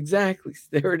exactly,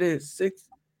 there it is.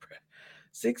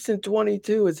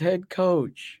 6-22 as head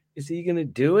coach. Is he going to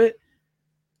do it?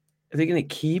 Are they going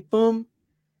to keep him?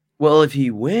 Well, if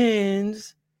he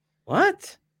wins,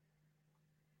 what?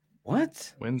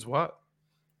 What? Wins what?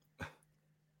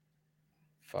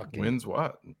 Fucking Wins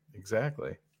what?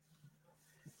 Exactly.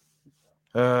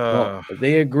 Well,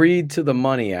 they agreed to the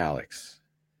money, Alex.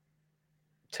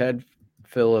 Ted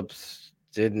Phillips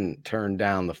didn't turn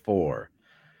down the 4.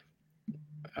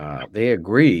 They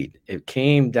agreed. It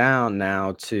came down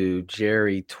now to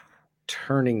Jerry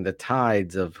turning the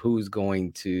tides of who's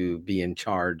going to be in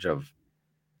charge of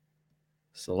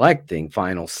selecting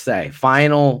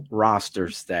final roster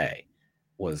stay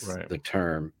was the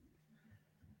term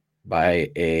by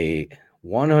a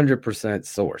 100%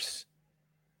 source.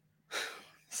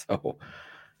 So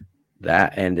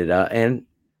that ended up, and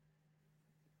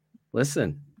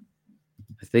listen,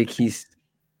 I think he's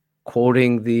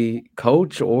quoting the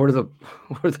coach or the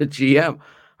GM.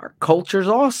 Our culture's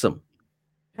awesome.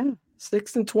 Yeah,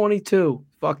 6-22,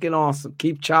 fucking awesome.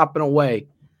 Keep chopping away.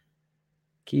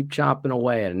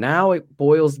 And now it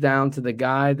boils down to the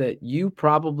guy that you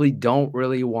probably don't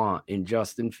really want in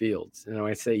Justin Fields. And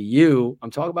when I say you, I'm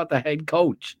talking about the head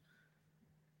coach.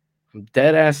 I'm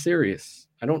dead ass serious.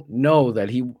 I don't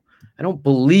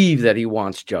believe that he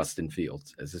wants Justin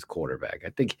Fields as his quarterback. I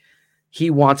think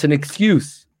he wants an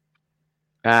excuse.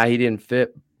 He didn't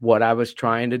fit what I was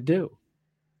trying to do.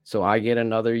 So I get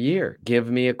another year. Give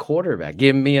me a quarterback.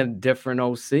 Give me a different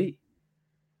OC.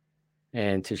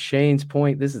 And to Shane's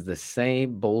point, this is the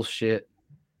same bullshit,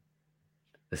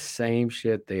 the same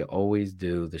shit they always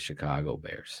do, the Chicago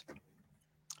Bears.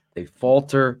 They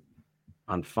falter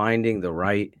on finding the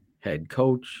right head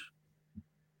coach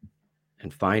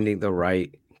and finding the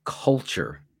right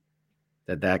culture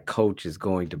that coach is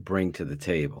going to bring to the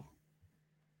table.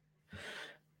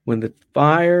 When the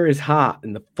fire is hot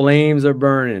and the flames are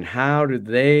burning, how do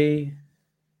they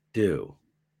do?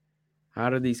 How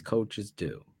do these coaches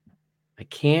do? I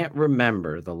can't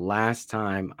remember the last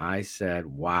time I said,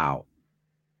 wow,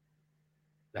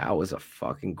 that was a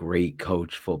fucking great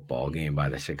coach football game by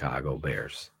the Chicago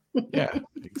Bears. Yeah,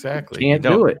 exactly. Can't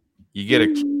do it.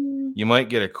 You might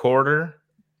get a quarter.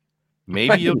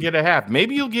 Maybe you'll get a half.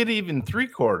 Maybe you'll get even 3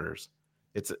 quarters.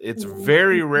 It's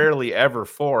very rarely ever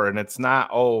 4, and it's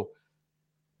not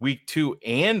week 2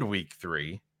 and week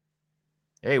 3.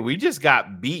 Hey, we just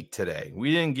got beat today.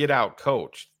 We didn't get out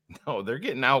coached. No, they're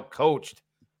getting out coached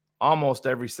almost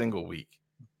every single week.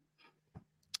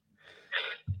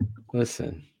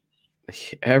 Listen,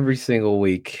 every single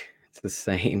week it's the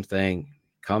same thing.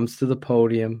 Comes to the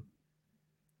podium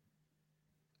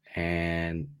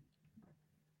and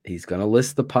he's going to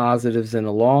list the positives in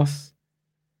a loss.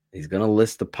 He's going to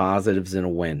list the positives in a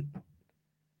win.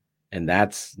 And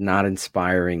that's not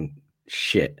inspiring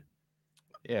shit.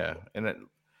 Yeah.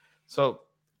 So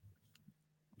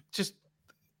just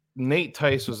Nate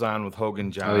Tice was on with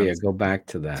Hogan Johns. Oh, yeah. Go back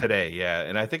to that. Today. Yeah.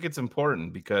 And I think it's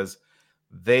important because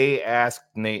they asked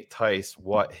Nate Tice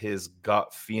what his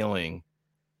gut feeling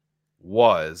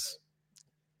was.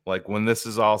 Like when this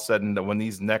is all said and done, when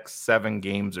these next 7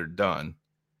 games are done,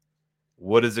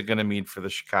 what is it going to mean for the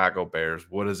Chicago Bears?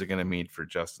 What is it going to mean for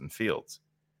Justin Fields?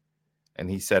 And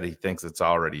he said he thinks that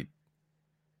the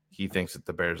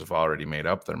Bears have already made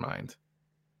up their mind,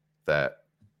 that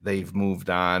they've moved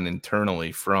on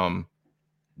internally from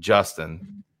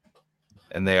Justin,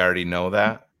 and they already know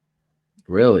that.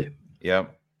 Really?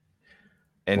 Yep.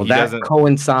 And well, that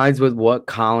coincides with what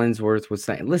Collinsworth was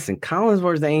saying. Listen,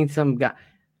 Collinsworth ain't some guy.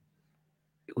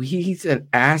 He's an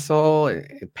asshole,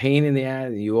 a pain in the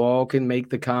ass. You all can make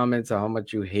the comments on how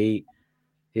much you hate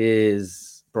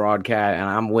his broadcast, and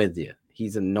I'm with you.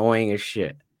 He's annoying as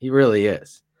shit. He really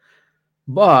is.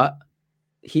 But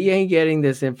he ain't getting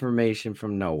this information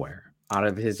from nowhere, out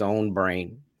of his own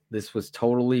brain. This was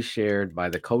totally shared by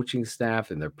the coaching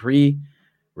staff in their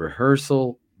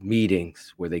pre-rehearsal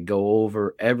meetings where they go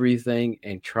over everything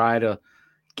and try to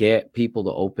get people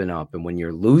to open up. And when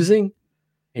you're losing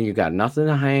and you got nothing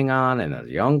to hang on and a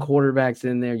young quarterback's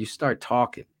in there, you start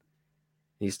talking.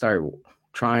 You start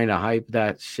trying to hype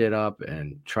that shit up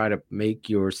and try to make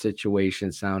your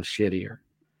situation sound shittier.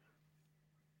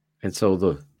 And so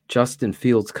the Justin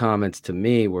Fields comments to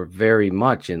me were very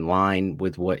much in line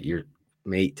with what your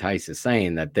mate Tice is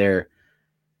saying, that they're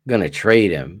going to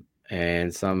trade him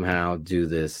and somehow do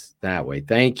this that way.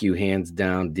 Thank you, hands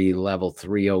down, D level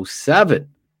 307.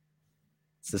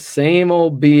 It's the same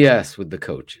old BS with the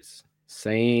coaches.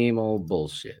 Same old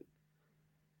bullshit.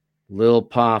 Lil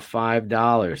Pa,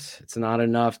 $5. It's not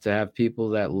enough to have people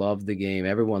that love the game.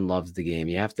 Everyone loves the game.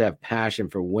 You have to have passion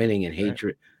for winning and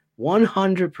hatred.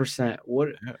 100%.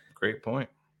 Great point.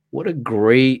 What a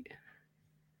great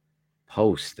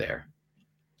post there.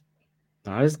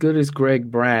 Not as good as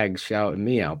Greg Bragg shouting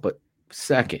me out, but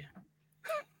second.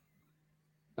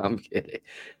 I'm kidding.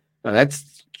 No,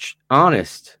 that's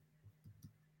honest.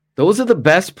 Those are the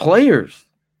best players.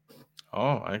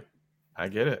 Oh, I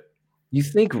get it. You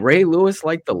think Ray Lewis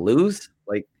liked to lose?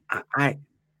 Like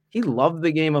he loved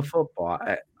the game of football.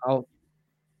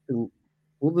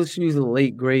 We'll just use the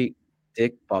late great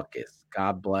Dick Butkus.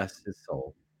 God bless his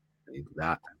soul. He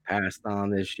got passed on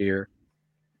this year.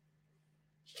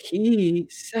 He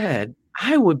said,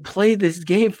 "I would play this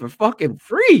game for fucking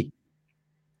free."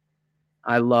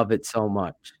 I love it so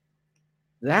much.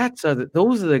 Those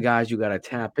are the guys you got to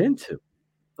tap into.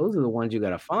 Those are the ones you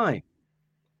got to find.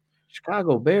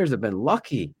 Chicago Bears have been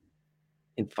lucky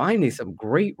in finding some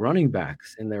great running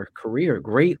backs in their career,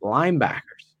 great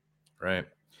linebackers. Right.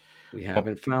 We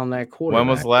haven't found that quarterback. When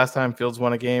was the last time Fields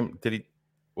won a game?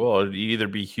 It'd either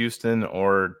be Houston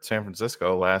or San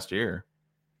Francisco last year.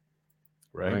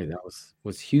 Right. That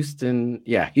was Houston.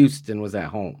 Yeah, Houston was at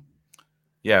home.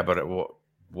 Yeah, but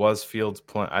was Fields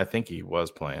playing? I think he was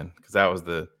playing because that was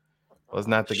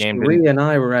wasn't that the game? Lee and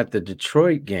I were at the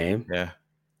Detroit game. Yeah.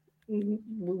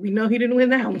 We know he didn't win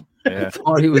that one. Yeah. I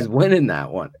thought he was winning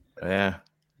that one. Yeah.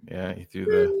 Yeah. He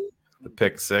threw the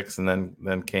pick six and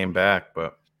then came back,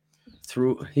 but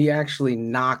he actually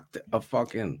knocked a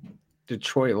fucking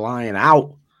Detroit Lion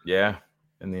out. Yeah,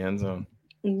 in the end zone.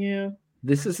 Yeah.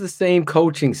 This is the same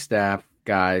coaching staff,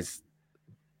 guys,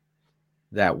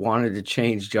 that wanted to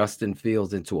change Justin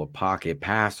Fields into a pocket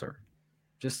passer.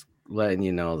 Just letting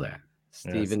you know that.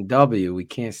 Stephen W., we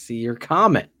can't see your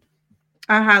comment.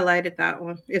 I highlighted that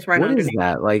one. It's right What under is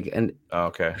that? Like, and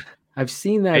okay. I've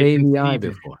seen that AVI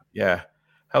before. Yeah.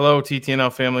 Hello,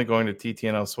 TTNL family. Going to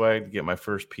TTNL Swag to get my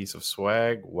first piece of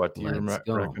swag. What do you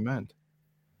recommend?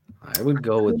 I would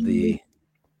go with the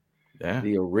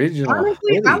original.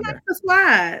 Honestly, I like the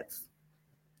slides.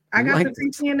 I got like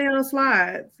the TTNL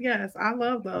slides. Yes, I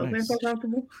love those. Nice. They're so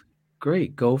comfortable.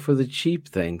 Great. Go for the cheap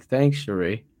thing. Thanks,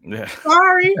 Cherie. Yeah.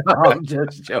 Sorry. I'm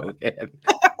just joking.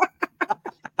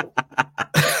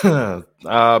 Bill,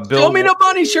 Show me the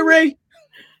money, Cherie.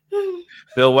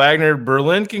 Bill Wagner,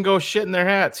 Berlin can go shit in their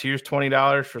hats. Here's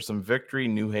 $20 for some Victory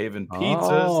New Haven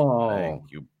pizzas. Oh.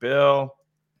 Thank you, Bill.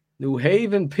 New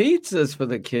Haven pizzas for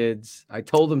the kids. I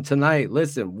told them tonight,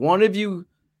 listen, one of you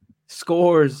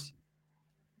scores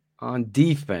on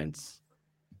defense.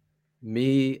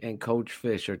 Me and Coach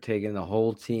Fish are taking the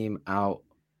whole team out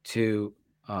to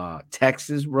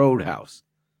Texas Roadhouse.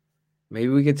 Maybe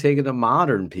we could take it to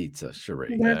Modern Pizza,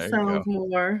 Cherie. That sounds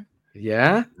more.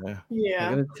 Yeah? Yeah.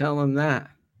 I'm going to tell him that.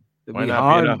 Why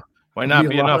not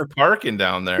be enough parking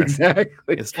down there?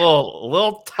 Exactly. It's a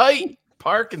little tight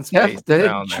parking space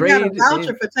down there. I got a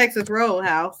voucher for Texas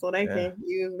Roadhouse, so they can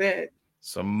use that.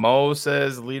 So Mo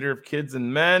says, leader of kids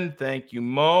and men. Thank you,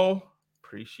 Mo.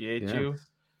 Appreciate you.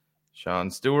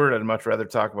 Sean Stewart, I'd much rather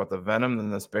talk about the Venom than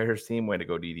the Bears team. Way to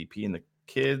go, DDP and the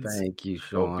kids. Thank you,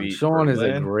 Sean. Sean is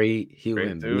a great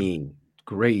human dude. being.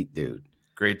 Great dude.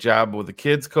 Great job with the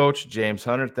kids, Coach James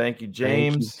Hunter. Thank you,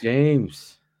 James. Thank you,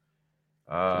 James.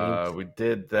 We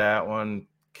did that one.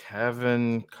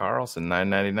 Kevin Carlson,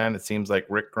 $9.99. It seems like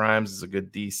Rick Grimes is a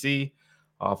good DC.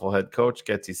 Awful head coach.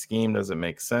 Gets his scheme. Doesn't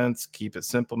make sense. Keep it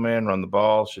simple, man. Run the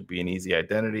ball. Should be an easy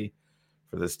identity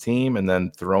for this team. And then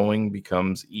throwing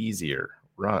becomes easier.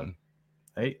 Run.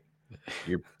 Hey,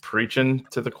 you're preaching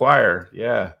to the choir.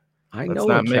 Yeah. I know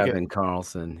Kevin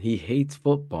Carlson. He hates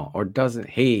football or doesn't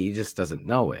hate. He just doesn't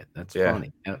know it. That's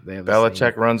funny.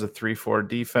 Belichick runs a 3-4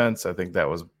 defense. I think that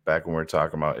was back when we were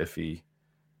talking about if he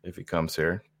comes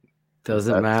here.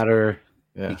 Doesn't matter.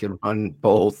 Yeah. He can run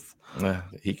both.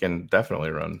 He can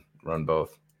definitely run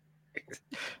both.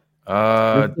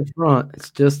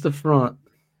 It's just the front.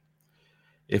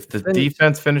 If the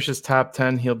defense finishes top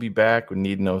 10, he'll be back. We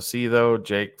need an OC though.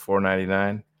 Jake,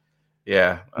 $4.99.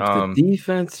 Yeah. If the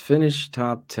defense finished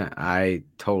top 10, I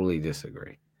totally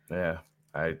disagree. Yeah.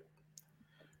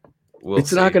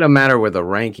 It's not going to matter where the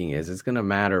ranking is. It's going to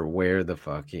matter where the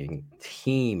fucking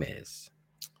team is.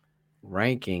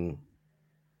 Ranking.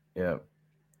 Yeah.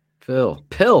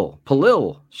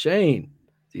 Palil, Shane.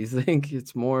 Do you think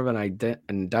it's more of an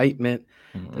indictment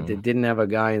that they didn't have a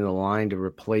guy in the line to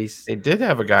replace? They did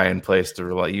have a guy in place to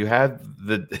relate. You had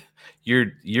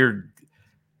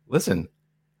listen,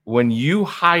 when you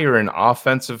hire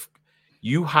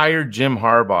you hire Jim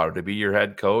Harbaugh to be your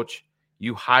head coach,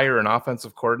 you hire an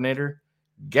offensive coordinator.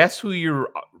 Guess who your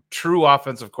true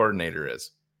offensive coordinator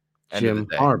is? Jim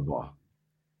Harbaugh.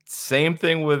 Same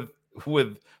thing with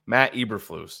Matt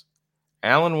Eberflus.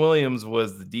 Alan Williams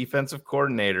was the defensive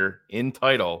coordinator in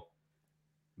title.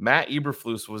 Matt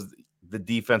Eberflus was the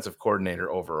defensive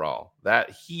coordinator overall. That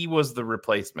he was the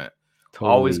replacement.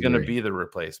 Totally Always going to agree. be the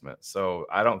replacement. So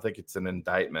I don't think it's an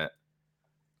indictment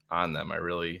on them. I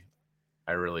really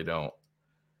don't.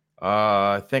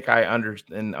 I think I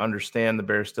understand the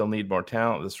Bears still need more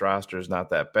talent. This roster is not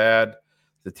that bad.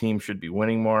 The team should be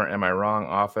winning more. Am I wrong?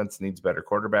 Offense needs better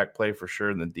quarterback play for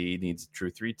sure, and the D needs a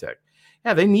true 3-tech.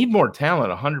 Yeah, they need more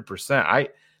talent, 100%.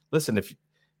 Listen, if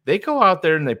they go out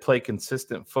there and they play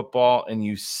consistent football and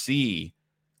you see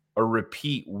a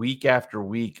repeat week after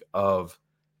week of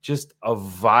just a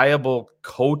viable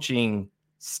coaching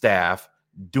staff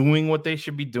doing what they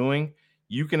should be doing,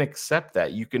 you can accept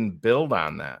that. You can build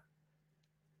on that.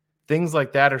 Things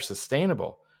like that are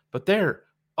sustainable, but they're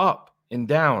up and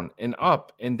down and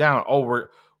up and down. Oh,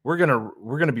 we're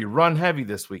gonna be run heavy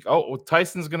this week. Oh, well,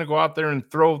 Tyson's gonna go out there and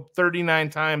throw 39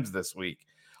 times this week.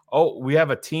 Oh, we have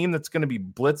a team that's gonna be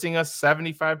blitzing us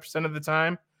 75% of the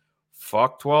time.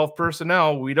 Fuck 12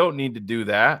 personnel. We don't need to do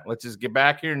that. Let's just get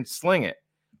back here and sling it.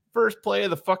 First play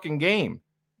of the fucking game,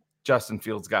 Justin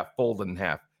Fields got folded in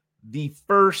half. The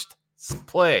first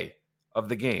play of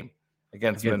the game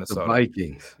against Minnesota. The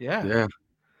Vikings. Yeah.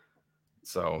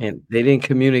 So and they didn't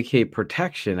communicate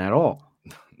protection at all.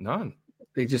 None.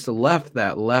 They just left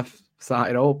that left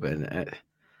side open.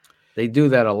 They do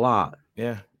that a lot.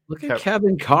 Yeah. Look at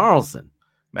Kevin Carlson.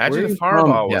 Imagine if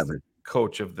Harbaugh was the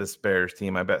coach of this Bears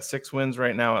team. I bet 6 wins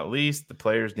right now at least. The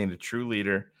players need a true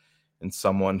leader and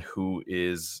someone who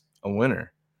is a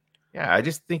winner. Yeah, I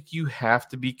just think you have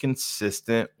to be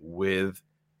consistent with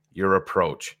your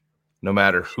approach, no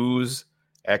matter who's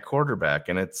at quarterback.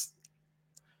 And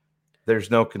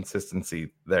there's no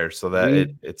consistency there, so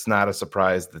that it's not a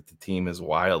surprise that the team is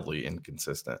wildly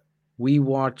inconsistent. We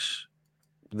watch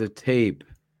the tape,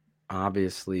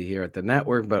 obviously, here at the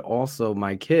network, but also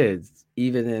my kids,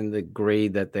 even in the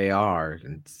grade that they are,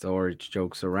 and Storage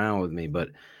jokes around with me,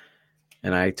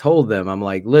 and I told them, I'm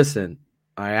like, listen,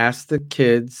 I asked the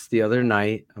kids the other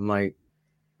night, I'm like,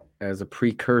 as a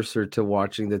precursor to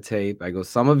watching the tape, I go,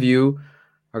 some of you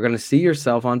are going to see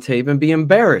yourself on tape and be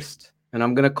embarrassed, and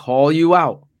I'm going to call you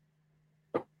out.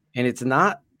 And it's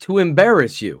not to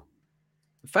embarrass you.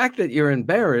 The fact that you're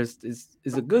embarrassed is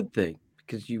a good thing,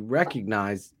 because you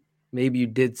recognize maybe you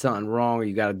did something wrong or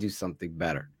you got to do something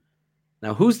better.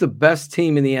 Now, who's the best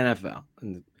team in the NFL?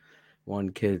 And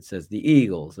one kid says the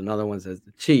Eagles. Another one says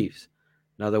the Chiefs.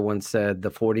 Another one said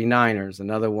the 49ers.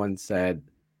 Another one said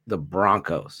the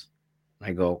Broncos.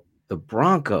 I go, the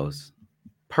Broncos.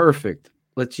 Perfect.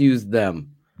 Let's use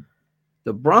them.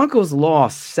 The Broncos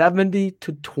lost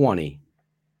 70-20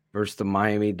 versus the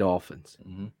Miami Dolphins.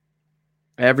 Mm-hmm.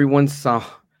 Everyone saw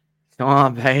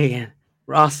Sean Payton,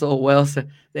 Russell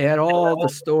Wilson. They had all the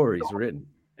stories written,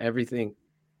 everything.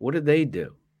 What did they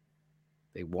do?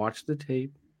 They watched the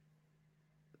tape.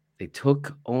 They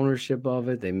took ownership of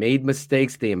it. They made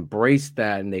mistakes. They embraced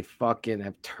that, and they fucking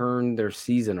have turned their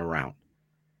season around.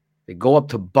 They go up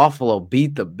to Buffalo,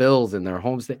 beat the Bills in their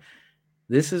home state.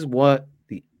 This is what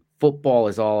the football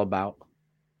is all about.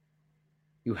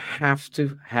 You have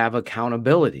to have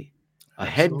accountability. A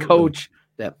head coach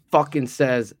that fucking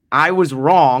says, I was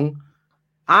wrong.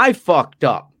 I fucked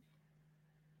up.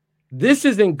 This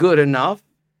isn't good enough.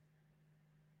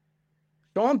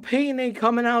 Sean Payton ain't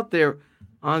coming out there.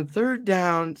 On third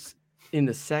downs in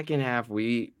the second half,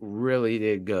 we really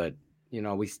did good. You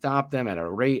know, we stopped them at a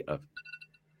rate of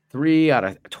 3 out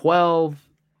of 12.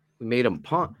 We made them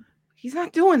punt. He's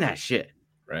not doing that shit.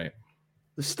 Right.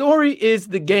 The story is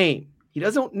the game. He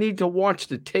doesn't need to watch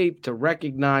the tape to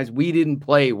recognize we didn't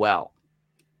play well.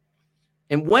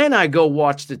 And when I go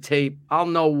watch the tape, I'll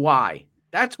know why.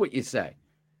 That's what you say.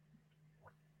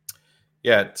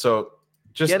 Yeah, so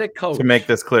just get a coach. To make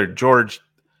this clear, George,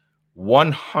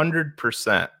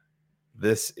 100%,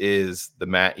 this is the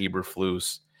Matt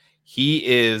Eberflus. He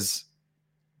is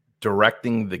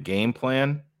directing the game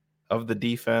plan of the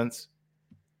defense.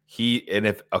 And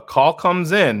if a call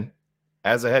comes in,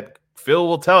 as a head, Phil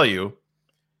will tell you,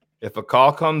 if a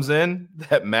call comes in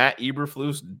that Matt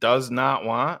Eberflus does not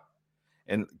want,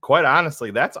 and quite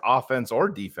honestly, that's offense or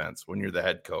defense when you're the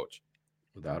head coach.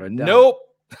 Without a doubt. Nope.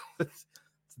 It's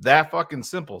that fucking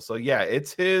simple. So, yeah,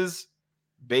 it's his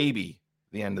baby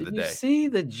at the end of the day. You see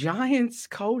the Giants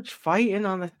coach fighting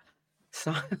on the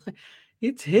side.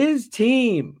 It's his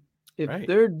team. If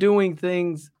they're doing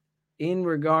things in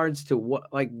regards to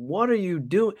what are you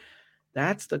doing?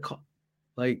 That's the call.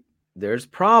 There's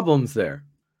problems there.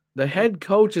 The head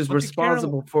coach is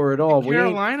responsible for it all.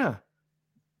 Carolina.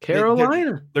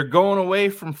 They're going away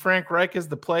from Frank Reich as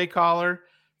the play caller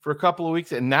for a couple of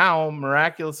weeks, and now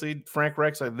miraculously Frank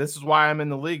Reich's like, this is why I'm in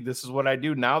the league. This is what I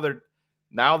do. Now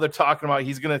Now they're talking about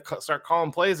he's going to start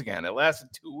calling plays again. It lasted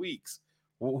 2 weeks.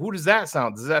 Well, who does that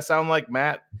sound? Does that sound like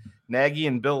Matt Nagy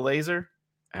and Bill Lazor?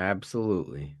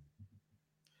 Absolutely.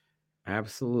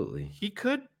 He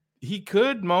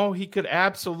could, Mo. He could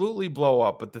absolutely blow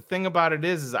up. But the thing about it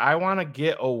is I want to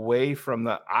get away from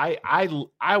the.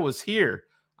 I was here.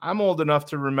 I'm old enough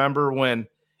to remember when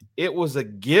it was a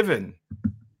given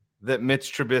that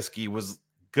Mitch Trubisky was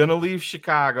gonna leave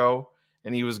Chicago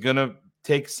and he was gonna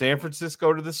take San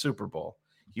Francisco to the Super Bowl.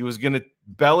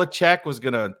 Belichick was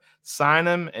gonna sign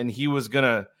him, and he was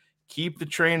gonna keep the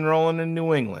train rolling in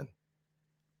New England.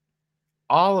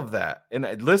 All of that.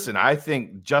 And listen, I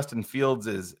think Justin Fields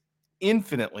is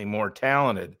infinitely more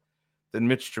talented than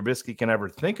Mitch Trubisky can ever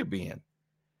think of being.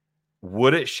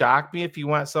 Would it shock me if he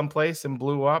went someplace and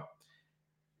blew up?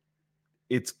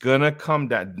 It's going to come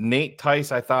down. Nate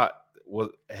Tice, I thought,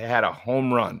 had a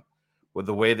home run with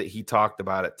the way that he talked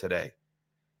about it today.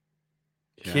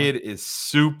 Yeah. Kid is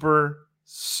super,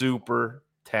 super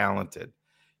talented.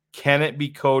 Can it be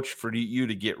coached for you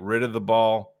to get rid of the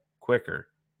ball quicker?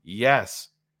 Yes,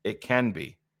 it can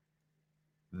be.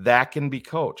 That can be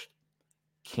coached.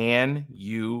 Can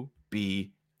you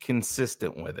be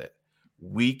consistent with it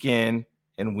week in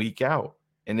and week out?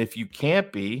 And if you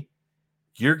can't be,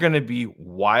 you're going to be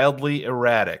wildly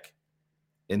erratic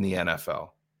in the NFL.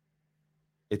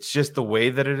 It's just the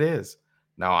way that it is.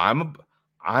 Now,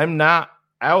 I'm not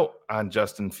out on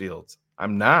Justin Fields.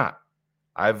 I'm not.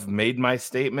 I've made my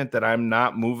statement that I'm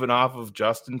not moving off of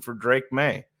Justin for Drake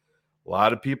May. A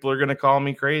lot of people are going to call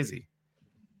me crazy.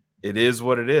 It is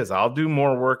what it is. I'll do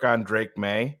more work on Drake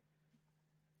May,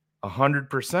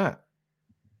 100%.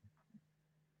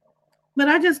 But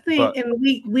I just think, and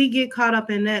we get caught up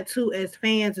in that too as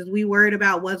fans, as we worried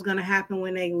about what's going to happen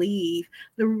when they leave.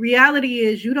 The reality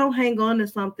is you don't hang on to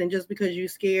something just because you're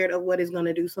scared of what it's going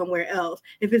to do somewhere else.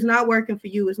 If it's not working for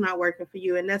you, it's not working for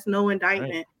you. And that's no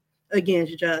indictment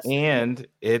against Justin. And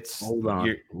it's... Hold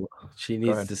on. She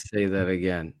needs to say that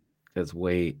again. Because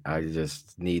wait, I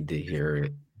just need to hear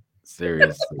it.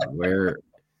 Seriously.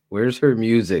 Where's her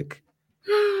music?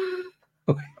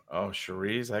 Oh,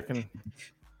 Cherise, I can...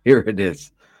 Here it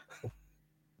is.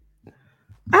 I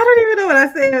don't even know what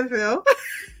I said, Phil.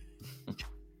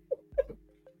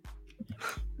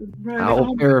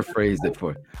 I'll paraphrase it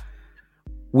for you.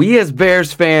 We as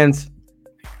Bears fans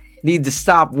need to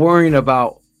stop worrying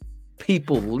about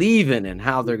people leaving and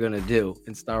how they're going to do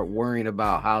and start worrying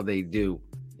about how they do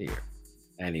here.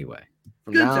 Anyway,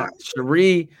 from Good now, job.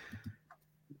 Cherie,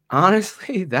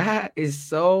 honestly, that is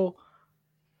so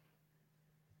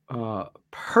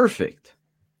perfect.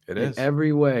 It is. In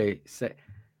every way. Say,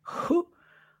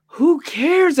 who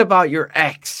cares about your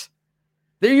ex?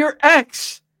 They're your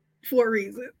ex. For a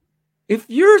reason. If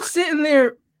you're sitting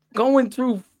there going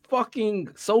through fucking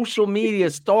social media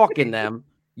stalking them,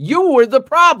 you were the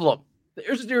problem.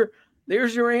 There's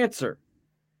your answer.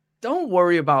 Don't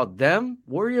worry about them.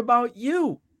 Worry about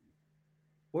you.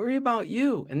 Worry about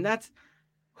you. And that's,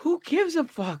 who gives a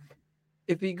fuck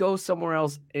if he goes somewhere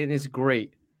else and is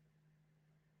great?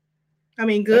 I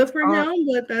mean, good for him,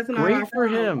 but that's not great for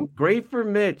him. Great for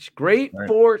Mitch. Great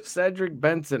for Cedric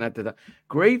Benson at the time.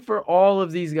 Great for all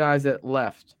of these guys that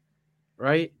left.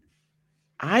 Right?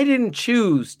 I didn't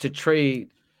choose to trade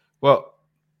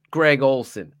Greg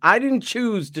Olsen. I didn't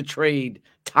choose to trade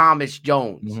Thomas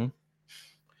Jones. Mm-hmm.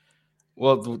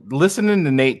 Well, listening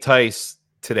to Nate Tice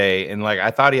today, and I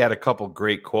thought he had a couple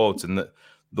great quotes, and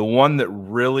the one that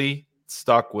really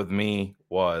stuck with me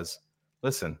was,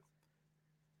 listen,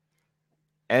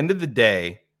 end of the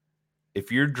day, if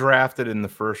you're drafted in the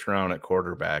first round at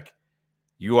quarterback,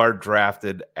 you are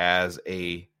drafted as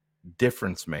a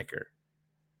difference maker.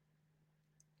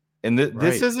 And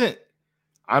this isn't,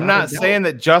 I'm not saying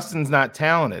that Justin's not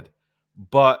talented,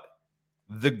 but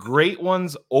the great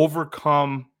ones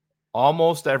overcome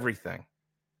almost everything.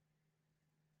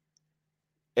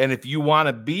 And if you want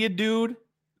to be a dude,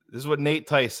 this is what Nate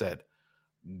Tice said,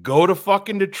 go to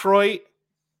fucking Detroit,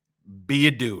 be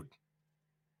a dude.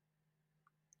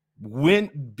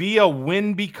 Be a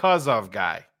win because of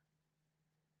guy,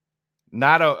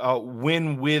 not a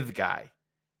win with guy.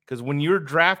 Because when you're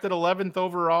drafted 11th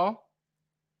overall,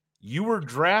 you were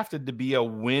drafted to be a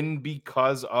win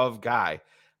because of guy.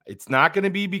 It's not going to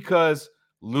be because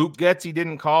Luke Getsy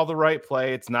didn't call the right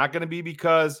play. It's not going to be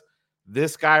because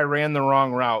this guy ran the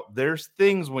wrong route. There's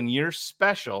things when you're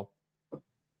special,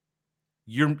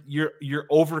 you're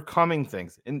overcoming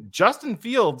things. And Justin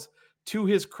Fields, to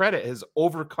his credit, has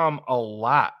overcome a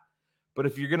lot. But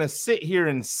if you're going to sit here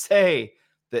and say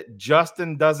that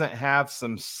Justin doesn't have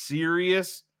some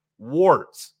serious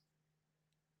warts,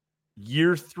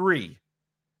 year 3,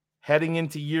 heading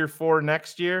into year 4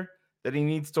 next year that he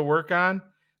needs to work on,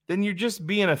 then you're just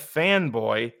being a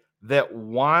fanboy that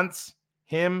wants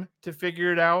him to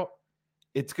figure it out.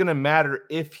 It's going to matter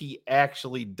if he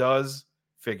actually does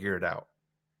figure it out.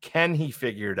 Can he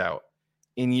figure it out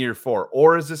in year 4?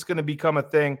 Or is this going to become a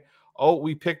thing? Oh,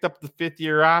 we picked up the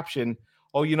 5th-year option.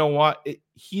 Oh, you know what?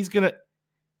 He's going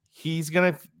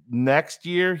to next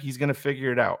year, he's going to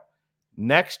figure it out.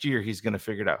 Next year, he's going to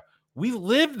figure it out. We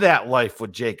lived that life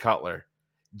with Jay Cutler.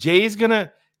 Jay's going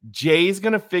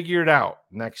to figure it out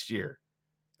next year.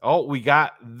 Oh, we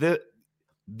got this.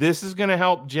 This is going to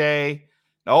help Jay.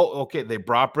 Oh, okay. They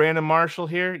brought Brandon Marshall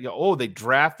here. Oh, they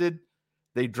drafted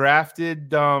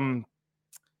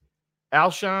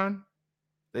Alshon.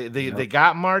 They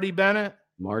got Marty Bennett.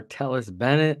 Martellus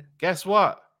Bennett. Guess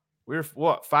what? We're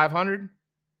 500?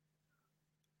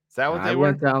 Is that what they were? I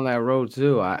went down that road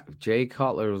too. Jay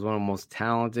Cutler was one of the most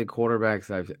talented quarterbacks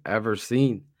I've ever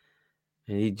seen.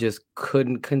 And he just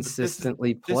couldn't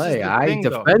consistently play. I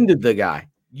defended the guy.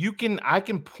 I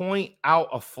can point out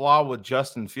a flaw with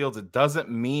Justin Fields. It doesn't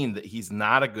mean that he's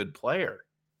not a good player.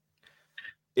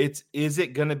 Is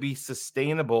it going to be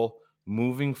sustainable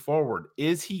moving forward?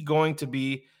 Is he going to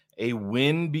be a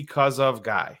win because of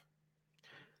guy?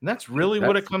 And that's really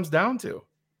what it comes down to.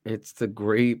 It's the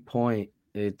great point.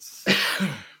 It's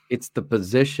the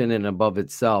position and above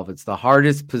itself. It's the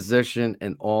hardest position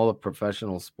in all of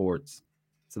professional sports.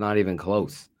 It's not even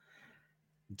close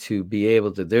to be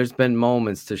able to. There's been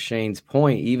moments, to Shane's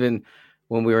point, even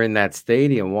when we were in that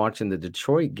stadium watching the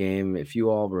Detroit game, if you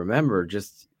all remember,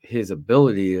 just his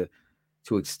ability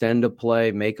to extend a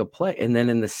play, make a play. And then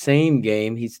in the same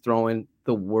game, he's throwing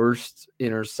the worst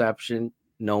interception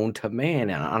known to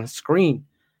man on a screen.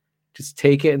 Just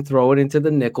take it and throw it into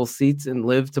the nickel seats and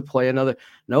live to play another.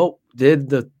 Nope, did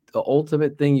the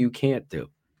ultimate thing you can't do.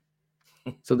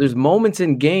 So there's moments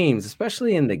in games,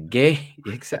 especially in the game.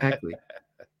 Exactly.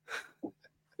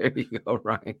 There you go,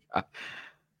 Ryan.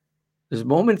 There's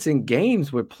moments in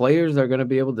games where players are going to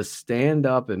be able to stand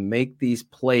up and make these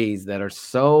plays that are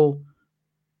so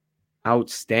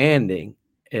outstanding.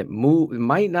 It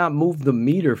might not move the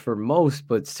meter for most,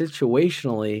 but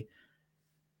situationally,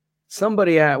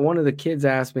 one of the kids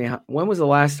asked me, when was the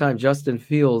last time Justin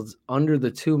Fields, under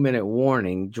the 2-minute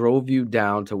warning, drove you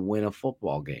down to win a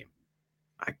football game?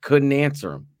 I couldn't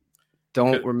answer him.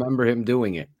 Don't remember him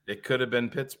doing it. It could have been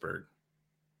Pittsburgh.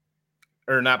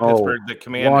 Or not Pittsburgh, the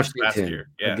Commanders last year.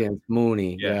 Yeah. Against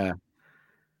Mooney. Yeah.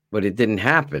 But it didn't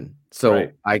happen.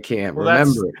 So I can't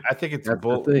remember it. I think it's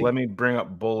let me bring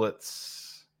up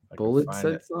Bullets. Bullets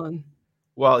said son?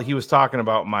 Well, he was talking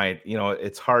about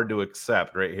it's hard to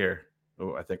accept right here.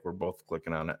 Oh, I think we're both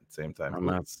clicking on it at the same time.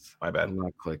 My bad. I'm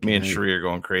not clicking. Me and Sheree are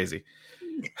going crazy.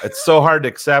 It's so hard to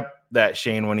accept that,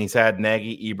 Shane, when he's had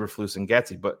Nagy, Eberflus, and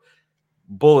Getsy. But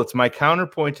Bullets, my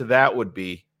counterpoint to that would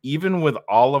be, even with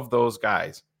all of those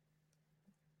guys,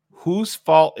 whose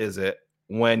fault is it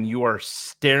when you are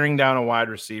staring down a wide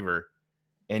receiver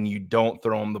and you don't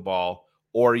throw him the ball,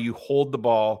 or you hold the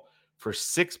ball for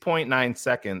 6.9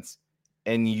 seconds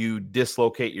and you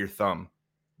dislocate your thumb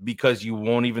because you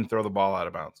won't even throw the ball out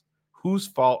of bounds? Whose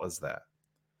fault is that?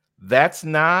 That's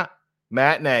not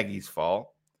Matt Nagy's fault.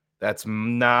 That's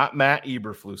not Matt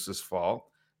Eberflus's fault.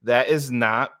 That is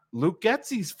not Luke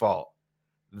Getsy's fault.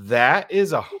 That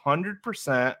is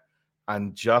 100%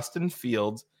 on Justin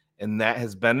Fields, and that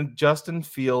has been Justin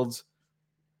Fields'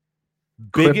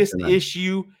 biggest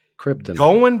issue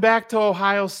going back to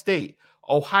Ohio State.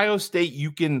 Ohio State,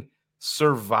 you can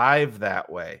survive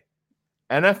that way.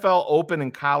 NFL Open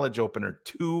and College Open are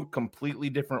two completely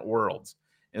different worlds.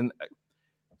 And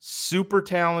super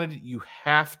talented, you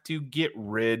have to get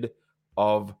rid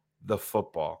of the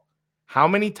football. How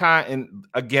many times, and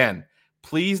again,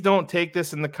 please don't take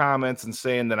this in the comments and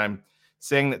saying that I'm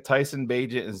saying that Tyson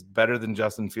Bagent is better than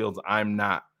Justin Fields. I'm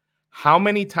not. How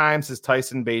many times has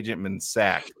Tyson Bagent been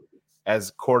sacked as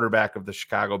quarterback of the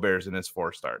Chicago Bears in his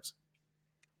 4 starts?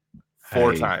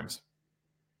 4 times.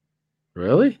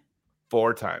 Really?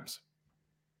 4 times.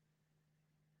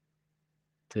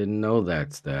 Didn't know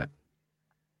that stat.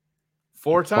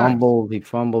 4 times. He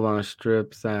fumbled on a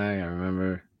strip sack. I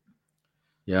remember.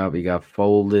 Yeah, he got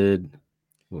folded.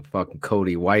 With fucking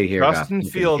Cody Whitehair. Justin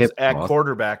Fields at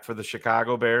quarterback for the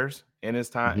Chicago Bears in his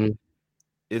time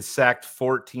is sacked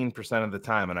 14% of the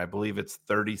time, and I believe it's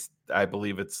 30. I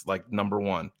believe it's like number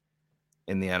 1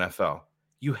 in the NFL.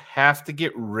 You have to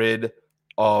get rid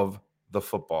of the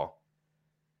football.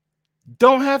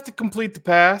 Don't have to complete the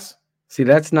pass. See,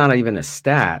 that's not even a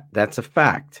stat. That's a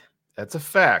fact. That's a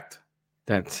fact.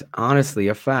 That's honestly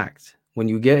a fact. When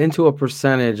you get into a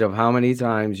percentage of how many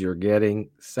times you're getting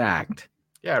sacked,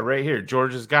 Yeah, right here.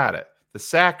 Georgia's got it. The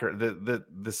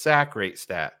sack rate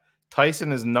stat.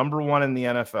 Tyson is number 1 in the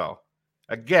NFL.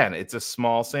 Again, it's a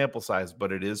small sample size,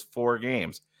 but it is 4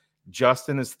 games.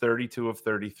 Justin is 32 of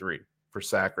 33 for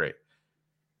sack rate.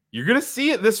 You're going to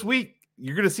see it this week.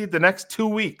 You're going to see it the next 2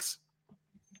 weeks.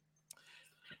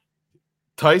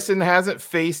 Tyson hasn't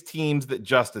faced teams that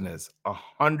Justin is.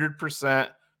 100%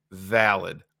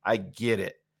 valid. I get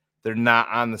it. They're not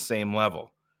on the same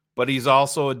level. But he's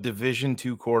also a Division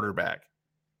II quarterback.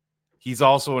 He's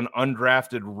also an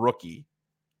undrafted rookie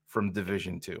from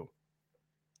Division II.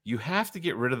 You have to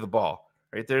get rid of the ball.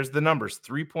 Right? There's the numbers.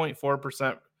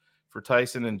 3.4% for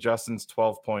Tyson and Justin's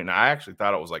 12. I actually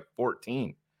thought it was like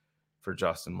 14 for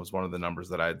Justin was one of the numbers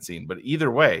that I had seen. But either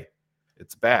way,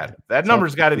 it's bad. That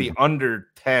number's got to be under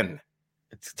 10.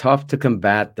 It's tough to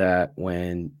combat that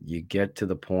when you get to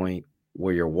the point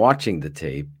where you're watching the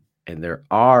tape and there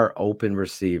are open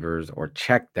receivers or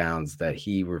checkdowns that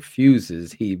he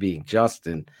refuses, he being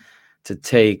Justin, to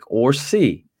take or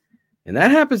see. And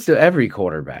that happens to every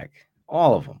quarterback,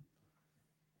 all of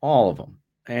them.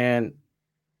 And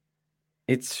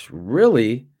it's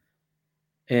really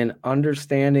an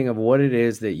understanding of what it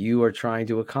is that you are trying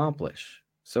to accomplish.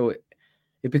 So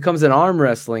it becomes an arm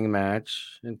wrestling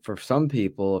match, and for some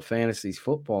people, a fantasy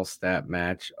football stat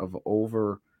match of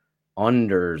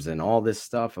over-unders and all this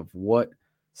stuff of what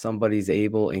somebody's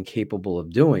able and capable of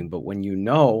doing. But when you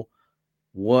know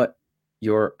what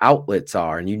your outlets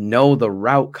are and you know the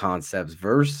route concepts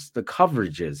versus the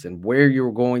coverages and where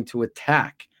you're going to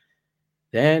attack,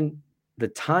 then the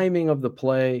timing of the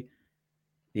play,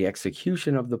 the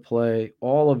execution of the play,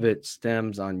 all of it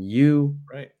stems on you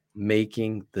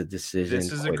making the decision.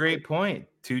 This is a great point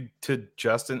to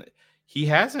Justin. He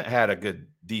hasn't had a good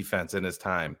defense in his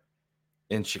time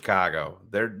in Chicago.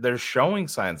 They're showing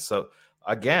signs. So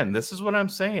again, this is what I'm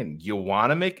saying. You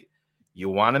want to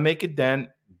make a dent,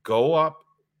 go up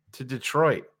to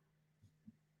Detroit,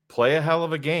 play a hell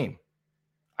of a game.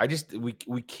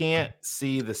 We can't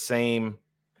see the same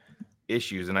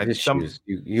issues. And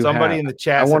somebody in the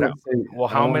chat said, well,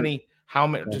 how many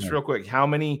just real quick, how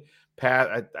many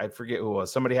I forget who it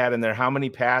was. Somebody had in there, how many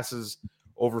passes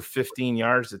over 15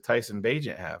 yards did Tyson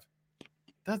Bagent have?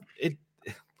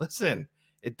 Listen,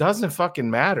 it doesn't fucking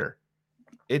matter.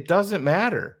 It doesn't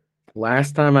matter.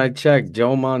 Last time I checked,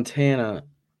 Joe Montana,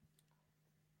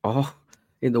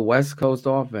 in the West Coast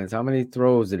offense, how many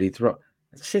throws did he throw?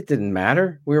 That shit didn't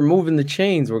matter. We were moving the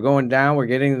chains. We're going down. We're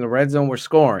getting in the red zone. We're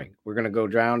scoring. We're going to go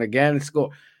down again and score.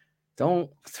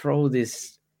 Don't throw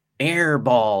this air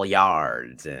ball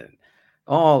yards and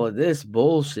all of this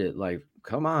bullshit. Like,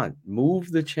 come on,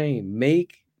 move the chain,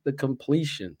 make the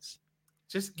completions.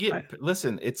 Just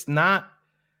listen, it's not,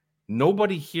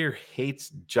 nobody here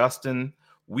hates Justin.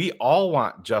 We all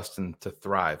want Justin to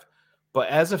thrive. But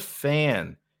as a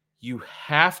fan, you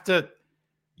have to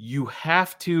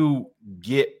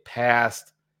get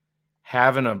past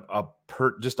having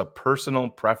just a personal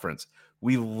preference.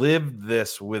 We lived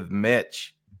this with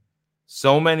Mitch.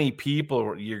 So many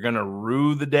people, you're going to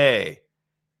rue the day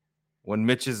when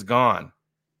Mitch is gone.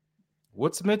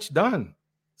 What's Mitch done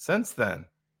since then?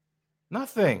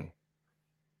 Nothing.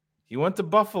 He went to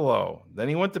Buffalo. Then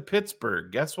he went to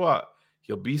Pittsburgh. Guess what?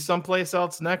 He'll be someplace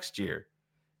else next year.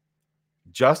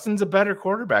 Justin's a better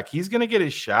quarterback. He's going to get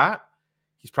his shot.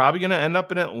 He's probably going to end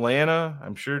up in Atlanta.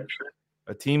 I'm sure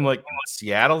a team like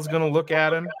Seattle's going to look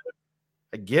at him.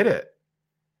 I get it.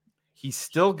 He's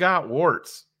still got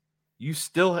warts.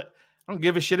 I don't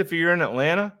give a shit if you're in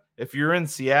Atlanta, if you're in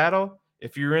Seattle,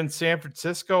 if you're in San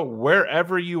Francisco,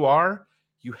 wherever you are,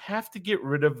 you have to get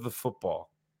rid of the football.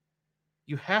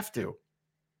 You have to.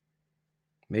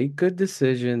 Make good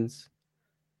decisions.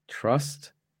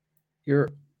 Trust your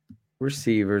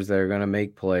receivers that are going to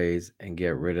make plays and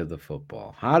get rid of the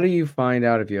football. How do you find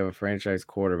out if you have a franchise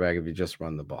quarterback if you just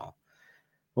run the ball?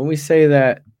 When we say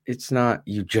that, it's not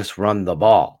you just run the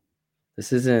ball.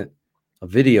 This isn't a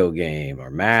video game or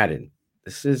Madden.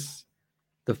 This is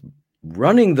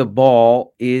running the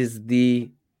ball is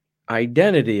the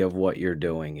identity of what you're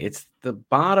doing. It's the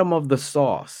bottom of the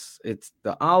sauce. It's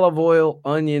the olive oil,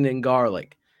 onion, and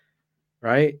garlic,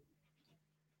 right?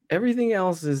 Everything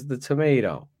else is the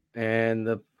tomato and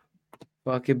the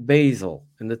fucking basil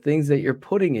and the things that you're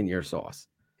putting in your sauce.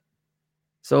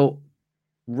 So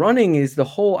running is the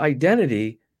whole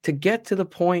identity to get to the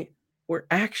point where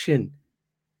action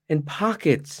and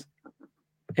pockets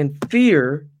and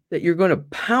fear that you're going to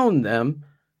pound them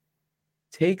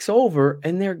takes over,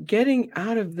 and they're getting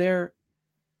out of their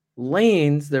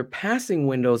lanes. Their passing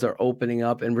windows are opening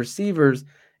up, and receivers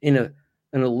in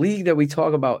a league that we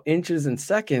talk about inches and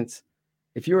seconds,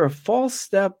 if you're a false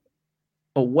step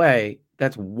away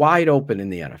that's wide open in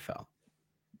the NFL.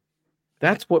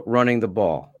 That's what running the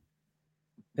ball.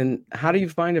 And how do you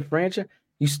find a franchise?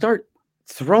 You start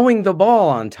throwing the ball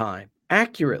on time,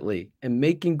 accurately, and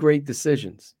making great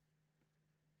decisions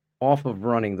off of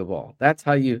running the ball. That's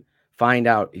how you find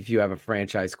out if you have a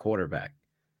franchise quarterback.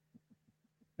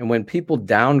 And when people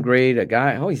downgrade a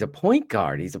guy, oh, he's a point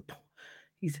guard. He's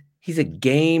a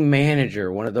game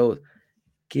manager, one of those.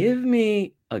 Give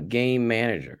me a game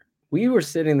manager. We were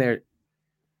sitting there,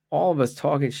 all of us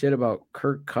talking shit about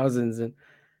Kirk Cousins. And,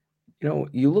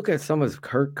 you look at some of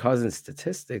Kirk Cousins'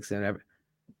 statistics, and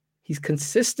he's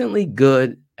consistently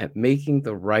good at making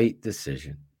the right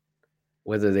decision.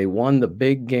 Whether they won the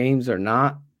big games or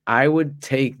not, I would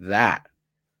take that.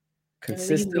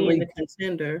 Consistently. Being a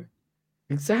contender.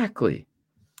 Exactly.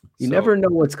 You never know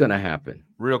what's going to happen.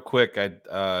 Real quick,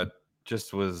 I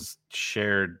just was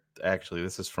shared. Actually,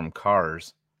 this is from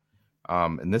Cars,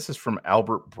 and this is from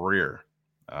Albert Breer.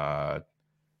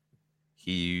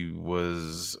 He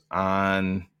was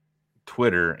on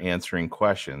Twitter answering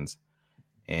questions,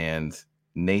 and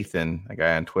Nathan, a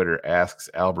guy on Twitter, asks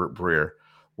Albert Breer,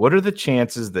 "What are the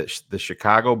chances that the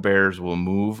Chicago Bears will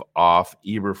move off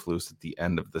Eberflus at the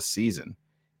end of the season?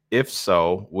 If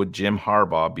so, would Jim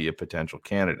Harbaugh be a potential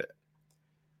candidate?"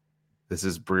 This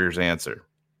is Breer's answer.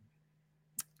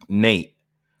 Nate,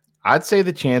 I'd say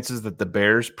the chances that the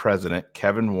Bears president,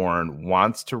 Kevin Warren,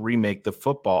 wants to remake the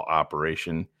football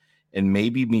operation and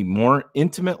maybe be more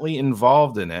intimately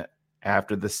involved in it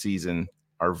after the season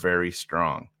are very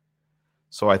strong.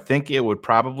 So I think it would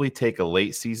probably take a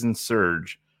late season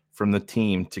surge from the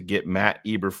team to get Matt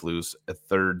Eberflus a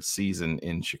third season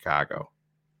in Chicago.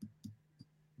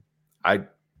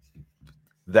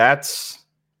 That's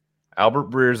Albert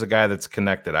Breer's a guy that's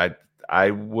connected.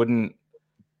 I wouldn't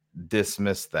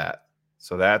dismiss that.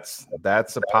 So that's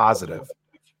a positive.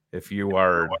 If you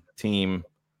are team,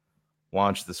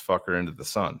 launch this fucker into the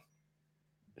sun.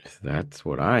 That's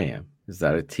what I am. Is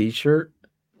that a t-shirt,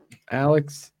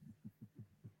 Alex?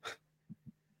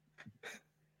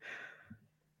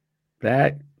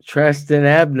 That Treston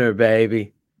Ebner,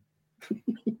 baby.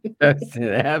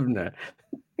 Treston Ebner.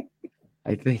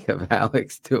 I think of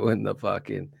Alex doing the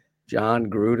fucking John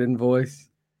Gruden voice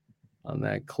on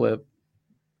that clip.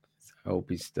 I hope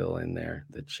he's still in there,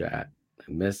 the chat.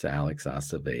 I miss Alex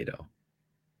Acevedo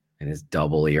and his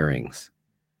double earrings.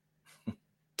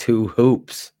 2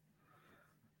 hoops.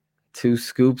 2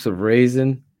 scoops of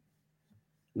raisin.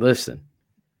 Listen,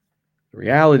 the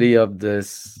reality of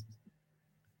this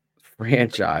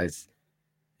franchise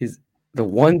is the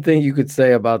one thing you could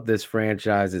say about this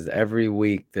franchise is every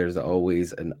week there's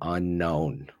always an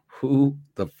unknown. Who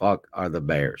the fuck are the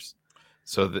Bears?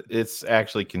 So it's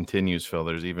actually continues, Phil.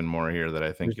 There's even more here that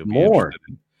I think you'll be more interested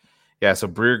in. Yeah, so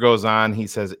Breer goes on. He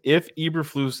says, if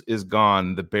Eberflus is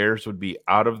gone, the Bears would be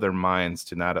out of their minds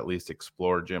to not at least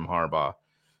explore Jim Harbaugh,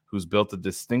 who's built a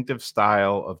distinctive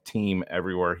style of team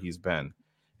everywhere he's been.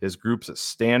 His groups at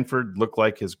Stanford look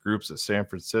like his groups at San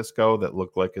Francisco, that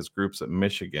look like his groups at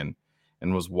Michigan,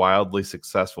 and was wildly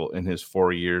successful in his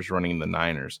 4 years running the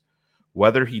Niners.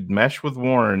 Whether he'd mesh with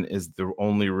Warren is the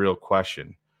only real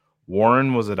question.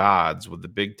 Warren was at odds with the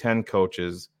Big Ten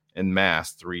coaches en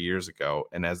masse 3 years ago,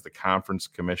 and as the conference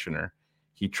commissioner,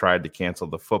 he tried to cancel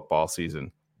the football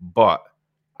season. But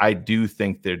I do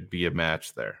think there'd be a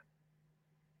match there.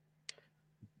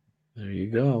 There you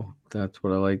go. That's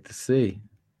what I like to see.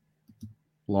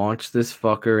 Launch this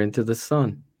fucker into the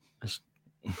sun.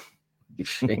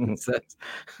 Shane says.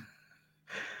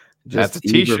 That's a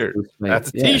t-shirt. That's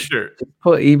a t-shirt. Just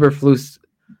put Eberflus,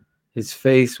 his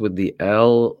face with the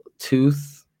L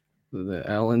tooth, the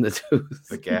L in the tooth.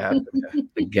 The gap.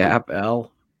 The gap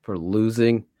L for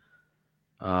losing.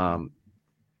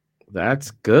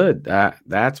 That's good.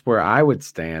 That's where I would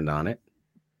stand on it.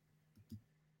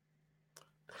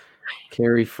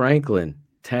 Kerry Franklin,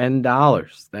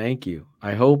 $10. Thank you.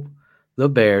 I hope the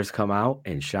Bears come out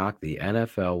and shock the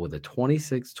NFL with a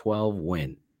 26-12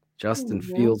 win. Justin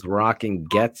Fields rocking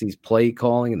Getsy's play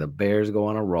calling, and the Bears go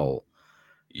on a roll.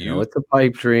 You know, it's a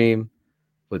pipe dream,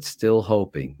 but still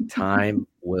hoping. Time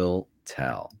will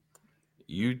tell.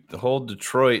 You hold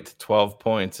Detroit to 12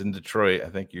 points in Detroit. I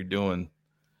think you're doing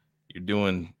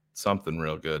something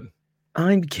real good.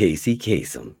 I'm Casey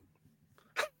Kasem.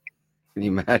 Can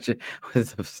you imagine?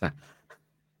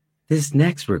 This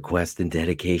next request and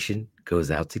dedication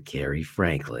goes out to Kerry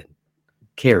Franklin.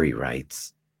 Kerry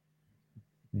writes,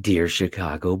 Dear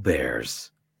Chicago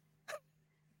Bears,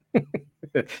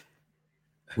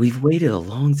 we've waited a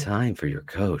long time for your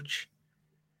coach.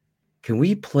 Can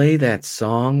we play that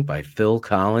song by Phil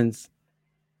Collins?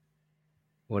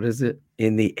 What is it?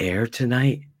 in the air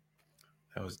tonight?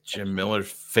 That was Jim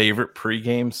Miller's favorite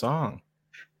pregame song.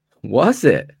 Was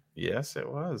it? Yes, it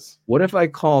was. What if I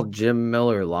called Jim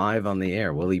Miller live on the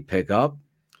air? Will he pick up?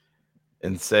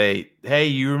 And say, hey,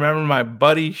 you remember my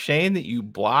buddy Shane that you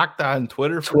blocked on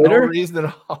Twitter for no reason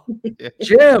at all? Yeah.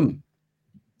 Jim,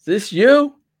 is this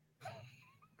you?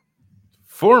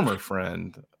 Former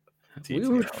friend. We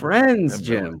were friends,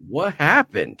 Jim. What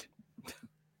happened?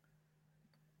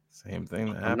 Same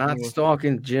thing that I'm happened. not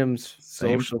stalking Jim's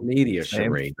social media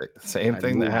charade. Same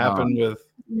thing that happened with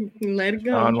Let it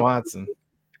go. Deshaun Watson.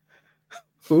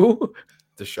 Who?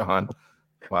 Deshaun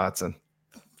Watson.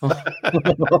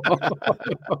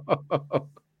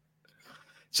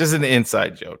 It's just an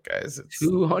inside joke, guys. It's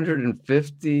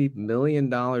 $250 million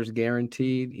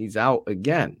guaranteed. He's out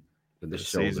again with the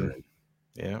shoulder. Season.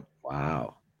 Yeah.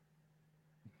 Wow.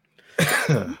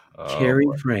 Kerry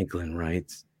Franklin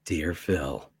writes, Dear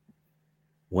Phil,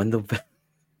 when the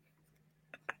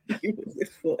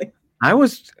I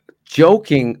was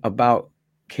joking about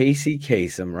Casey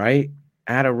Kasem, right?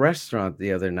 At a restaurant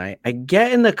the other night. I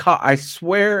get in the car. I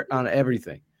swear on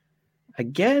everything. I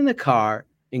get in the car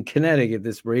in Connecticut,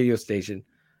 this radio station,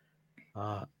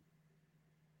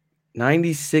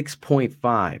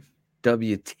 96.5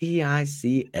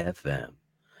 WTIC FM.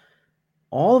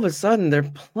 All of a sudden, they're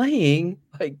playing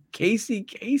like Casey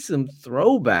Kasem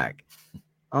throwback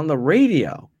on the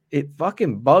radio. It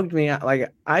fucking bugged me out.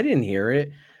 Like, I didn't hear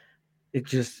it. It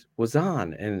just was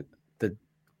on. And the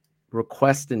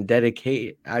request and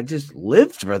dedicate, I just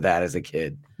lived for that as a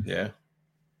kid. Yeah.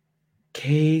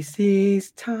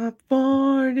 Casey's Top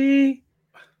 40.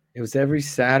 It was every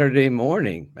Saturday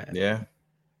morning, man. Yeah.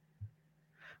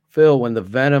 Phil, when the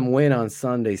Venom win on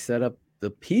Sunday, set up the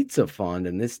pizza fund,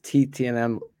 and this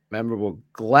TTNM member will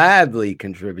gladly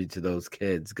contribute to those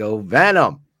kids. Go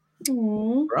Venom.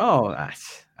 Aww. Bro,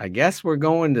 I guess we're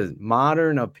going to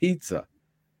modern a pizza.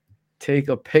 Take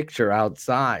a picture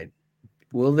outside.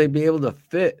 Will they be able to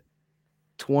fit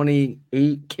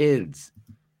 28 kids?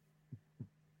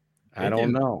 I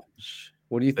don't know.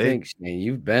 What do you think, Shane?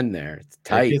 You've been there. It's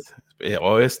tight.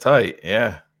 It's tight.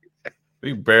 Yeah.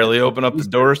 We barely open up the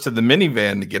doors to the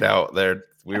minivan to get out there.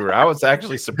 I was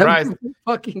actually surprised.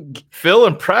 Phil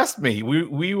impressed me.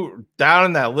 We were down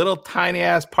in that little tiny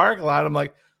ass parking lot. I'm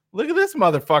like, look at this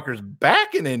motherfucker's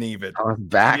backing in even. I was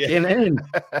backing in.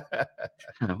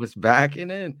 I was backing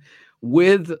in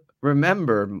with,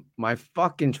 remember, my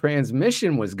fucking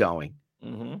transmission was going.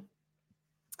 Mm-hmm.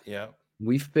 Yeah.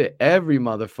 We fit every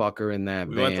motherfucker in that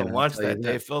We van. went to lunch that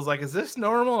day. Phil's like, is this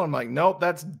normal? I'm like, nope,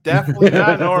 that's definitely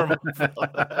not normal.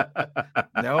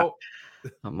 Nope.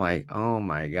 I'm like, oh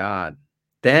my God.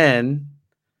 Then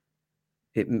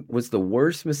it was the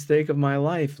worst mistake of my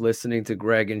life listening to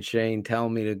Greg and Shane tell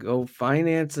me to go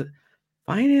finance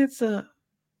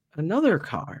another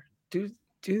car. Do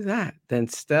that. Then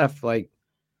Steph, like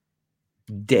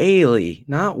daily,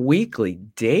 not weekly,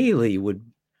 daily would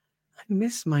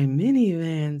miss my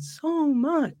minivan so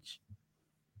much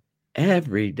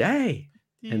every day.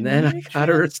 And then I got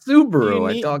her a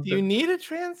Subaru. Do you need a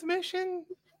transmission?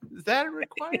 Is that a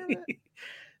requirement?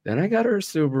 Then I got her a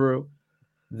Subaru.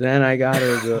 Then I got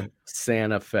her the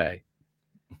Santa Fe.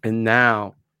 And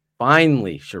now,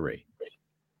 finally, Cherie,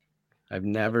 I've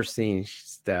never seen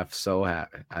Steph so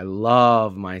happy. I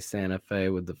love my Santa Fe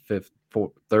with the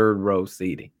third row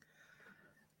seating.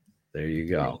 There you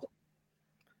go.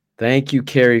 Thank you,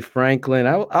 Kerry Franklin.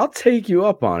 I'll take you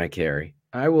up on it, Kerry.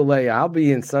 I'll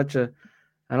be in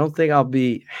I don't think I'll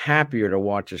be happier to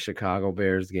watch a Chicago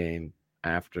Bears game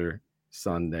after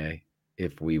Sunday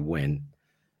if we win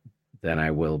than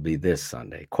I will be this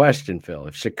Sunday. Question, Phil.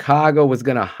 If Chicago was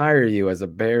going to hire you as a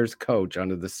Bears coach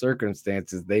under the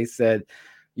circumstances, they said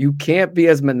you can't be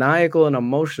as maniacal and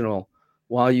emotional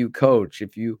while you coach.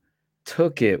 If you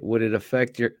took it, would it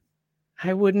affect your...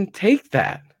 I wouldn't take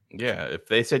that. Yeah, if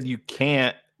they said you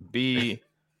can't be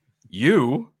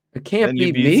you, it can't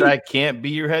be me. I can't be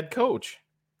your head coach.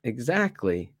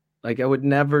 Exactly. Like I would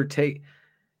never take,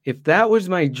 if that was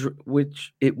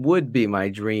which it would be my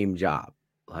dream job.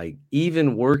 Like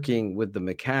even working with the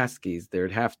McCaskies,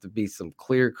 there'd have to be some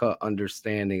clear-cut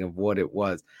understanding of what it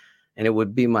was. And it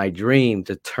would be my dream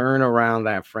to turn around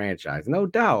that franchise. No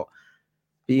doubt,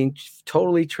 being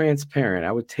totally transparent,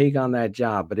 I would take on that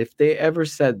job. But if they ever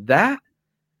said that,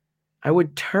 I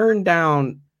would turn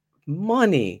down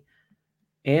money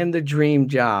and the dream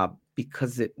job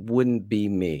because it wouldn't be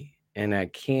me. And I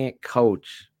can't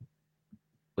coach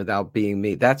without being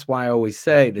me. That's why I always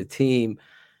say the team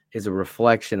is a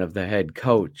reflection of the head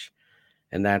coach.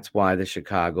 And that's why the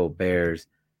Chicago Bears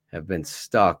have been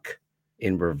stuck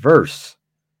in reverse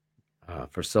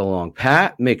for so long.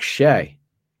 Pat McShay,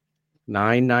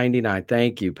 $9.99.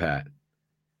 Thank you, Pat.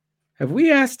 Have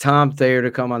we asked Tom Thayer to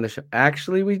come on the show?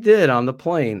 Actually, we did on the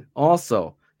plane.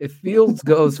 Also, if Fields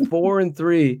goes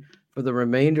 4-3 for the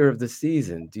remainder of the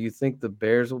season, do you think the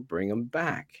Bears will bring him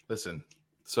back? Listen,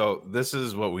 so this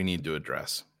is what we need to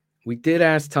address. We did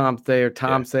ask Tom Thayer.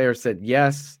 Tom Thayer said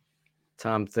yes.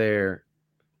 Tom Thayer,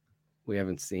 we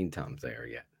haven't seen Tom Thayer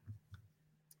yet.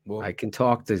 Well, I can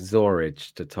talk to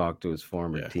Zorich to talk to his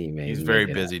former teammate. He's very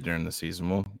busy during the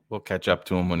season. We'll catch up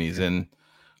to him when he's in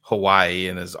Hawaii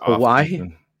and his off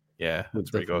season. Yeah,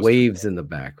 with the waves in the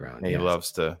background. He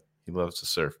loves to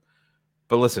surf.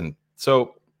 But listen,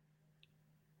 so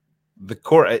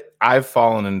I've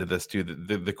fallen into this too.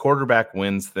 The quarterback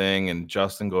wins thing, and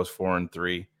Justin goes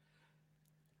 4-3.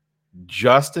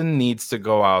 Justin needs to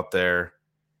go out there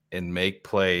and make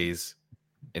plays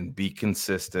and be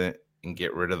consistent and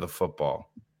get rid of the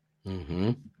football.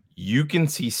 Mm-hmm. You can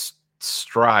see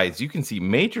strides. You can see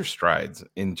major strides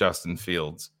in Justin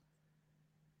Fields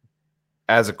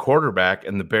as a quarterback,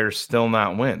 and the Bears still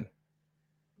not win.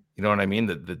 You know what I mean?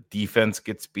 The defense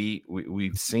gets beat.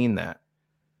 We've seen that.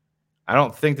 I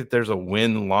don't think that there's a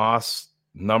win-loss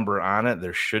number on it.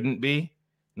 There shouldn't be.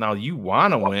 Now, you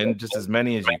want to win just as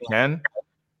many as you can,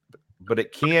 but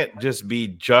it can't just be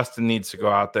Justin needs to go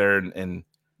out there and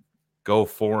go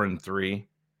 4-3.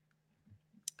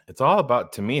 It's all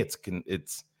about, to me,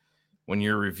 it's when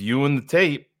you're reviewing the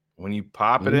tape, when you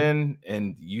pop it in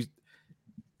and you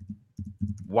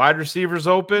wide receivers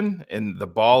open and the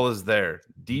ball is there.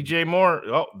 DJ Moore,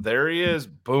 oh, there he is.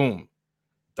 Boom.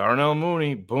 Darnell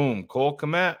Mooney, boom. Cole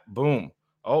Kmet, boom.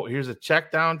 Oh, here's a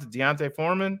check down to Deontay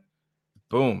Foreman.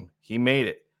 Boom. He made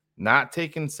it. Not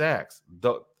taking sacks.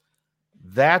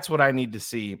 That's what I need to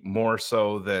see more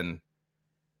so than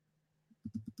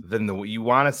you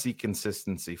want to see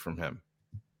consistency from him.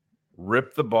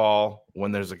 Rip the ball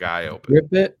when there's a guy open.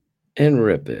 Rip it and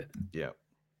rip it. Yeah.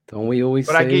 Don't we always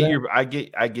say that? I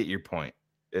get your point.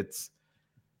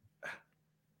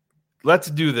 Let's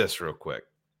do this real quick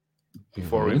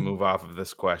before we move off of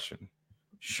this question.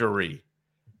 Cherie,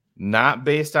 not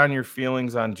based on your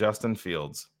feelings on Justin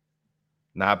Fields,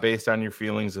 not based on your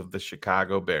feelings of the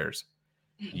Chicago Bears.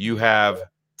 You have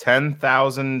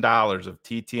 $10,000 of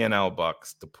TTNL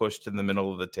bucks to push to the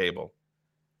middle of the table,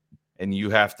 and you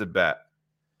have to bet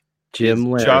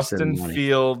Justin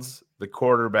Fields the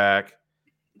quarterback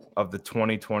of the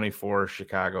 2024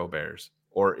 Chicago Bears,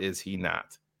 or is he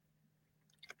not?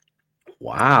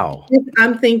 Wow.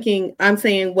 I'm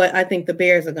saying what I think the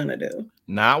Bears are going to do.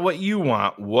 Not what you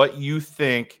want, what you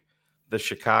think the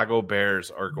Chicago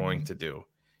Bears are going to do.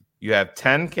 You have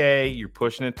 $10K, you're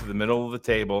pushing it to the middle of the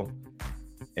table,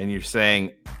 and you're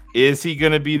saying, is he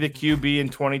going to be the QB in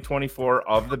 2024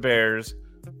 of the Bears,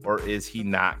 or is he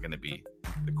not going to be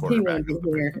the quarterback? He won't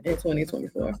be here in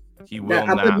 2024. He will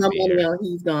not be here.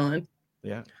 He's gone.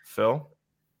 Yeah. Phil?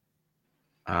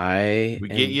 We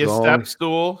get you a step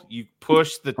stool. You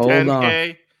push the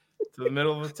 10K to the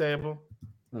middle of the table.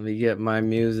 Let me get my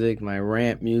music, my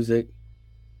rant music.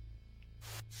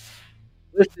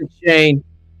 Listen, Shane.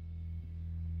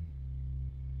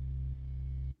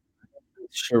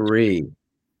 Cherie,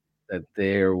 that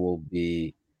there will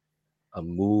be a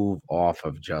move off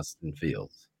of Justin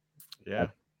Fields. Yeah.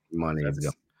 Money is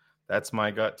going. That's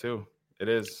my gut too. It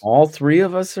is. All three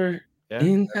of us are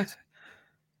in that.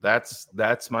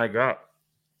 That's my gut.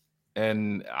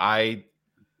 And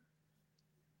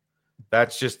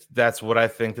that's what I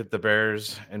think that the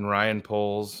Bears and Ryan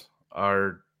Poles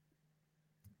are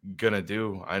gonna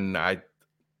do. And I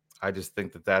just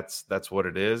think that that's what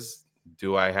it is.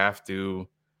 Do I have to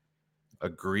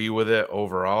agree with it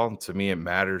overall? To me, it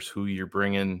matters who you're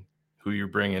bringing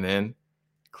in,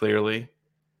 clearly.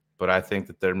 But I think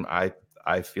that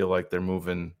I feel like they're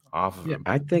moving off of him.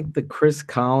 I think the Chris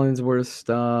Collinsworth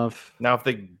stuff. Now, if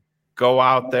they go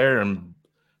out there and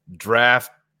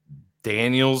draft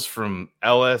Daniels from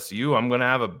LSU, I'm going to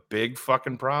have a big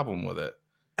fucking problem with it.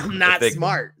 I'm not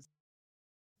smart.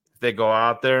 If they go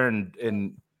out there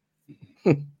and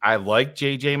I like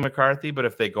JJ McCarthy, but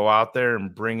if they go out there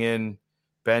and bring in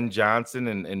Ben Johnson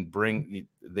and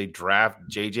they draft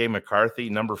JJ McCarthy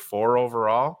number 4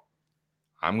 overall,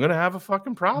 I'm going to have a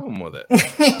fucking problem with it.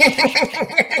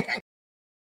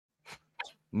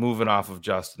 Moving off of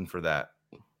Justin for that.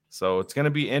 So it's going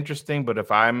to be interesting, but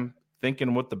if I'm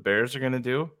thinking what the Bears are going to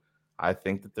do, I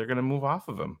think that they're going to move off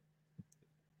of him.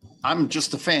 I'm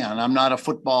just a fan. I'm not a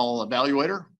football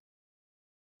evaluator.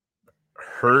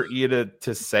 Hurt you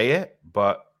to say it,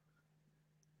 but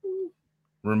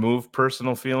remove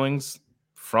personal feelings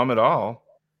from it all.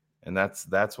 And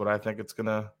that's what I think it's going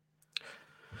to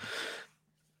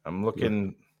I'm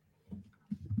looking.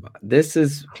 This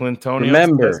is Clintonio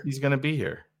remember says he's going to be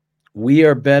here. We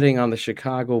are betting on the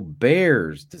Chicago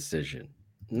Bears decision,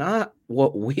 not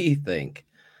what we think.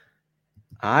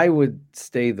 I would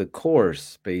stay the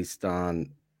course based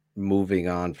on moving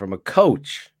on from a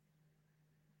coach.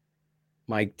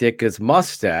 Mike Dick is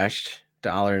mustached,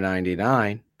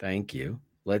 $1.99. Thank you.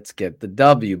 Let's get the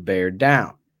W, bear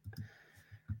down.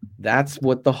 That's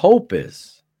what the hope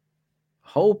is.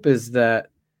 Hope is that,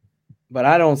 but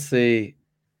I don't see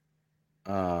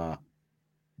the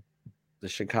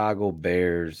Chicago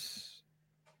Bears.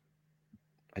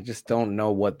 I just don't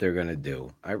know what they're going to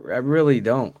do. I really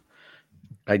don't.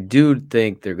 I do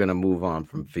think they're going to move on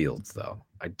from Fields, though.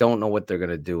 I don't know what they're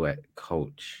going to do at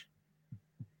coach.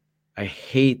 I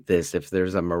hate this. If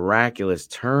there's a miraculous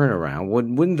turnaround,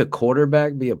 wouldn't the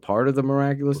quarterback be a part of the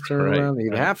miraculous turnaround? Right, He'd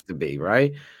right. have to be,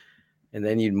 right? And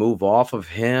then you'd move off of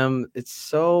him. It's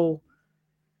so.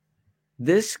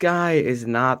 This guy is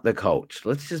not the coach.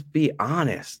 Let's just be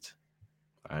honest.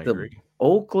 I The agree.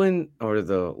 Oakland or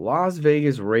the Las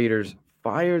Vegas Raiders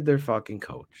fired their fucking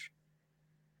coach.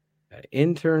 An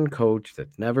intern coach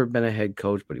that's never been a head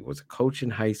coach, but he was a coach in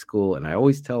high school. And I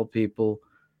always tell people,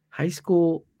 high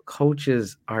school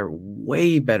coaches are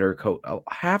way better coach.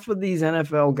 Half of these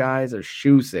NFL guys are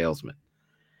shoe salesmen.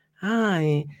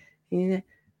 No,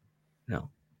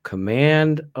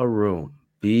 command a room,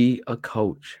 be a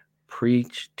coach,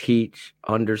 preach, teach,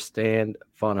 understand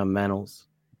fundamentals,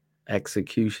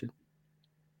 execution.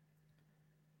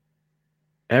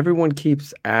 Everyone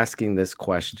keeps asking this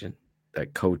question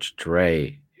that Coach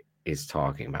Dre is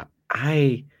talking about.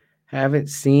 I haven't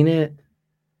seen it.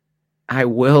 I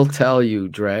will tell you,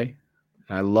 Dre.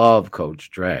 I love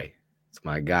Coach Dre. It's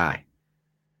my guy.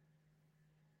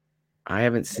 I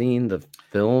haven't seen the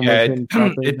film of him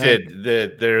talking it about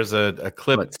did. There's a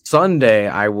clip. But Sunday,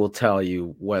 I will tell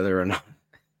you whether or not.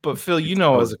 But Phil, you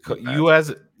know, as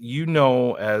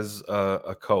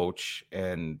a coach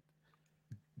and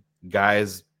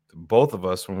guys, both of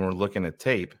us, when we're looking at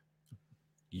tape,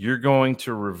 you're going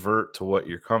to revert to what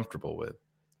you're comfortable with.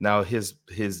 Now, his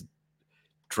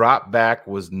drop back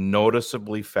was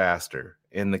noticeably faster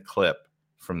in the clip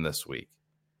from this week.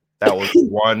 That was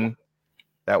one.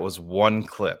 That was one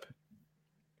clip.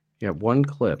 Yeah, one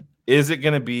clip. Is it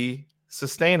going to be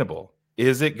sustainable?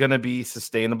 Is it going to be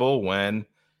sustainable when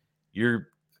they're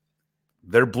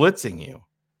blitzing you?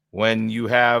 When you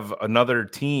have another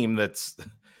team that's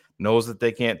knows that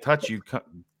they can't touch you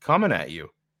coming at you?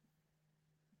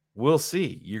 We'll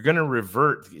see. You're going to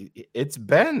revert. It's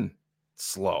been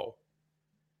slow.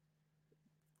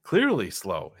 Clearly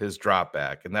slow, his drop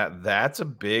back. And that's a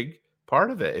big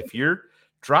part of it. If your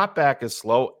drop back is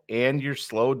slow and you're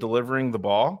slow delivering the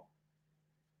ball,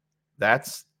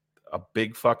 that's a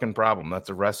big fucking problem. That's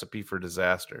a recipe for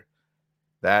disaster.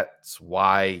 That's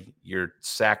why your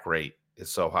sack rate is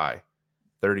so high.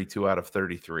 32 out of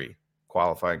 33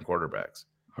 qualifying quarterbacks.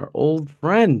 Our old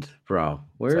friend, bro.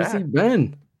 Where has he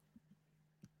been?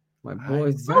 My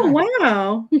boy Zach. Oh,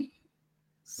 wow.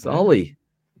 Sully.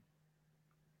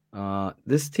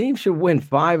 This team should win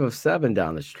 5 of 7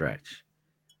 down the stretch.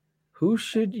 Who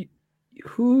should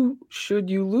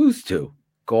you lose to?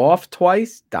 Goff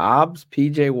twice, Dobbs,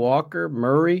 PJ Walker,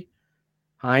 Murray,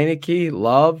 Heineke,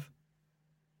 Love.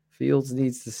 Fields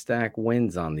needs to stack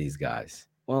wins on these guys.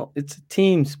 Well, it's a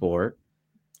team sport.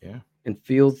 Yeah. And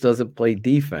Fields doesn't play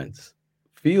defense.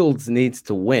 Fields needs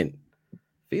to win.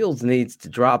 Fields needs to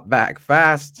drop back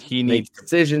fast, make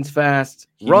decisions fast,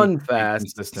 run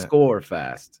fast, score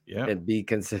fast, and be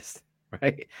consistent,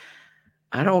 right?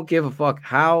 I don't give a fuck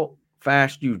how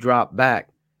fast you drop back.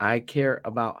 I care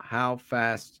about how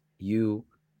fast you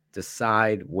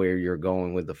decide where you're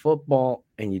going with the football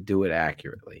and you do it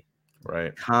accurately.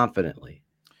 Right. Confidently.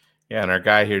 Yeah, and our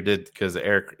guy here did, because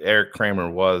Eric Kramer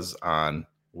was on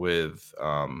with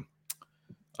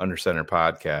Under Center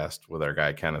podcast with our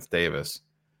guy Kenneth Davis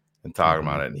and talking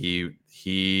about it. And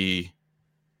he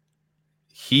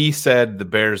said the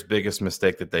Bears' biggest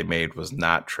mistake that they made was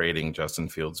not trading Justin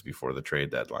Fields before the trade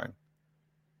deadline.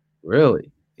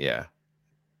 Really? Yeah.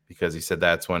 Because he said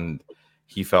that's when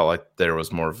he felt like there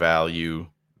was more value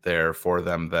there for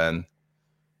them then.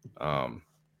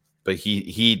 But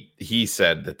he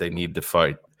said that they need to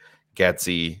fight.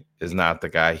 Getsy is not the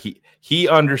guy. He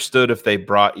understood if they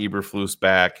brought Eberflus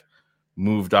back,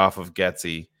 moved off of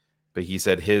Getsy, but he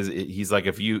said he's like,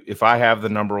 if I have the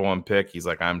number 1 pick, he's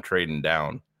like, I'm trading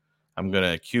down. I'm going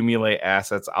to accumulate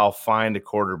assets. I'll find a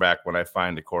quarterback when I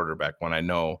find a quarterback, when I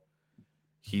know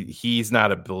he's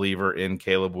not a believer in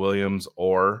Caleb Williams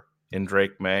or in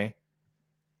Drake May.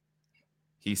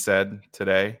 He said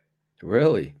today.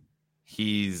 Really?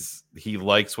 he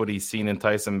likes what he's seen in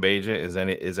Tyson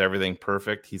Bagent. Is everything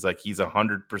perfect? He's like he's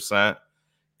 100%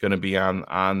 going to be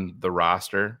on the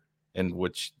roster, in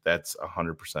which that's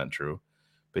 100% true.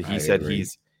 But he said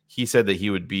he said that he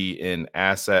would be in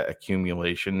asset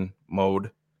accumulation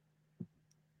mode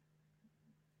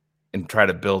and try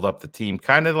to build up the team,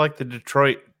 kind of like the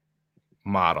Detroit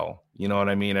model. You know what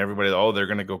I mean? Everybody, they're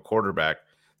going to go quarterback.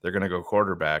 They're going to go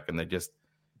quarterback, and they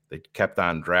kept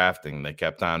on drafting. They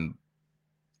kept on,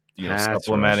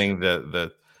 supplementing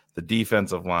the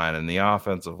defensive line and the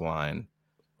offensive line,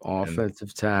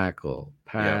 offensive tackle,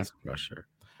 pass rusher.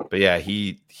 But yeah,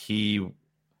 he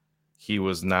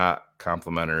was not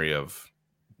complimentary of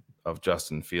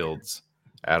Justin Fields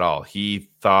at all. He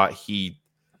thought he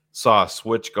saw a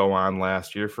switch go on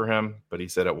last year for him, but he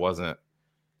said it wasn't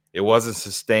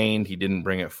sustained. He didn't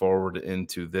bring it forward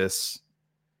into this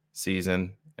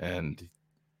season, and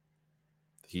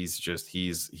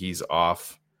he's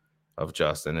off of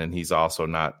Justin, and he's also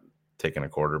not taking a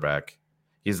quarterback.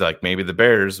 He's like, maybe the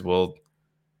Bears will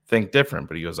think different,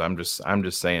 but he goes, I'm just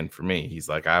saying for me. He's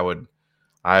like, I would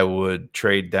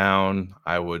trade down.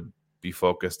 I would be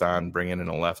focused on bringing in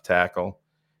a left tackle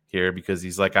here, because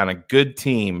he's like, on a good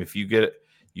team, if you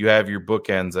have your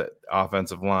bookends at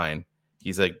offensive line.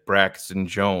 He's like, Braxton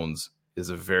Jones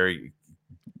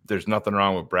there's nothing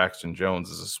wrong with Braxton Jones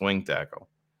as a swing tackle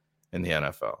in the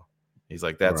NFL. He's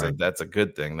like, that's a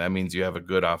good thing. That means you have a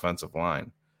good offensive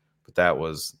line. But that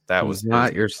was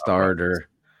not your starter.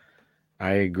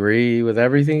 I agree with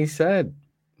everything he said.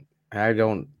 I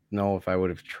don't know if I would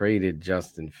have traded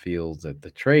Justin Fields at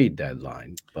the trade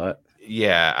deadline, but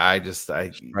yeah, I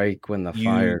strike when the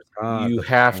fire's hot. You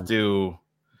have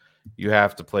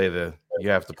to play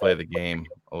the game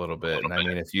a little bit. And I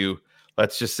mean,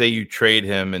 let's just say you trade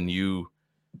him and you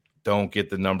don't get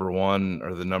the number 1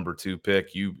 or the number 2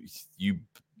 pick, you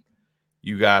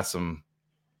got some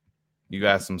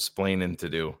splaining to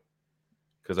do.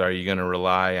 Because are you going to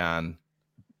rely on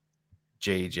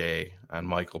JJ, on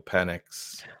Michael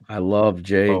Penix? I love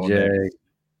JJ.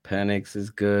 Penix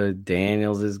is good.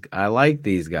 Daniels I like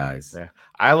these guys. Yeah.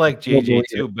 I like JJ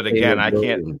too, but again, I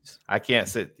can't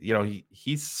sit.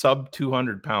 He's sub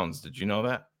 200 pounds. Did you know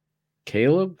that?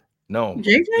 Caleb? No,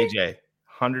 JJ.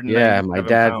 190. Yeah,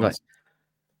 pounds.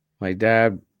 My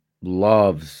dad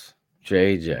loves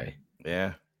JJ.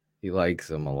 Yeah, he likes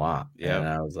him a lot. Yeah, and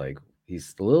I was like,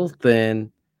 he's a little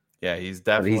thin. Yeah, he's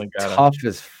definitely tough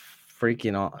as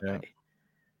freaking on. Yeah.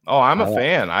 Oh, I'm a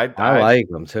fan. I like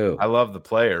him too. I love the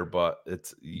player, but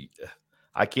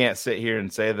I can't sit here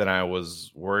and say that I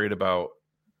was worried about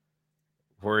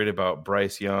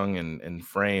Bryce Young and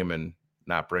frame and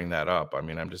not bring that up. I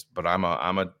mean, I'm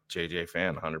a JJ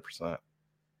fan 100%.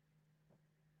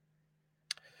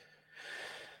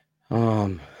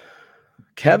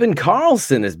 Kevin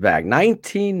Carlson is back,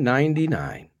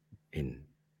 1999. And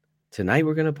tonight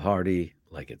we're gonna party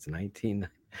like it's 19.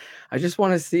 I just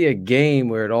want to see a game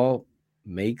where it all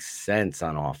makes sense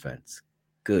on offense.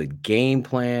 Good game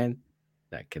plan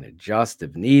that can adjust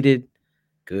if needed.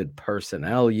 Good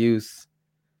personnel use.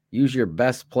 Use your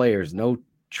best players. No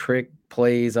trick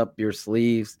plays up your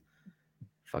sleeves.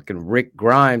 Fucking Rick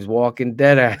Grimes, Walking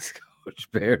Dead ass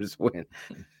coach. Bears win.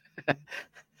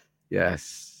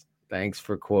 Yes. Thanks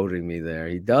for quoting me there.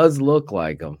 He does look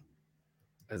like him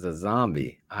as a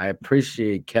zombie. I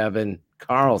appreciate Kevin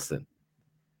Carlson.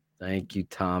 Thank you,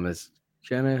 Thomas.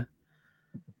 Jenna,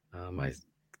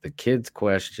 the kid's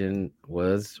question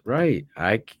was right.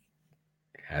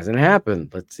 Hasn't happened.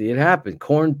 Let's see it happen.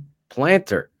 Corn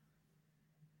Planter,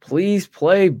 please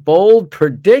play bold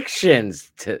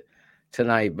predictions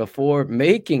tonight before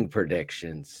making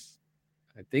predictions.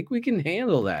 I think we can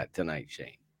handle that tonight,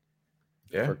 Shane.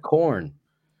 Yeah. For Corn.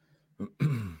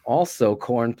 Also,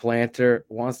 Corn Planter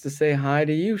wants to say hi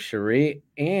to you, Cherie,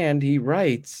 and he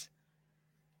writes,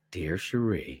 Dear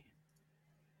Cherie,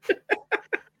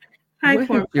 hi,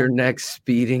 when is your next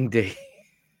speeding day,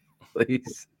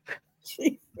 please?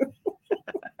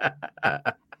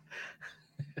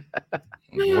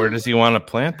 Where does he want to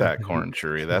plant that corn,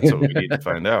 Cherie? That's what we need to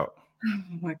find out.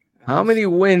 Oh How many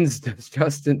wins does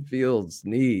Justin Fields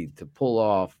need to pull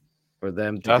off for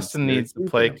them to Justin needs to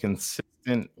play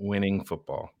consistent winning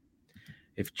football.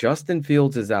 If Justin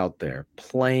Fields is out there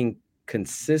playing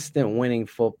consistent winning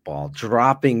football,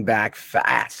 dropping back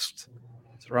fast,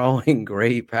 throwing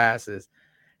great passes,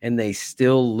 and they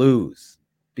still lose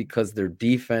because their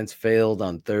defense failed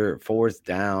on fourth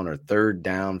down or third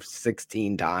down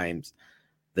 16 times,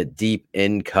 the deep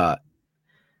in cut,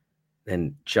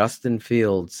 then Justin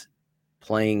Fields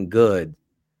playing good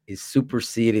is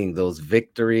superseding those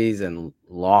victories and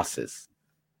losses.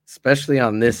 especially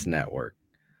on this network.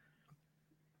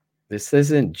 This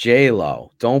isn't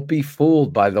J-Lo. Don't be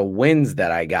fooled by the wins that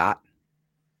I got.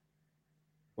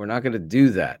 We're not going to do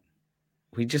that.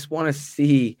 We just want to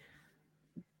see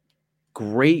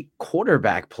great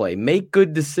quarterback play. Make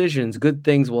good decisions. Good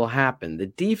things will happen. The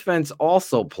defense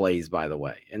also plays, by the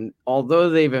way. And although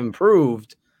they've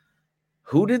improved,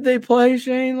 who did they play,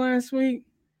 Shane, last week?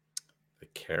 The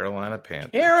Carolina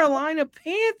Panthers. Carolina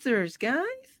Panthers, guys.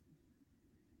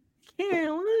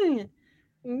 Carolina.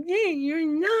 Yeah, you're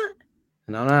not.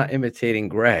 And I'm not imitating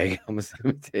Greg. I'm just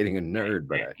imitating a nerd,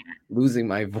 but I'm losing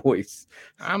my voice.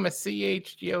 I'm a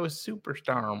CHGO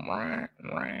superstar.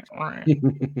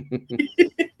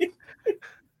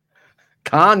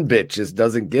 Con bitches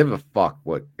doesn't give a fuck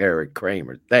what Eric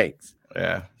Kramer thinks.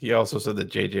 Yeah. He also said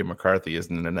that J.J. McCarthy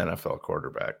isn't an NFL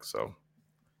quarterback. So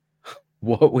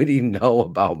what would he know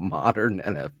about modern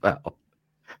NFL?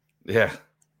 Yeah.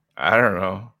 I don't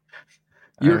know.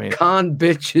 Your con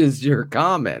bitches, your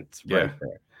comments. Yeah. Right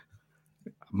there.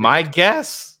 My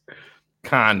guess,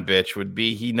 con bitch, would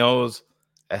be he knows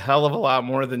a hell of a lot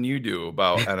more than you do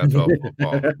about NFL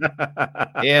football.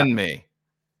 And me.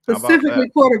 Specifically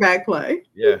quarterback play.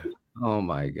 Yeah. Oh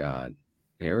my God.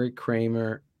 Eric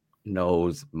Kramer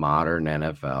knows modern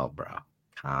NFL, bro.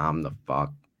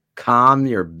 Calm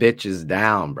your bitches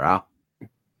down, bro.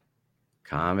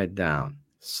 Calm it down.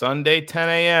 Sunday, 10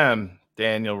 a.m.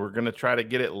 Daniel, we're going to try to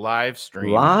get it live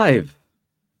streamed. Live.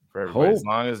 For everybody, as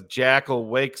long as Jackal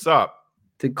wakes up.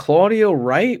 Did Claudio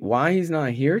write why he's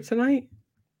not here tonight?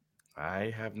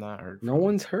 I have not heard. No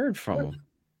one's heard from him.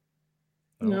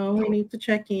 No, we need to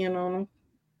check in on him.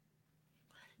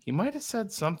 He might have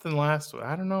said something last week.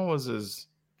 I don't know.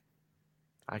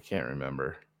 I can't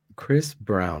remember. Chris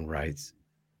Brown writes,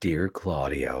 "Dear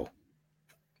Claudio."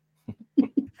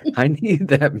 I need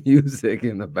that music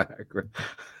in the background.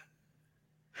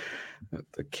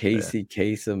 The Casey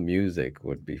Kasem music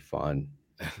would be fun.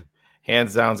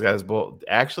 Hands down, guys. Both.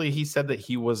 Actually, he said that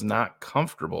he was not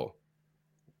comfortable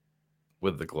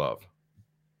with the glove.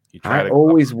 I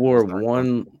always wore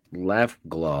one left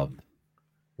glove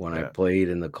when I played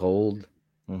in the cold,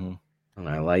 and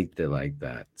I liked it like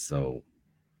that. So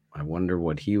I wonder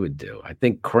what he would do. I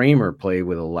think Kramer played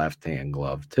with a left-hand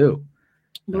glove too.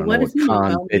 But what does he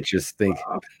know? Bitches think.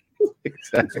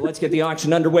 Exactly. So let's get the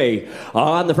auction underway.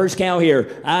 On the first cow here,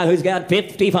 who's got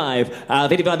 55?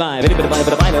 55.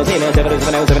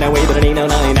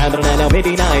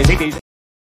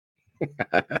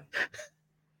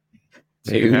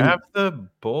 Do you have the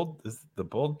bold? Is the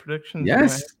bold prediction?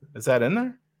 Yes. Is that in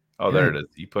there? Oh, there it is.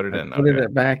 You put it in. Put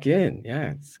it back in.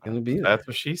 Yeah, it's gonna be. That's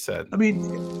what she said. I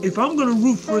mean, if I'm gonna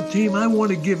root for a team, I want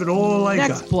to give it all I got.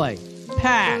 Next play.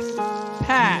 Pass.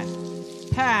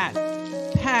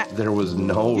 There was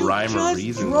no rhyme or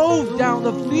reason. Drove down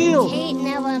the field.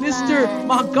 Mr.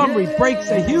 Montgomery breaks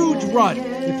a huge run.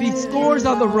 If he scores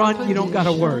on the run, you don't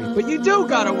gotta worry. But you do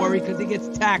gotta worry because he gets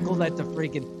tackled at the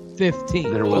freaking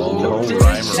 15. There was no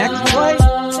rhyme or Next play,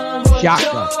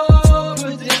 shotgun.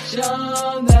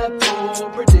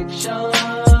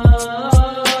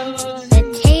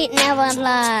 The tape never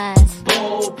lies.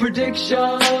 Bold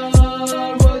prediction.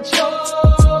 What's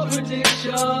your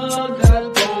prediction?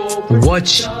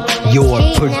 What's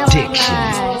your prediction?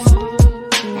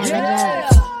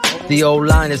 The old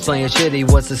line is playing shitty.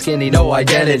 What's the skinny? No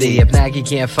identity. If Nagy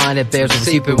can't find it, Bears will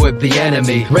keep it with the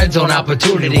enemy. Red zone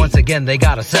opportunity. Once again, they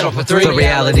gotta settle for 3. The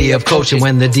reality of coaching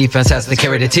when the defense has to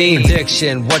carry the team.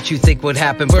 Prediction. What you think would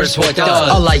happen versus what does.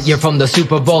 A light year from the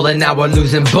Super Bowl and now we're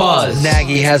losing buzz.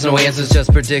 Nagy has no answers,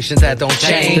 just predictions that don't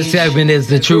change. The segment is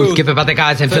the truth. Give it by the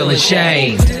guys and feeling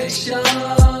shame. What's your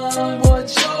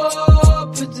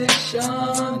prediction?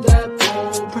 That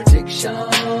bold prediction.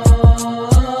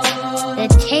 The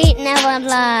tape never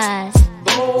lies.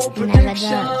 Bold Never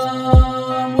prediction.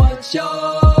 does. What's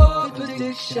your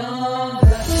prediction?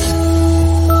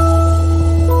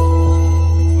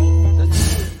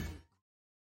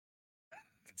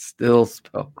 Still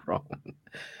spelled wrong.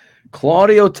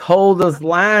 Claudio told us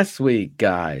last week,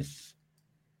 guys,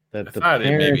 that the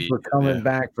parents were coming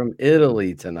back from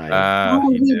Italy tonight.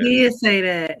 Oh, he did say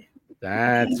that.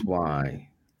 That's why.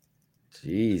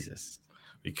 Jesus.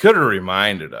 He could have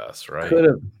reminded us, right? Could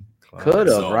have,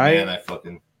 right? Man, I fucked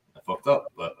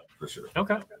up, but for sure.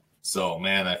 Okay. So,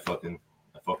 man, I fucked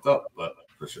up, but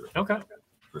for sure. Okay.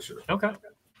 For sure. Okay.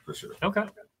 For sure. Okay.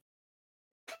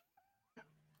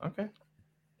 Okay.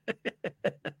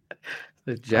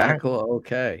 The Jackal,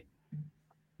 okay.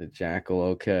 The Jackal,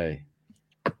 okay.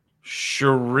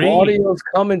 Sheree. Claudio's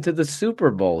coming to the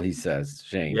Super Bowl, he says,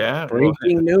 Shane. Yeah.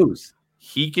 Breaking news.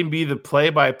 He can be the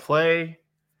play-by-play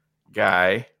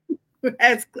guy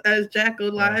as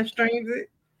Jackal live streams it.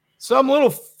 Some little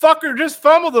fucker just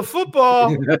fumbled the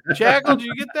football. Jackal, did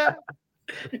you get that?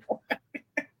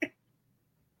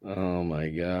 Oh my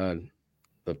God.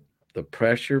 The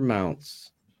pressure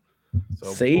mounts.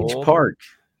 So Sage bold. Park,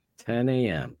 10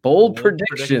 a.m. Bold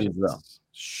predictions, though.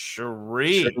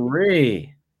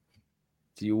 Cherie.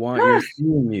 Do you want your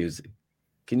theme music?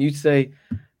 Can you say,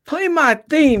 play my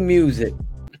theme music?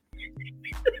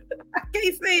 I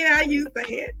can't say it how you say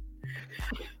it.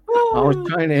 I was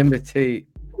trying to imitate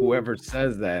whoever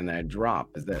says that in that drop.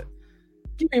 Is that,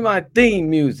 give me my theme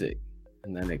music.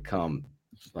 And then it comes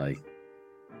like,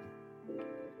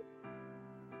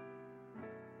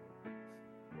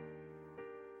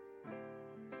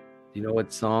 do you know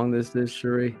what song this is,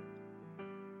 Cherie?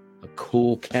 A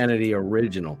Cool Kennedy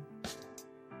original.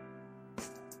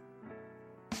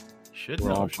 Should We're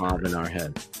know, all Cherie. bobbing our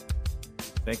head.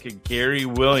 Think of Gary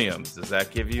Williams. Does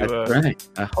that give you That's a right.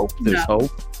 I hope there's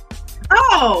hope.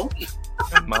 Oh,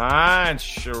 Come on,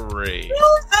 Cherie.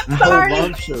 I'm I sorry.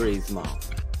 love Cherie's mom.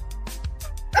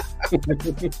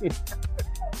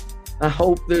 I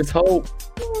hope there's hope.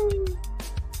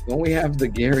 Don't we have the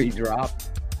Gary drop?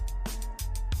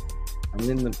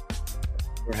 We're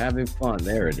having fun.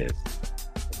 There it is.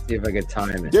 Let's see if I can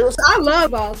time it. I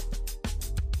love all.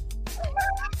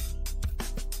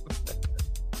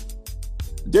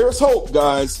 There's hope,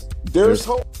 guys. There's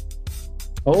hope.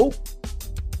 Hope?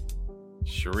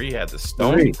 Cherie had the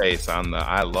stone face on the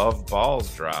I love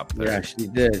balls drop there. Yeah, she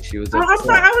did. She was Oh, I'm upset.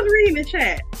 sorry. I was reading the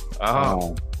chat.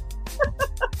 Oh.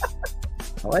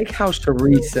 I like how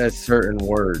Cherie says certain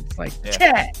words like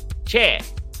chat.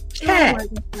 Oh my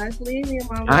gosh, leave me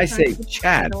alone. I say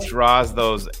chat. Draws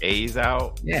those A's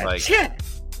out. Yeah, like chat.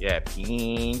 Yeah,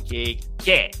 pinky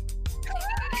cat.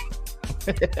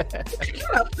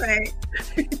 Okay.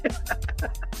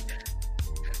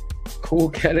 Cool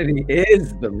Kennedy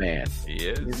is the man. He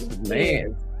is. He's the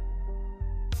man.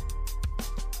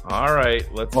 All right,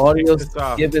 let's Audio's kick this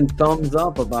off. giving thumbs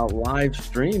up about live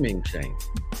streaming, Shane.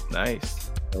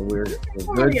 Nice. So we're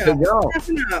good to go.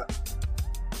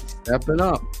 Stepping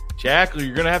up. Jackal,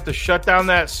 you're gonna have to shut down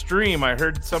that stream. I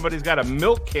heard somebody's got a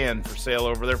milk can for sale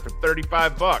over there for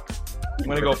 $35. I'm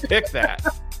gonna go pick that.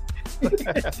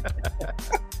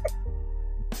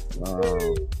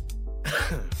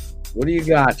 What do you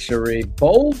got, Cherie?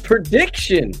 Bold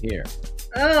prediction here.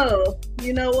 Oh,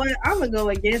 you know what? I'm gonna go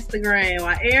against the grain.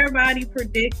 While everybody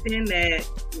predicting that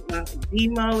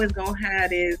Demo is gonna have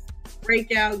this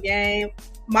breakout game,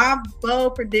 my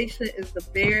bold prediction is the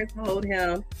Bears hold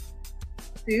him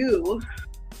to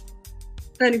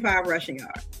 75 rushing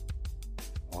yards.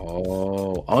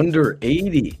 Oh, under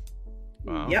 80.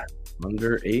 Wow. Yep.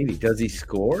 Under 80. Does he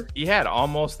score? He had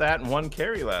almost that in one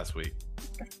carry last week.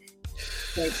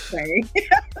 Like say.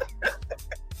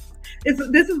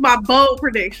 This is my bold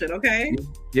prediction, okay?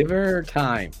 Give her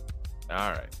time.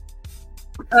 All right.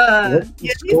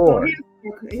 Score?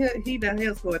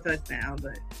 He'll score a touchdown,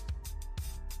 but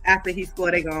after he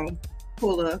scored, they gonna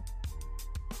pull a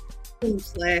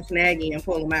 /Nagy and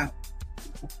pull him out.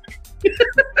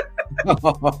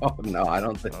 Oh, no, I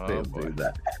don't think they'll do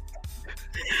that.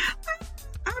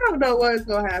 I don't know what's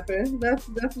gonna happen. That's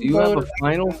Do you have a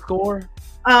final score?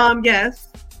 Yes.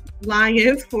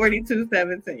 Lions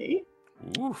 42-17.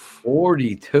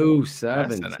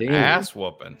 42-17. That's an ass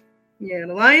whooping. Yeah,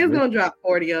 the Lions gonna drop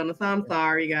 40 on us. I'm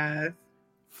sorry, guys.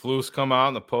 Flus come out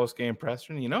in the post game press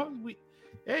room.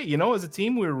 As a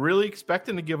team, we were really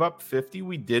expecting to give up 50.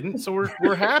 We didn't, so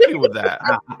we're happy with that.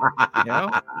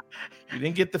 We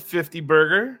didn't get the 50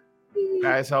 burger.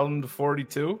 Guys held them to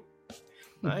 42.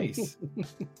 Nice.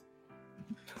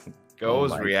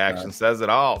 Goes reaction God. says it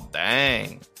all.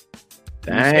 Dang.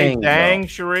 Dang, dang,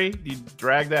 Cherie. You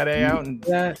drag that A out and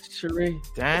Cherie.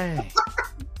 Dang.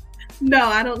 No,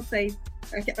 I don't say.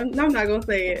 I'm not gonna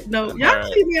say it. No, y'all All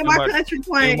right. see me in my Too much- country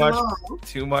playing along.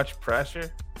 Too much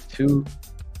pressure. Too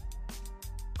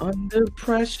under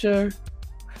pressure.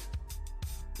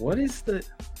 What is the?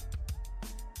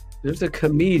 There's a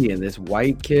comedian, this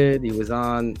white kid. He was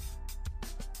on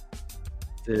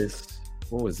this.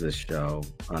 What was this show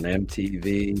on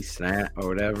MTV, Snap or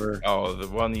whatever? Oh, the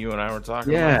one you and I were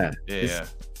talking Yeah, about? Yeah.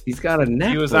 He's got a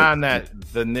Netflix. He was on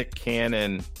the Nick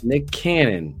Cannon. Nick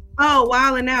Cannon. Oh,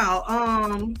 wilding out.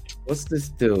 What's this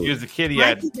dude? He was a kid.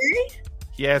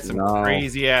 He had some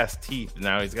crazy ass teeth.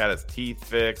 Now he's got his teeth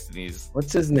fixed, and he's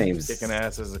what's his name? Kicking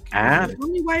ass as a kid. The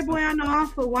only white boy I know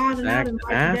off for wilding out is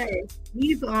Mike Aff? Day.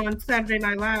 He's on Saturday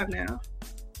Night Live now.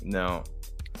 No,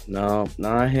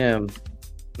 not him.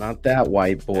 Not that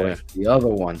white boy. The other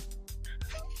one.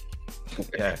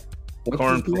 Okay.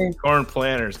 What's his name? Corn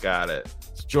Planter's got it.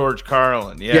 George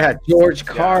Carlin. Yeah, George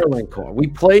Carlin. We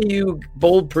play you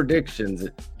bold predictions.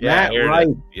 Yeah, Matt Wright.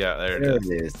 Yeah, there it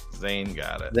it is. Zane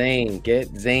got it. Zane, get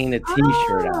Zane a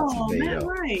T-shirt out. Oh, Matt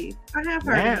Rife. I have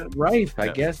heard Matt of him. Rife, I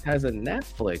guess, has a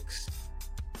Netflix.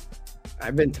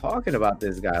 I've been talking about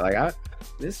this guy. Like,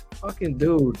 this fucking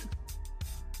dude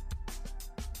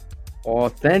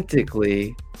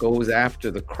authentically goes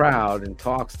after the crowd and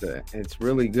talks to it. It's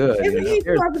really good. Isn't he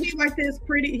supposed to be like this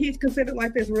pretty? He's considered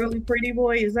like this really pretty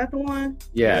boy. Is that the one?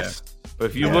 Yes. Yeah. But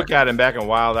if you look at him back in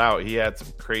Wild Out, he had some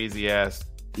crazy ass.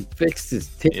 He fixed his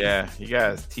teeth. Yeah, he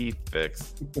got his teeth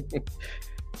fixed.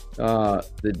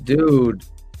 The dude,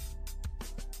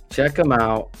 check him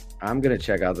out. I'm gonna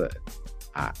check out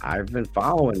I've been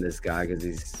following this guy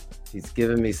because he's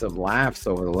given me some laughs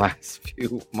over the last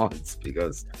few months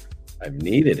because I've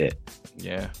needed it.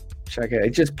 Yeah. Check it.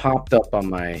 It just popped up on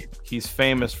my. He's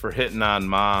famous for hitting on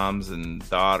moms and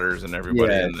daughters and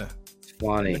everybody in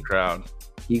the crowd.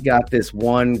 He got this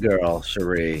one girl,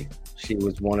 Cherie. She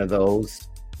was one of those.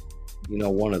 You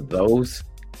know, one of those.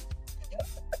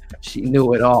 She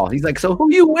knew it all. He's like, so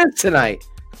who you with tonight?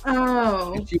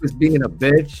 Oh. And she was being a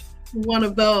bitch. One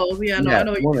of those. Yeah, no, I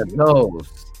know one of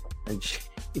those. And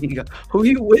he goes, who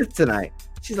you with tonight?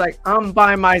 She's like, I'm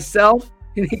by myself.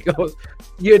 And he goes,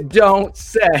 you don't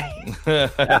say.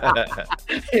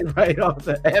 And right off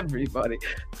to everybody.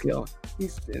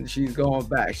 And she's going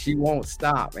back. She won't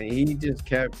stop. And he just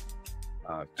kept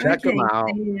check him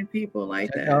out. People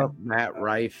like check that. out Matt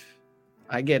Rife.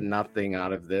 I get nothing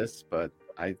out of this, but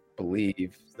I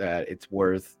believe that it's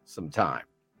worth some time.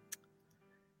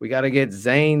 We got to get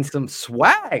Zane some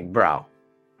swag, bro.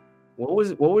 What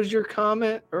was your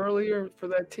comment earlier for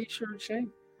that T-shirt,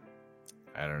 Shane?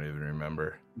 I don't even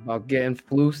remember. About getting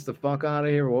Floose the fuck out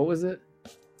of here. What was it?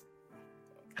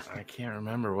 I can't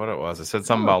remember what it was. It said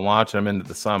something about launching him into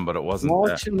the sun, but it wasn't.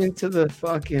 Launch him into the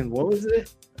fucking. What was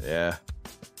it? Yeah.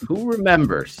 Who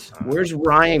remembers? Where's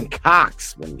Ryan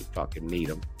Cox when you fucking need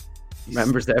him?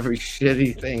 Remembers every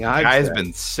shitty thing I've Guy's said.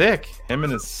 been sick. Him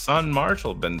and his son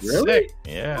Marshall been Really? sick.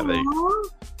 Yeah,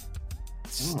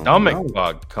 stomach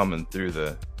bug coming through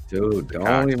the dude. the Don't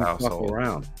Cox even household. fuck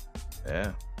around.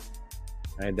 Yeah.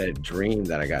 I had that dream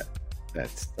that I got that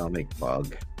stomach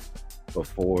bug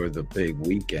before the big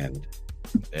weekend.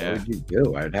 Yeah. What would you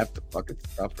do? I'd have to fucking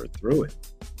suffer through it.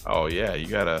 Oh yeah, you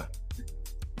gotta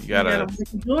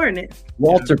enjoying it.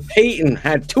 Walter Payton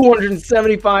had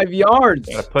 275 yards.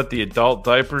 gotta put the adult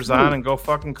diapers on and go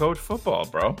fucking coach football,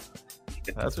 bro.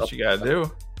 That's what you gotta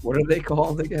do. What are they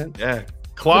called again? Yeah.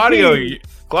 Claudio,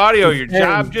 your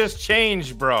job just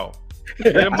changed, bro.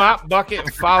 Get a mop bucket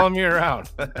and follow me around.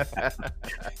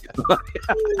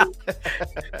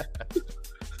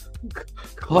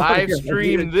 Live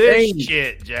stream this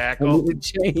shit, Jackal.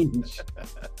 Change.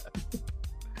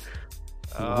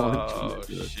 Oh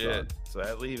shit! So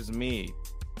that leaves me.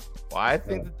 Well, I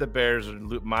think that the Bears are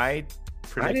my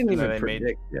prediction that I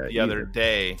made the other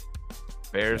day.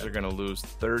 Bears are going to lose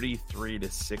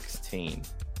 33-16.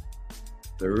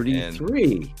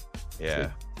 33.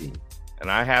 Yeah. 16. And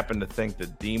I happen to think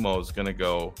that Demo's going to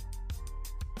go.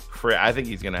 I think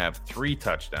he's going to have 3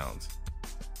 touchdowns.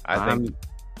 I think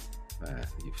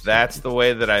that's the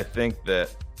way that I think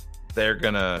that they're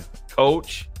going to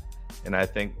coach. And I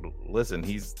think, listen,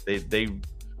 they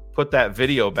put that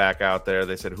video back out there.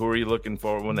 They said, who are you looking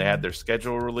for when they had their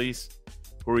schedule release?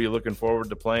 Who are you looking forward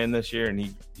to playing this year?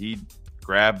 And he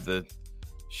grabbed the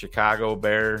Chicago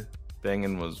Bear thing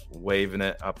and was waving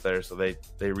it up there. So they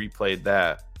replayed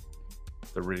that.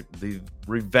 The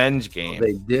revenge game.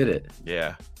 They did it.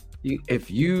 Yeah.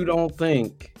 If you don't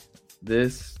think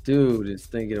this dude is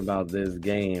thinking about this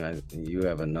game, you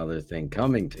have another thing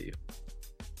coming to you.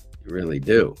 You really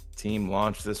do. Team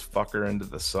launched this fucker into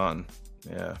the sun.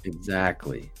 Yeah.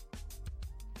 Exactly.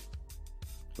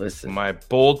 Listen. My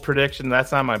bold prediction,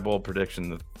 that's not my bold prediction.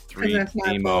 The 3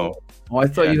 Demo. Oh, I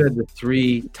thought you had the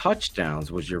 3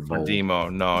 touchdowns was your bold. For Demo.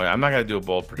 No, I'm not going to do a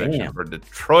bold prediction for a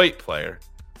Detroit player.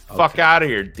 Okay. Fuck out of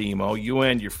here, Demo. You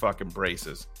and your fucking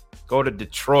braces. Go to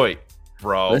Detroit,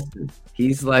 bro. Listen,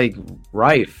 he's like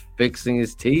Rife fixing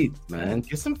his teeth, man.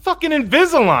 Get some fucking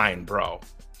Invisalign, bro.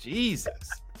 Jesus.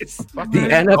 It's the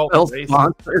NFL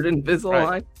sponsored Invisalign.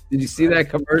 Right. Did you see that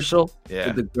commercial? Yeah.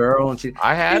 With the girl and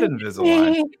I had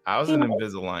Invisalign. I was an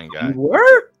Invisalign guy. You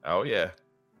were? Oh yeah.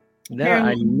 No,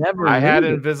 I never. I had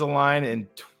Invisalign in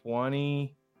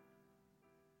 20.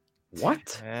 What?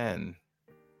 10.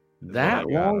 That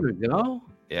long ago?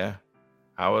 Yeah.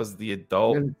 I was the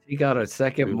adult. You got a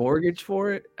second mortgage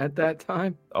for it at that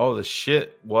time? Oh, the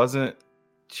shit wasn't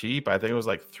cheap. I think it was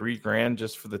like $3,000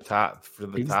 just for the top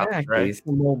top tray.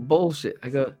 Some old bullshit.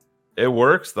 It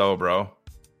works though, bro.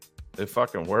 It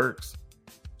fucking works.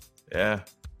 Yeah.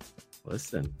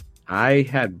 Listen, I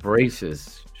had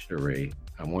braces, Cherie.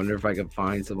 I wonder if I could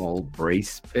find some old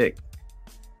brace pick.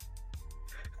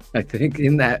 I think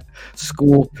in that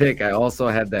school pick, I also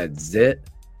had that zit.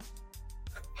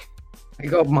 I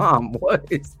go, Mom, what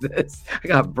is this? I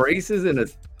got braces and a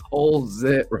whole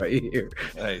zit right here.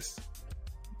 Nice.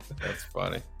 That's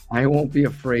funny. I won't be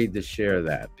afraid to share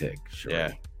that pic. Sure.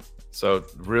 Yeah. So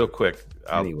real quick,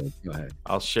 Anyway, go ahead.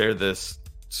 I'll share this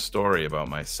story about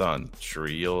my son.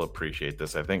 Sheree, you'll appreciate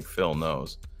this. I think Phil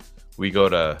knows.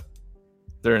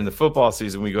 During the football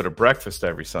season, we go to breakfast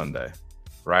every Sunday.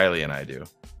 Riley and I do.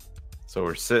 So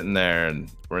we're sitting there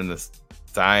and we're in this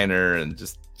diner and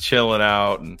just chilling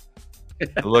out, and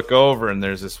I look over and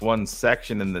there's this one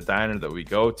section in the diner that we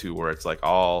go to where it's like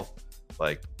all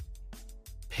like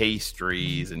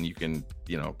pastries and you can,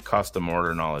 custom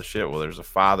order and all this shit. Well, there's a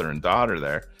father and daughter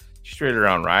there. She's straight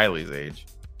around Riley's age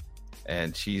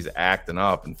and she's acting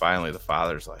up. And finally the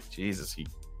father's like, Jesus, he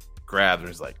grabs her.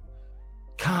 He's like,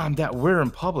 calm down. We're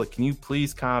in public. Can you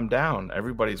please calm down?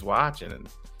 Everybody's watching. And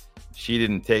she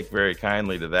didn't take very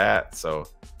kindly to that. So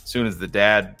as soon as the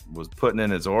dad was putting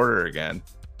in his order again,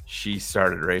 she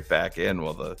started right back in.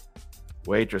 Well, the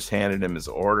waitress handed him his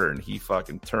order and he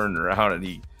fucking turned around and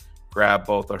he grabbed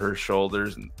both of her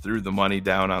shoulders and threw the money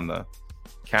down on the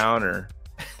counter.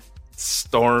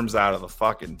 Storms out of the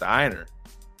fucking diner.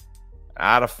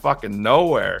 Out of fucking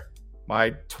nowhere,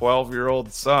 my 12-year-old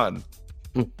son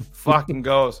fucking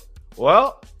goes,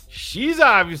 well, she's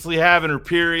obviously having her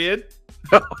period.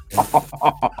 I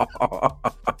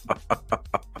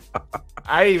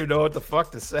didn't even know what the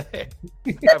fuck to say.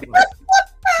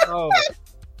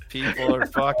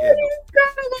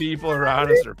 People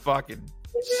around us are fucking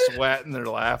sweating, they're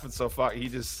laughing so fuck. He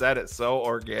just said it so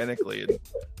organically and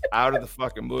out of the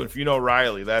fucking blue. If you know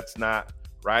Riley's not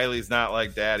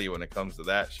like daddy when it comes to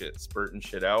that shit, spurting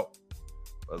shit out.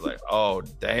 I was like, oh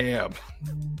damn.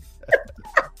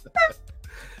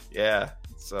 Yeah.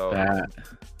 So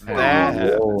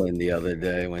that rolling the other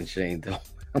day when Shane told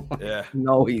me. Yeah.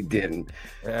 No, he didn't.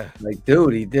 Yeah. Like,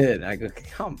 dude, he did. I go,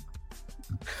 come.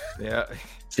 Yeah.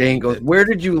 Shane goes, where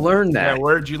did you learn that? Yeah,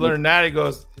 where did you learn that? He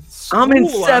goes, I'm in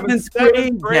seventh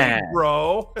grade, bro.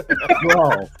 Bro.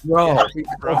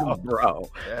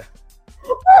 Yeah.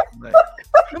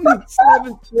 I'm in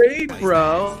seventh grade,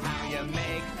 bro.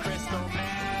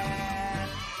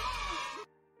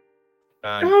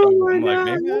 I'm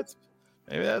like,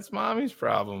 maybe that's mommy's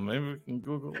problem. Maybe we can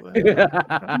Google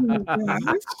that.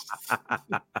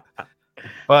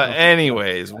 But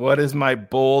anyways, what is my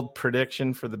bold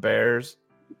prediction for the Bears?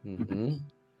 Mm-hmm.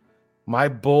 My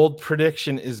bold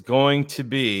prediction is going to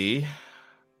be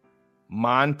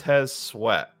Montez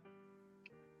Sweat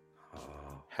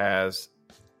has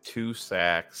 2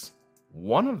 sacks.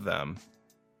 One of them,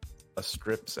 a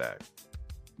strip sack.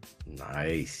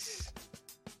 Nice.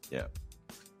 Yeah.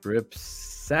 Strip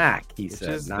sack, he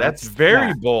said. That's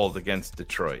very bold against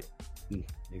Detroit.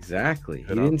 Exactly. He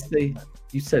didn't say,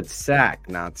 you said sack,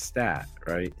 not stat,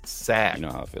 right? Sack. You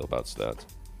know how I feel about stats.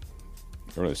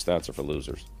 Really, stats are for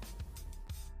losers.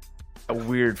 A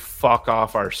weird fuck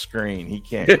off our screen. He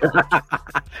can't.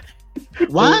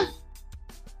 What?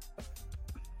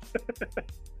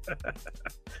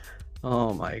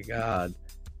 Oh my God.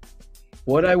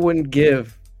 What I wouldn't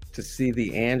give to see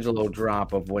the Angelo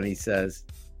drop of when he says,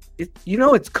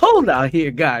 it's cold out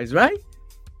here, guys, right?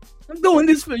 I'm doing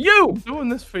this for you. I'm doing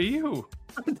this for you.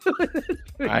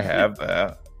 I have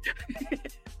that.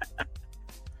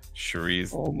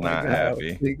 Cherie's not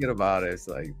happy. Thinking about it, it's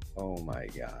like, oh my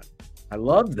God. I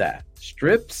love that.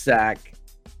 Strip sack.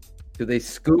 Do they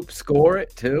score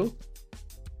it too?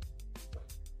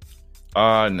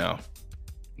 No.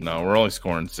 No, we're only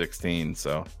scoring 16,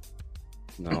 so.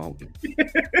 No.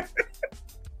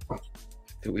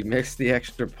 Do we mix the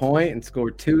extra point and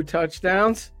score 2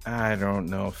 touchdowns? I don't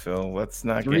know, Phil. Let's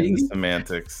not get into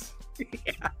semantics.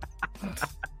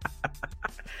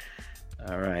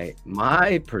 All right.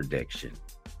 My prediction,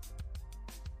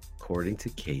 according to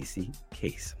Casey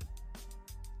Kasem,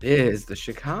 is the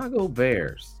Chicago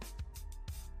Bears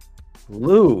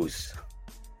lose.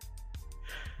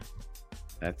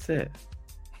 That's it.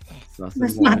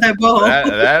 That's not that bold.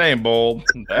 That ain't bold.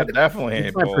 That definitely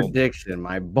ain't my bold.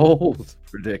 My bold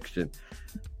prediction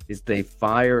is they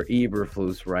fire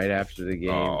Eberflus right after the game.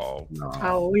 Oh, no.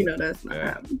 Oh, we know that's not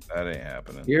happening. That ain't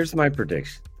happening. Here's my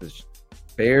prediction. The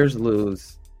Bears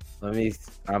lose.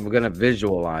 I'm going to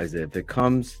visualize it. If it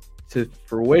comes to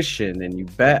fruition and you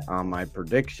bet on my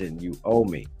prediction, you owe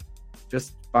me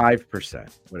just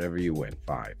 5%. Whatever you win,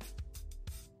 5.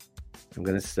 I'm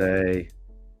going to say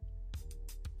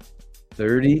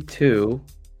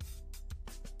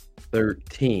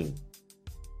 32-13.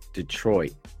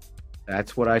 Detroit.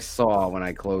 That's what I saw when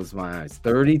I closed my eyes.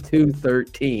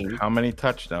 32-13. How many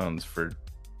touchdowns for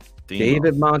Demo?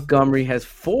 David Montgomery has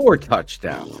 4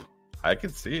 touchdowns. I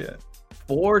could see it.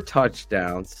 4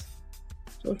 touchdowns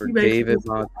So for he basically David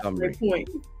scored all Montgomery. their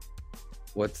points.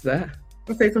 What's that?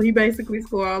 Okay, so he basically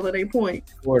scored all of their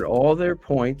points. Scored all their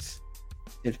points.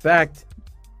 In fact,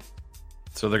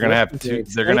 So they're gonna have two.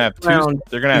 He's They're gonna have two.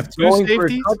 They're gonna have two going for a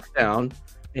safeties. touchdown,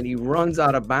 and he runs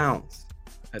out of bounds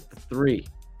at the 3,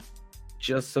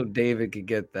 just so David could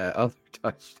get that other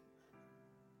touchdown.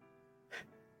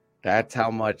 That's how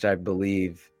much I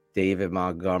believe David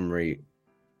Montgomery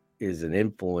is an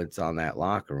influence on that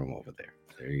locker room over there.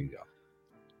 There you go.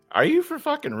 Are you for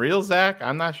fucking real, Zach?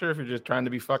 I'm not sure if you're just trying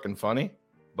to be fucking funny,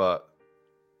 but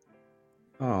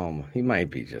He might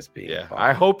be just being. yeah, funny.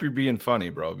 I hope you're being funny,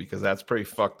 bro, because that's pretty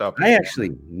fucked up. I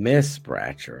actually miss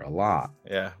Bratcher a lot.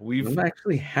 Yeah, I'm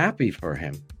actually happy for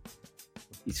him.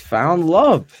 He's found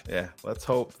love. Yeah, let's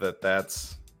hope that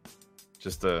that's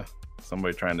just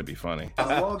somebody trying to be funny.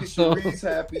 As long as Cherie's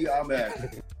happy, I'm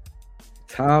happy.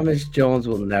 Thomas Jones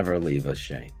will never leave us,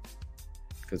 Shane,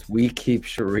 because we keep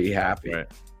Cherie happy.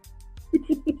 Right.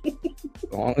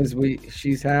 As long as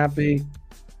she's happy.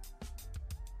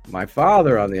 My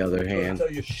father, on the other hand, So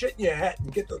you shit in your hat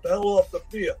and get the hell off the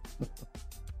field.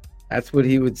 that's what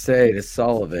he would say to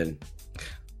Sullivan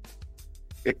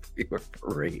if we were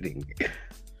parading.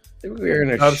 If we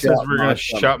were Doug says we're going to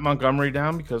shut Montgomery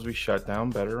down because we shut down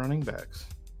better running backs.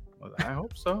 Well, I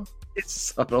hope so. It's a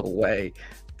subtle way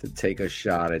to take a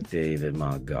shot at David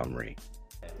Montgomery.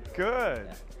 Good.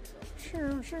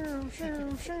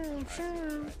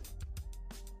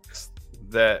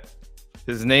 That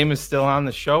his name is still on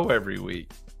the show every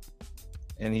week,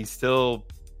 and he still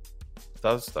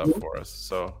does stuff for us.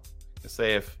 So, I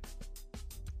say if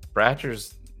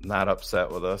Bratcher's not upset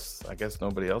with us, I guess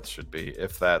nobody else should be.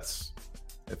 If that's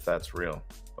real.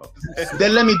 But,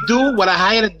 Then let me do what I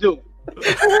hired to do.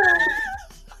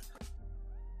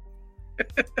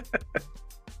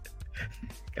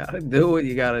 Gotta do what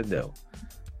you gotta do.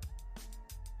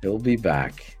 He'll be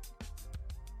back.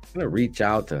 I'm gonna reach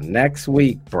out to next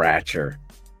week, Bratcher.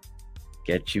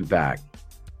 Get you back.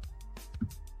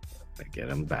 I get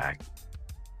him back.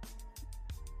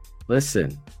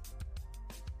 Listen,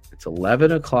 it's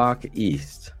 11 o'clock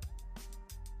East.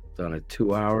 Done a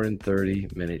 2-hour and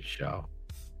 30-minute show.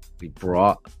 We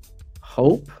brought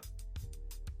hope.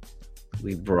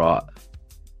 We brought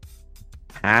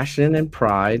passion and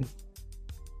pride.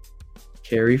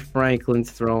 Kerry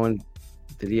Franklin's throwing.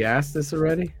 Did he ask this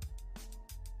already?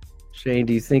 Shane,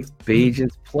 do you think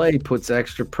Bajan's play puts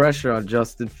extra pressure on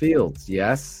Justin Fields?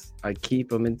 Yes, I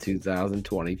keep him in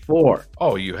 2024.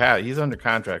 oh, you have. He's under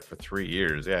contract for 3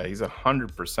 years. Yeah, he's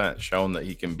 100% shown that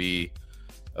he can be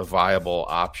a viable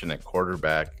option at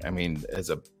quarterback. I mean, as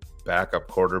a backup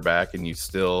quarterback, and you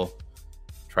still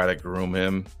try to groom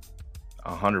him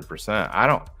 100%. I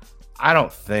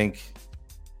don't think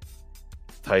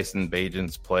Tyson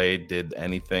Bajan's play did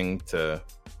anything to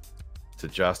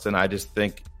Justin. I just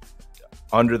think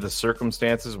under the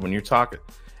circumstances, when you're talking,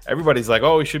 everybody's like,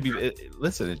 oh, he should be.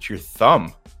 Listen, it's your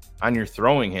thumb on your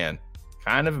throwing hand.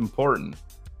 Kind of important.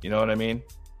 You know what I mean?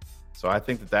 So I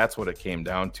think that's what it came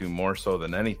down to more so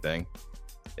than anything,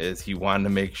 is he wanted to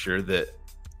make sure that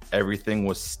everything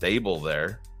was stable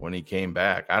there when he came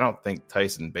back. I don't think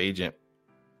Tyson Bagent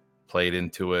played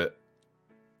into it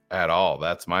at all.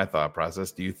 That's my thought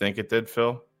process. Do you think it did,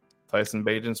 Phil? Tyson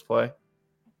Bagent's play?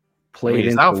 Played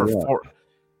he's into out for what?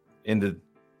 into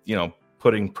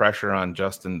putting pressure on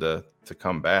Justin to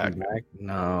come back.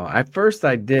 No, at first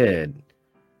I did.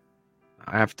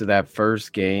 After that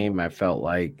first game, I felt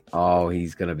like, oh,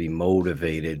 he's going to be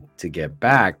motivated to get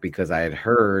back, because I had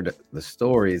heard the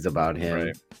stories about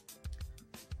him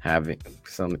having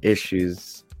some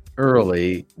issues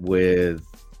early with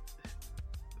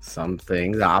some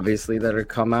things, obviously, that are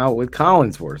come out with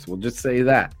Collinsworth. We'll just say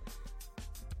that.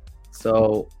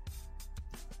 So,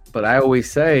 but I always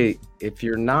say, if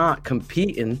you're not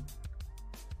competing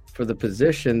for the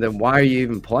position, then why are you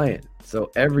even playing? So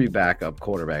every backup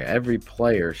quarterback, every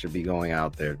player should be going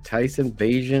out there. Tyson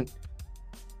Bagent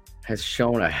has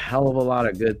shown a hell of a lot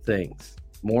of good things,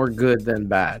 more good than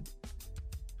bad.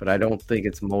 But I don't think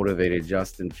it's motivated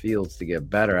Justin Fields to get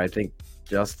better. I think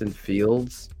Justin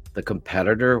Fields, the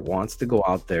competitor, wants to go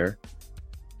out there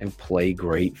and play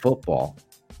great football.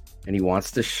 And he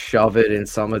wants to shove it in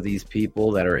some of these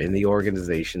people that are in the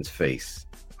organization's face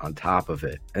on top of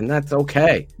it. And that's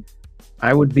okay.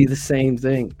 I would be the same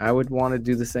thing. I would want to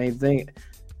do the same thing,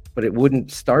 but it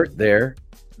wouldn't start there.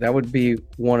 that would be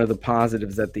one of the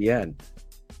positives at the end.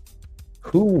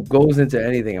 Who goes into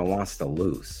anything and wants to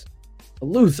lose? A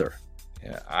loser.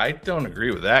 Yeah, I don't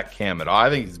agree with that, Cam, at all. I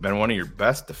think he's been one of your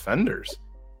best defenders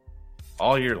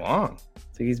all year long. I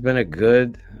think he's been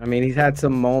he's had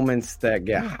some moments that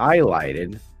get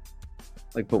highlighted.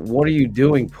 Like, but what are you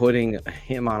doing putting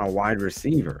him on a wide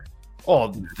receiver?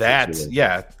 Oh,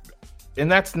 yeah.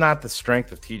 And that's not the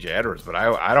strength of TJ Edwards, but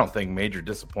I don't think major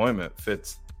disappointment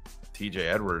fits TJ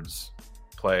Edwards'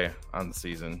 play on the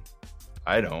season.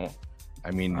 I don't.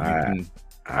 I mean,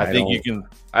 I think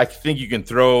you can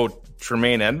throw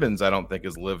Tremaine Edmonds. I don't think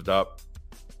has lived up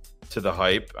to the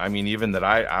hype. I mean, even that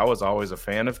I was always a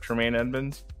fan of Tremaine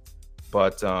Edmonds,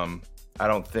 but I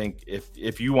don't think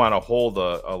if you want to hold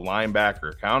a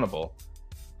linebacker accountable,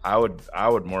 I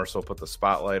would more so put the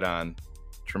spotlight on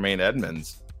Tremaine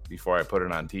Edmonds before I put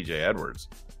it on TJ Edwards.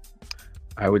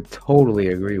 I would totally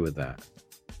agree with that.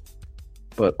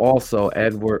 But also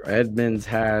Edmonds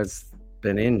has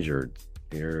been injured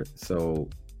here, so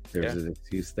there's an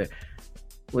excuse there.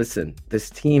 Listen, this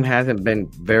team hasn't been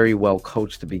very well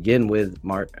coached to begin with.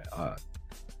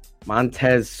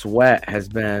 Montez Sweat has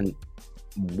been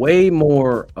way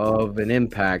more of an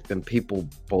impact than people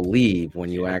believe when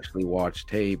you actually watch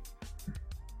tape.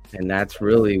 And that's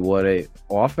really what a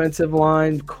offensive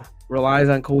line relies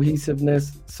on,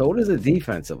 cohesiveness. So does a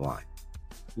defensive line.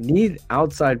 You need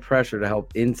outside pressure to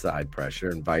help inside pressure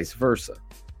and vice versa.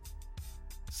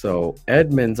 So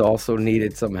Edmonds also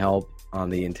needed some help on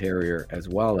the interior as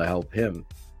well to help him.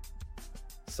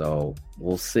 So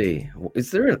we'll see.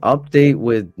 Is there an update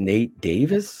with Nate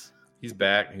Davis? He's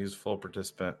back. He's a full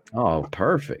participant. Oh,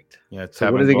 perfect. Yeah. It's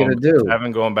so what are they going to do?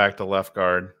 Evan going back to left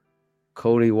guard.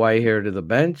 Cody Whitehair to the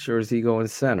bench, or is he going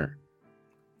center?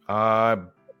 Weird.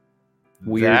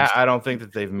 I don't think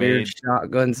that they've made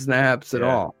shotgun snaps at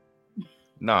all.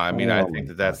 No, I mean, I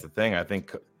think that's the thing. I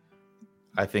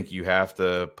think you have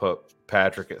to put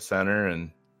Patrick at center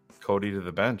and Cody to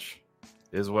the bench.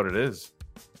 Is what it is.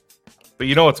 But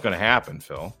you know what's going to happen,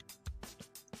 Phil?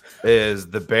 Is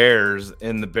the Bears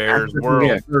in the Bears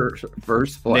world?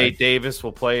 First play. Nate Davis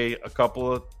will play a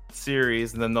couple of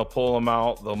series, and then they'll pull him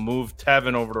out. They'll move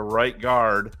Tevin over to right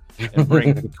guard and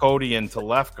bring Cody into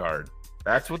left guard.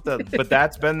 But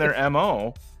that's been their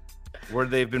MO, where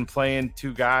they've been playing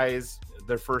two guys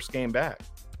their first game back.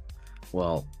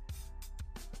 Well,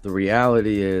 the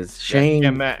reality is Shane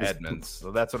and Matt Edmonds.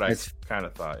 So that's what I kind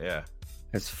of thought. Yeah.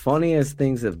 As funny as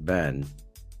things have been,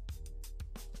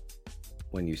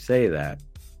 when you say that,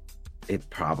 it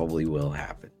probably will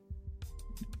happen.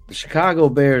 The Chicago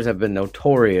Bears have been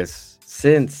notorious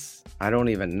since, I don't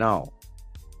even know,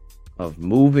 of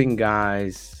moving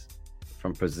guys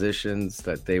from positions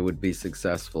that they would be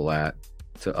successful at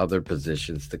to other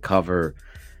positions to cover.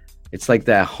 It's like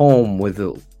that home with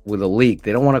a leak.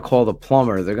 They don't want to call the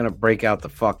plumber. They're going to break out the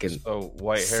fucking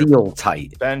seal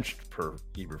tight. Benched per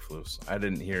Eberflus. I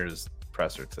didn't hear his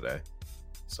presser today.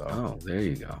 So there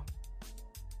you go.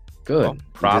 Good.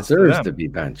 Well, he deserves to be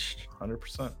benched.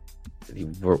 100%. Did he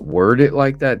word it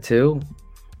like that too?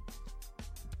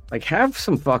 Like, have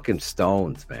some fucking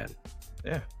stones, man.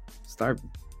 Yeah. Start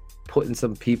putting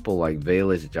some people like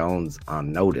Velus Jones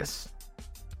on notice.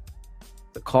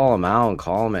 To call him out and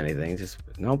call him anything. Just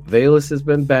nope. Velus has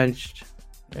been benched.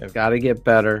 Yeah. Got to get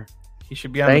better. He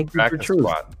should be on the practice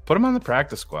squad. Put him on the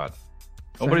practice squad.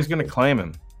 Nobody's going to claim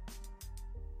him.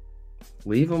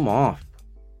 Leave him off.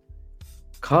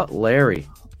 Cut Larry.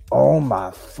 Oh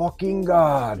my fucking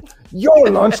God. Your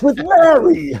lunch with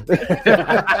Larry.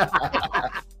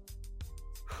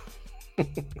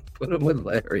 Put him with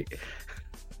Larry.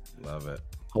 Love it.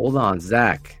 Hold on,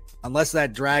 Zach. Unless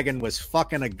that dragon was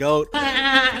fucking a goat.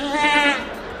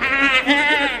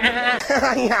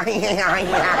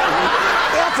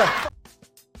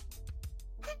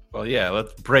 Well, yeah,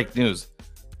 let's break news.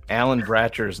 Alan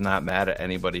Bratcher is not mad at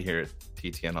anybody here at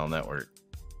TTNL Network.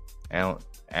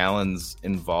 Alan's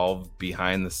involved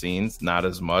behind the scenes, not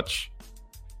as much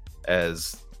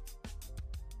as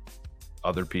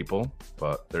other people,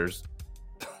 but there's...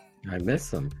 I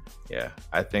miss him. Yeah,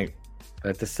 I think...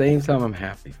 At the same time, I'm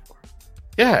happy for him.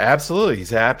 Yeah, absolutely. He's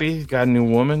happy. He's got a new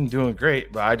woman, doing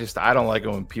great. But I don't like it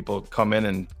when people come in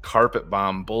and carpet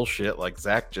bomb bullshit like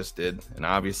Zach just did, and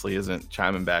obviously isn't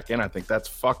chiming back in. I think that's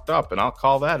fucked up, and I'll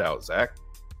call that out, Zach.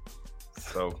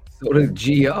 So did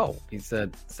Gio. He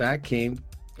said Zach came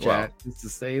chat just to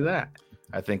say that.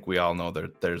 I think we all know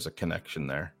there's a connection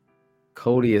there.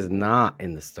 Cody is not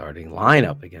in the starting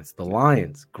lineup against the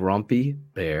Lions. Grumpy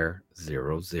Bear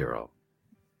 0-0.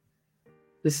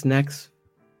 This next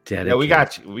dedicated. Yeah,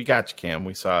 we got you, Cam.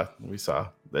 We saw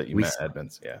that you met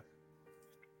Edmonds. Yeah.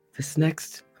 This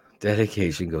next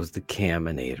dedication goes to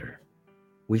Caminator.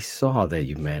 We saw that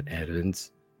you met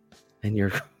Evans, and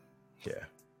you're. Yeah.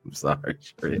 I'm sorry,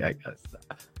 Shirley. I gotta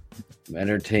stop. I'm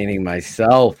entertaining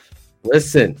myself.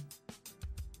 Listen,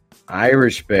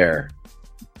 Irish Bear,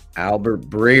 Albert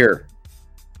Breer,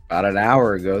 about an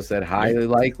hour ago said highly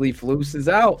likely Flus is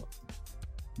out.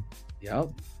 Yep,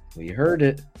 we heard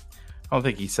it. I don't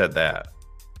think he said that.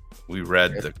 We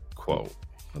read the quote.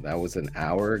 Well, that was an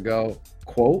hour ago.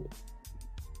 Quote?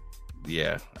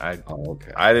 Yeah,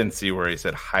 okay. I didn't see where he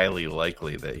said highly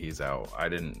likely that he's out. I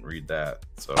didn't read that.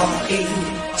 So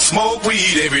Smoke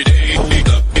weed every day.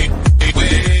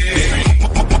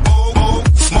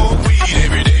 Smoke weed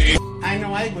every day. I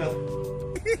know I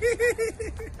will.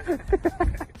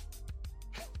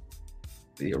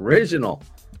 The original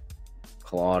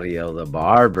Claudio the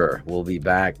Barber will be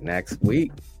back next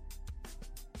week.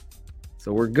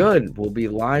 So we're good. We'll be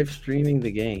live streaming the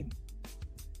game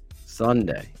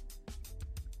Sunday.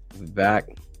 We'll be back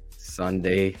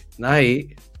Sunday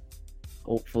night.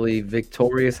 Hopefully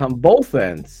victorious on both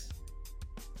ends.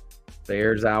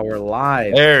 There's our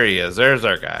live. there he is. There's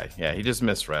our guy. Yeah, he just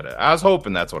misread it. I was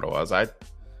hoping that's what it was. I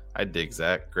dig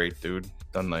Zach. Great dude.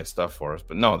 Done nice stuff for us.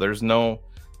 But no, there's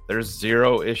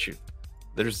zero issue.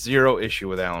 There's zero issue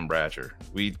with Alan Bratcher.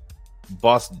 We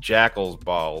bust Jackal's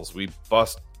balls. We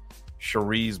bust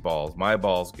Cherie's balls. My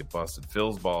balls get busted.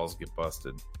 Phil's balls get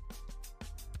busted.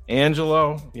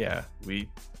 Angelo, yeah, we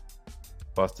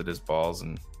busted his balls,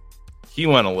 and he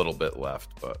went a little bit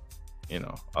left. But,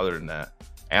 other than that,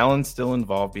 Alan's still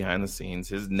involved behind the scenes.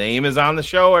 His name is on the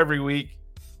show every week.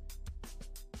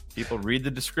 People read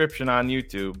the description on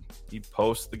YouTube. He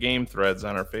posts the game threads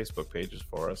on our Facebook pages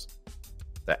for us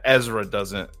that Ezra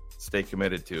doesn't stay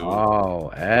committed to.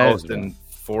 Oh, Ezra. Posting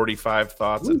 45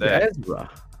 thoughts a day. Ezra?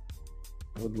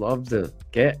 I would love to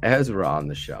get Ezra on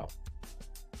the show.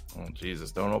 Oh,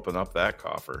 Jesus. Don't open up that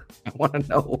coffer. I want to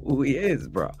know who he is,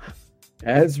 bro.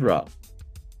 Ezra.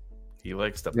 He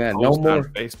likes to Yeah, post no more on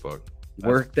Facebook.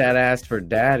 Work that ass for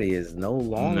daddy is no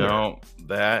longer. No,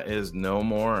 that is no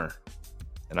more.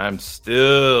 And I'm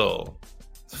still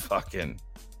fucking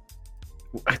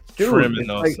trimming it's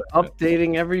those. like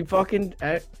updating every fucking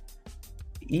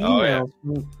email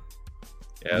from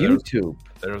YouTube.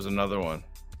 There was another one.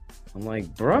 I'm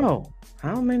like, bro,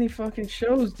 how many fucking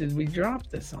shows did we drop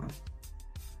this on?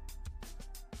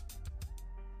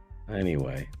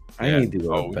 Anyway, I need to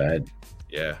go to bed.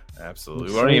 Yeah, absolutely.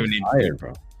 I'm We don't so even need tired,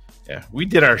 bro. Yeah, we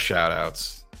did our shout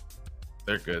outs.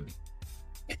 They're good.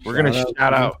 We're gonna Shout out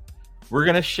shout to you. out. We're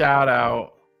gonna shout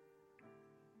out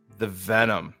the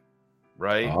Venom,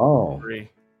 right? Oh. Bree?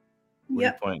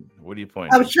 Yep. What do you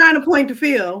point? I was trying to point to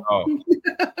Phil. Oh.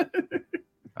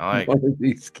 I like One of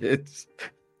these kids.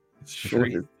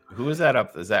 Who is that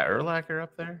up? Is that Urlacher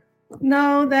up there?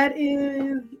 No, that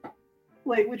is.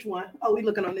 Wait, which one? Oh, we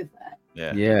looking on this side.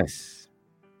 Yeah. Yes.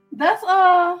 That's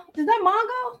is that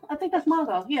Mongo? I think that's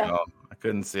Mongo. Yeah. Oh, I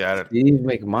couldn't see. I Steve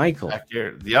McMichael. back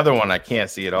here. The other one I can't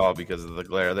see at all because of the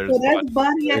glare. There's So that's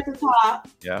Buddy at the top.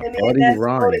 Yeah. And then Buddy that's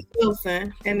Ryan. Otis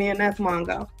Wilson. And then that's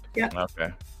Mongo. Yep.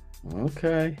 Okay.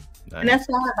 Okay. And that's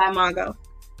followed by Mongo.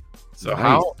 So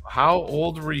Nice. how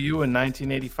old were you in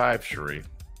 1985, Cherie?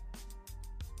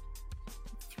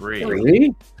 3.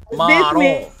 Three?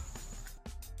 Model.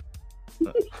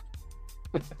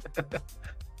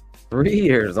 3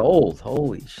 years old.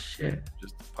 Holy shit.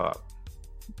 Just a pop.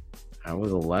 I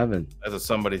was 11. That's what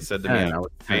somebody said to 10, me I on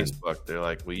was 10. Facebook. They're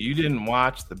like, well, you didn't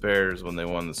watch the Bears when they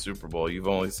won the Super Bowl. You've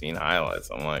only seen highlights.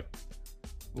 I'm like,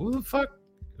 who the fuck?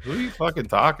 Who are you fucking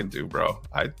talking to, bro?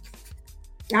 I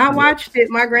watched it.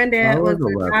 My granddad I was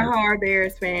was a 11. diehard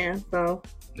Bears fan, so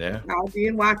Yeah. I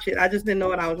did watch it. I just didn't know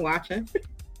what I was watching.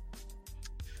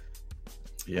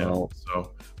 Yeah. Well-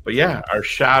 But yeah, our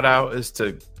shout out is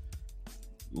to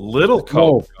Little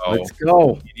Coco. Let's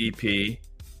go. EDP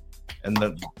and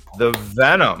the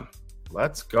Venom.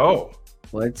 Let's go.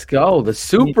 Let's go. The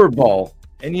Super Bowl.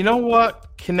 And you know what?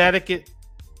 Connecticut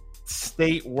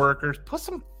state workers, put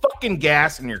some fucking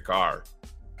gas in your car.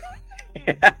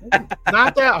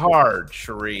 Not that hard,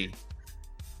 Cherie.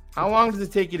 How long does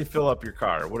it take you to fill up your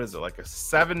car? What is it, like a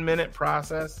 7-minute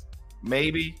process?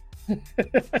 Maybe.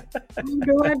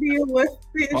 No idea what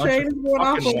Shane is going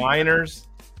off Fucking of. whiners,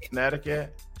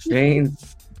 Connecticut.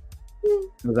 Shane's,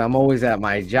 because I'm always at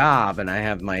my job and I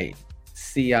have my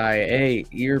CIA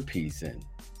earpiece in.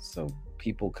 So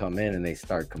people come in and they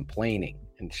start complaining.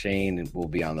 And Shane will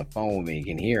be on the phone with me. You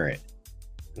can hear it.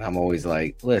 And I'm always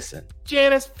like, listen.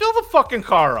 Janice, fill the fucking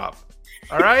car up.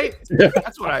 All right?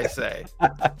 That's what I say.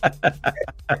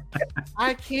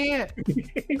 I can't.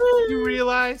 You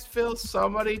realize, Phil,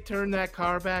 somebody turned that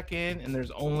car back in and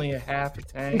there's only a half a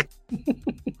tank?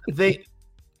 They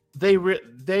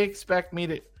expect me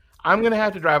to. I'm going to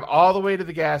have to drive all the way to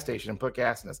the gas station and put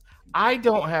gas in this. I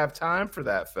don't have time for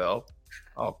that, Phil.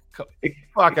 Oh,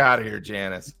 fuck out of here,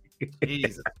 Janice.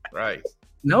 Jesus Christ.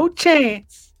 No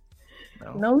chance.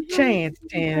 No chance,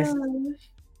 Janice.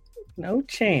 No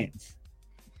chance.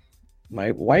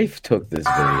 My wife took this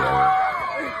video.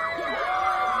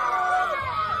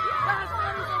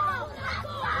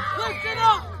 Listen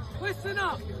up! Listen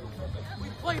up! We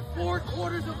play 4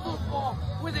 quarters of football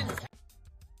within.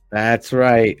 That's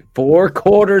right. 4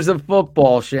 quarters of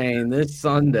football, Shane, this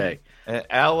Sunday. And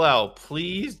LL,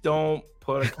 please don't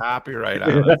put a copyright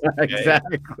on it. Okay?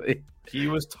 Exactly. He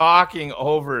was talking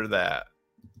over that.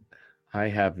 I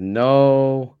have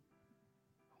no.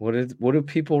 What do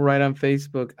people write on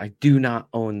Facebook? I do not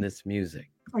own this music.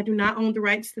 I do not own the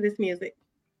rights to this music.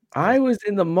 I was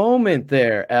in the moment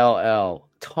there, LL,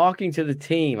 talking to the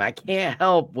team. I can't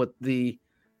help what the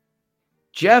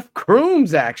Jeff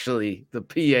Crooms, actually, the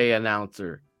PA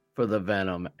announcer for the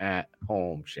Venom at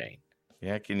home, Shane.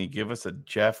 Yeah, can you give us a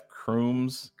Jeff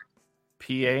Crooms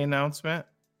PA announcement?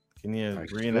 Can you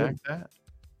reenact that?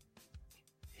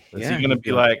 Is he going to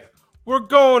be like, we're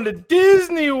going to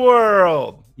Disney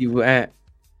World?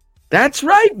 That's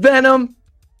right, Venom.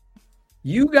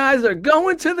 You guys are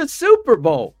going to the Super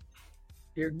Bowl.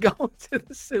 You're going to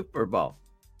the Super Bowl.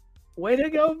 Way to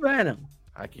go, Venom.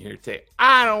 I can hear Tate.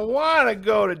 I don't want to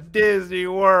go to Disney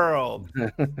World.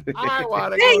 I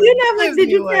want to go to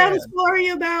Did you tell the story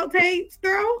about Tate's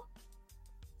throw?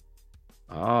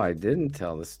 Oh, I didn't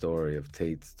tell the story of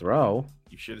Tate's throw.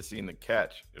 You should have seen the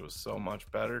catch. It was so much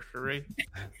better, Sheree.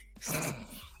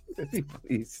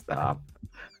 Please stop.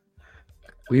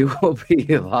 We will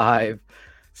be live.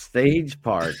 Stage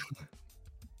Park.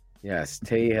 Yes,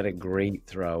 Tate had a great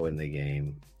throw in the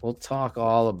game. We'll talk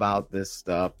all about this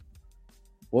stuff.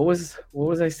 What was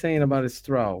I saying about his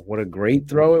throw? What a great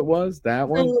throw it was, that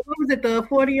one? What was it, the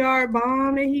 40-yard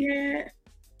bomb that he had?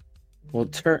 Well,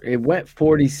 it went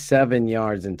 47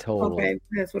 yards in total. Okay,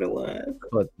 that's what it was.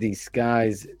 But these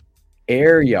guys,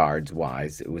 air yards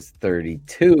wise, it was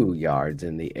 32 yards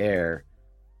in the air.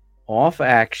 Off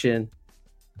action,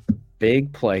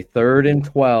 big play, 3rd and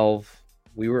 12.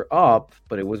 We were up,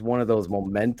 but it was one of those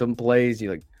momentum plays.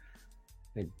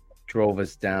 They drove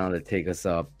us down to take us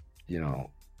up. We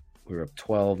were up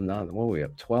 12-0. What were we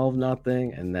up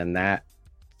 12-0? And then that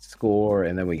score,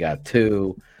 and then we got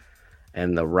 2.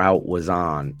 And the route was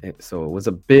on. So it was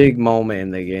a big moment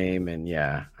in the game. And,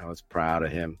 yeah, I was proud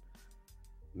of him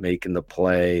making the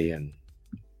play and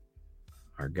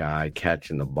our guy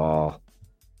catching the ball.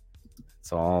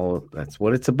 That's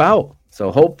what it's about.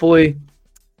 So hopefully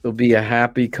there'll be a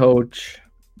happy coach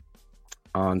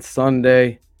on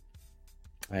Sunday.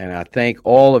 And I thank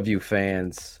all of you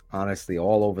fans, honestly,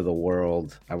 all over the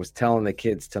world. I was telling the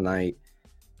kids tonight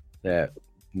that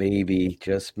maybe,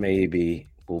 just maybe,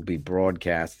 will be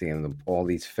broadcasting, and all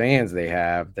these fans they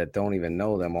have that don't even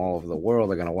know them all over the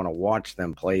world are going to want to watch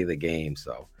them play the game.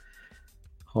 So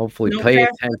hopefully pay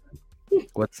attention.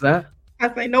 What's that?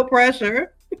 I say no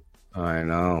pressure. I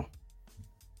know.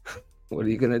 What are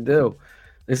you going to do?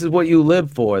 This is what you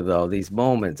live for, though, these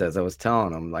moments, as I was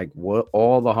telling them, like what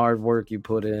all the hard work you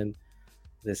put in,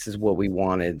 this is what we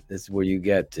wanted. This is where you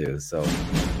get to. So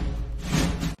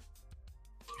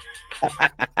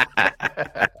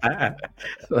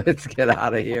let's get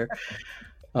out of here.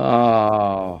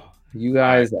 Oh, you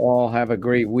guys all have a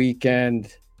great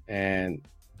weekend, and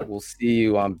we'll see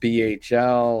you on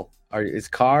BHL. Is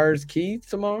Cars Keith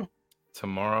tomorrow?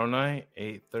 Tomorrow night,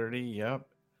 8:30. Yep.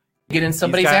 Get in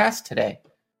somebody's ass today.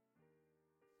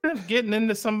 Getting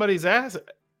into somebody's ass.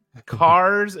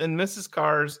 Cars and Mrs.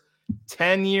 Cars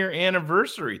 10-year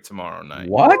anniversary tomorrow night.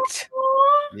 What?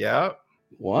 Yep.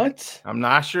 What? I'm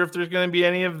not sure if there's going to be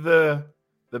any of the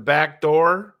back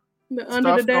door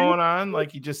stuff going on,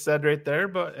 like you just said right there.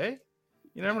 But hey,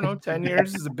 you never know. 10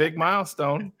 years is a big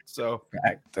milestone. So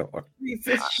back door.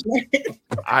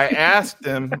 I asked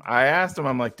him.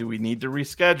 I'm like, do we need to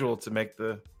reschedule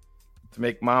to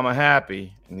make Mama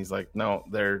happy? And he's like, no.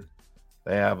 They're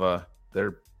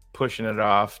pushing it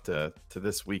off to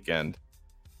this weekend,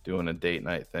 doing a date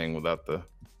night thing without the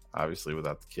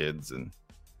kids and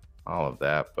all of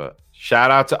that. But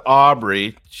shout out to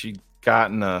Aubrey. She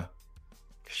gotten a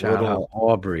shout out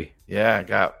Aubrey.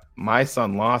 Yeah, my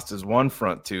son lost his one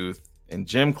front tooth in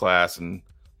gym class, and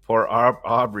poor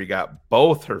Aubrey got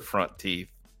both her front teeth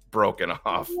broken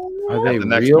off. Are they the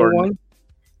real one?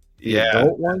 Yeah,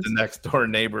 the next door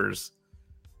neighbor's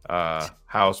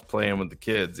house playing with the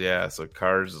kids. Yeah, so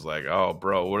Cars is like, oh,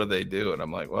 bro, what do they do? And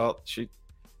I'm like, well,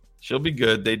 she'll be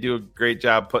good. They do a great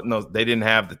job putting those. They didn't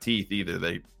have the teeth either.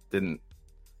 They didn't.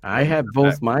 I had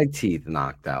both my teeth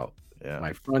knocked out. Yeah.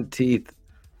 My front teeth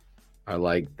are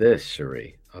like this,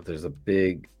 Cherie. Oh, there's a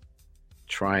big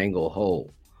triangle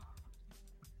hole.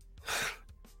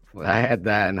 Well, I had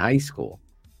that in high school.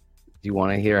 Do you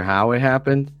want to hear how it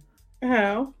happened?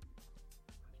 How?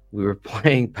 We were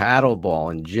playing paddle ball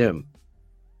in gym,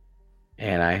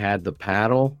 and I had the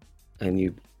paddle, and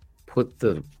you put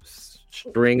the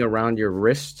string around your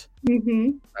wrist.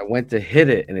 Mm-hmm. I went to hit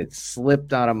it, and it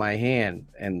slipped out of my hand,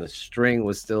 and the string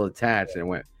was still attached, and it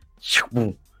went,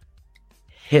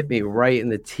 hit me right in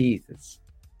the teeth. It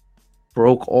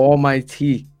broke all my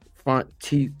teeth, front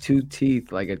teeth, 2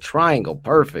 teeth, like a triangle,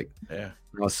 perfect. Yeah.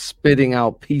 I was spitting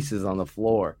out pieces on the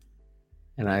floor,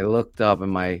 and I looked up,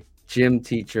 and my gym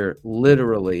teacher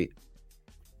literally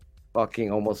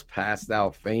fucking almost passed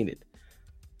out, fainted,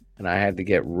 and I had to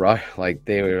get rushed. Like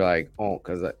they were like, oh,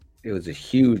 because it was a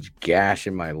huge gash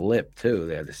in my lip too.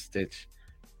 They had to stitch,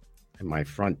 and my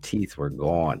front teeth were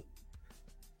gone,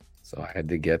 so I had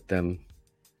to get them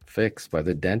fixed by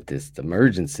the dentist.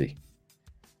 Emergency.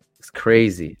 It's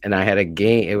crazy. And I had a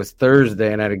game. It was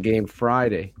Thursday, and I had a game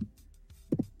Friday.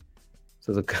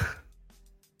 So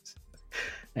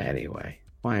anyway,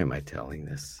 why am I telling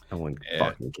this? No one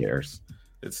fucking cares.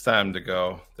 It's time to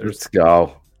go. Let's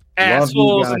go.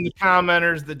 Assholes in the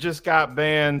commenters that just got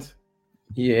banned.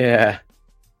 Yeah.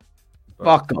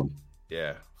 Fuck them.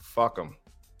 Yeah. Fuck them.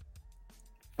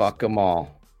 Fuck them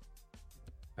all.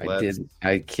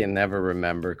 I can never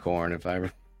remember, Corn, if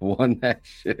I won that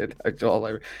shit.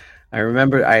 I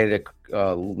remember I had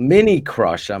a mini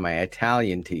crush on my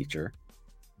Italian teacher,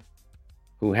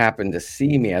 who happened to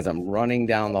see me as I'm running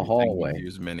down the hallway.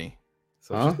 Use mini.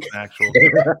 So it's an actual.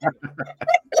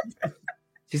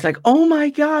 She's like, "Oh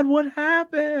my God, what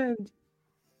happened?"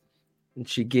 And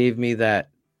she gave me that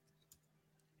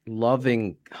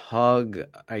loving hug.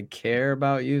 I care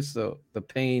about you. So the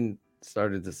pain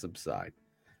started to subside.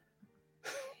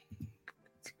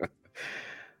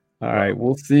 All right.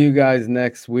 We'll see you guys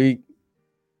next week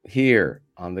here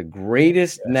on the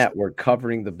greatest network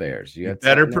covering the Bears. You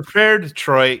better prepare,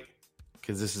 Detroit,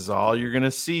 because this is all you're going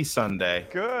to see Sunday.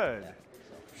 Good.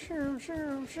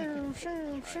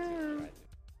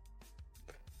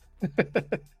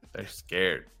 They're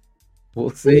scared. We'll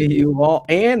see you all,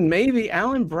 and maybe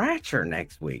Alan Bratcher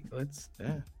next week. Let's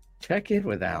check in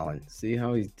with Alan, see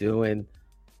how he's doing.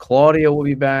 Claudia will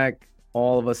be back.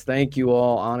 All of us, thank you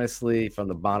all, honestly, from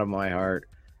the bottom of my heart.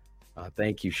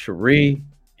 Thank you, Cherie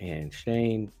and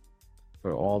Shane,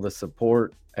 for all the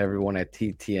support. Everyone at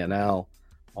TTNL,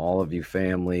 all of you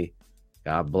family,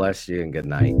 God bless you and good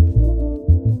night.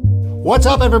 What's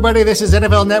up, everybody? This is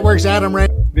NFL Network's Adam Ray.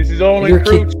 This is Only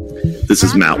Crew. This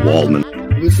is Matt Waldman.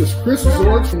 This is Chris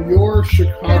Zork from your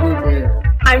Chicago Bears.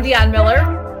 I'm Deion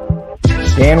Miller.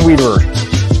 Dan Weeder.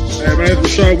 Hey, man,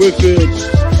 it's Rashawn Whitfield.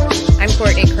 I'm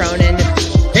Courtney Cronin.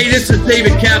 Hey, this is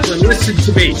David Kaplan. Listen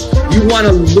to me. You want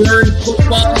to learn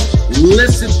football?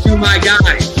 Listen to my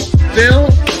guys, Phil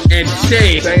and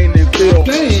Shane. Shane and Phil.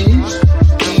 Shane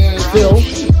and Phil.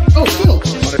 Oh, Phil.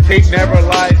 On the Tape Never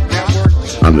Lies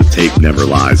Network. On the Tape Never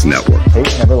Lies Network. Tape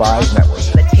Never Lies Network.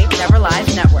 The Tape Never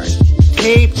Lies Network.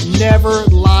 Tape Never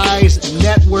Lies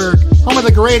Network. Home of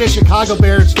the greatest Chicago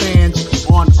Bears fans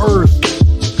on earth.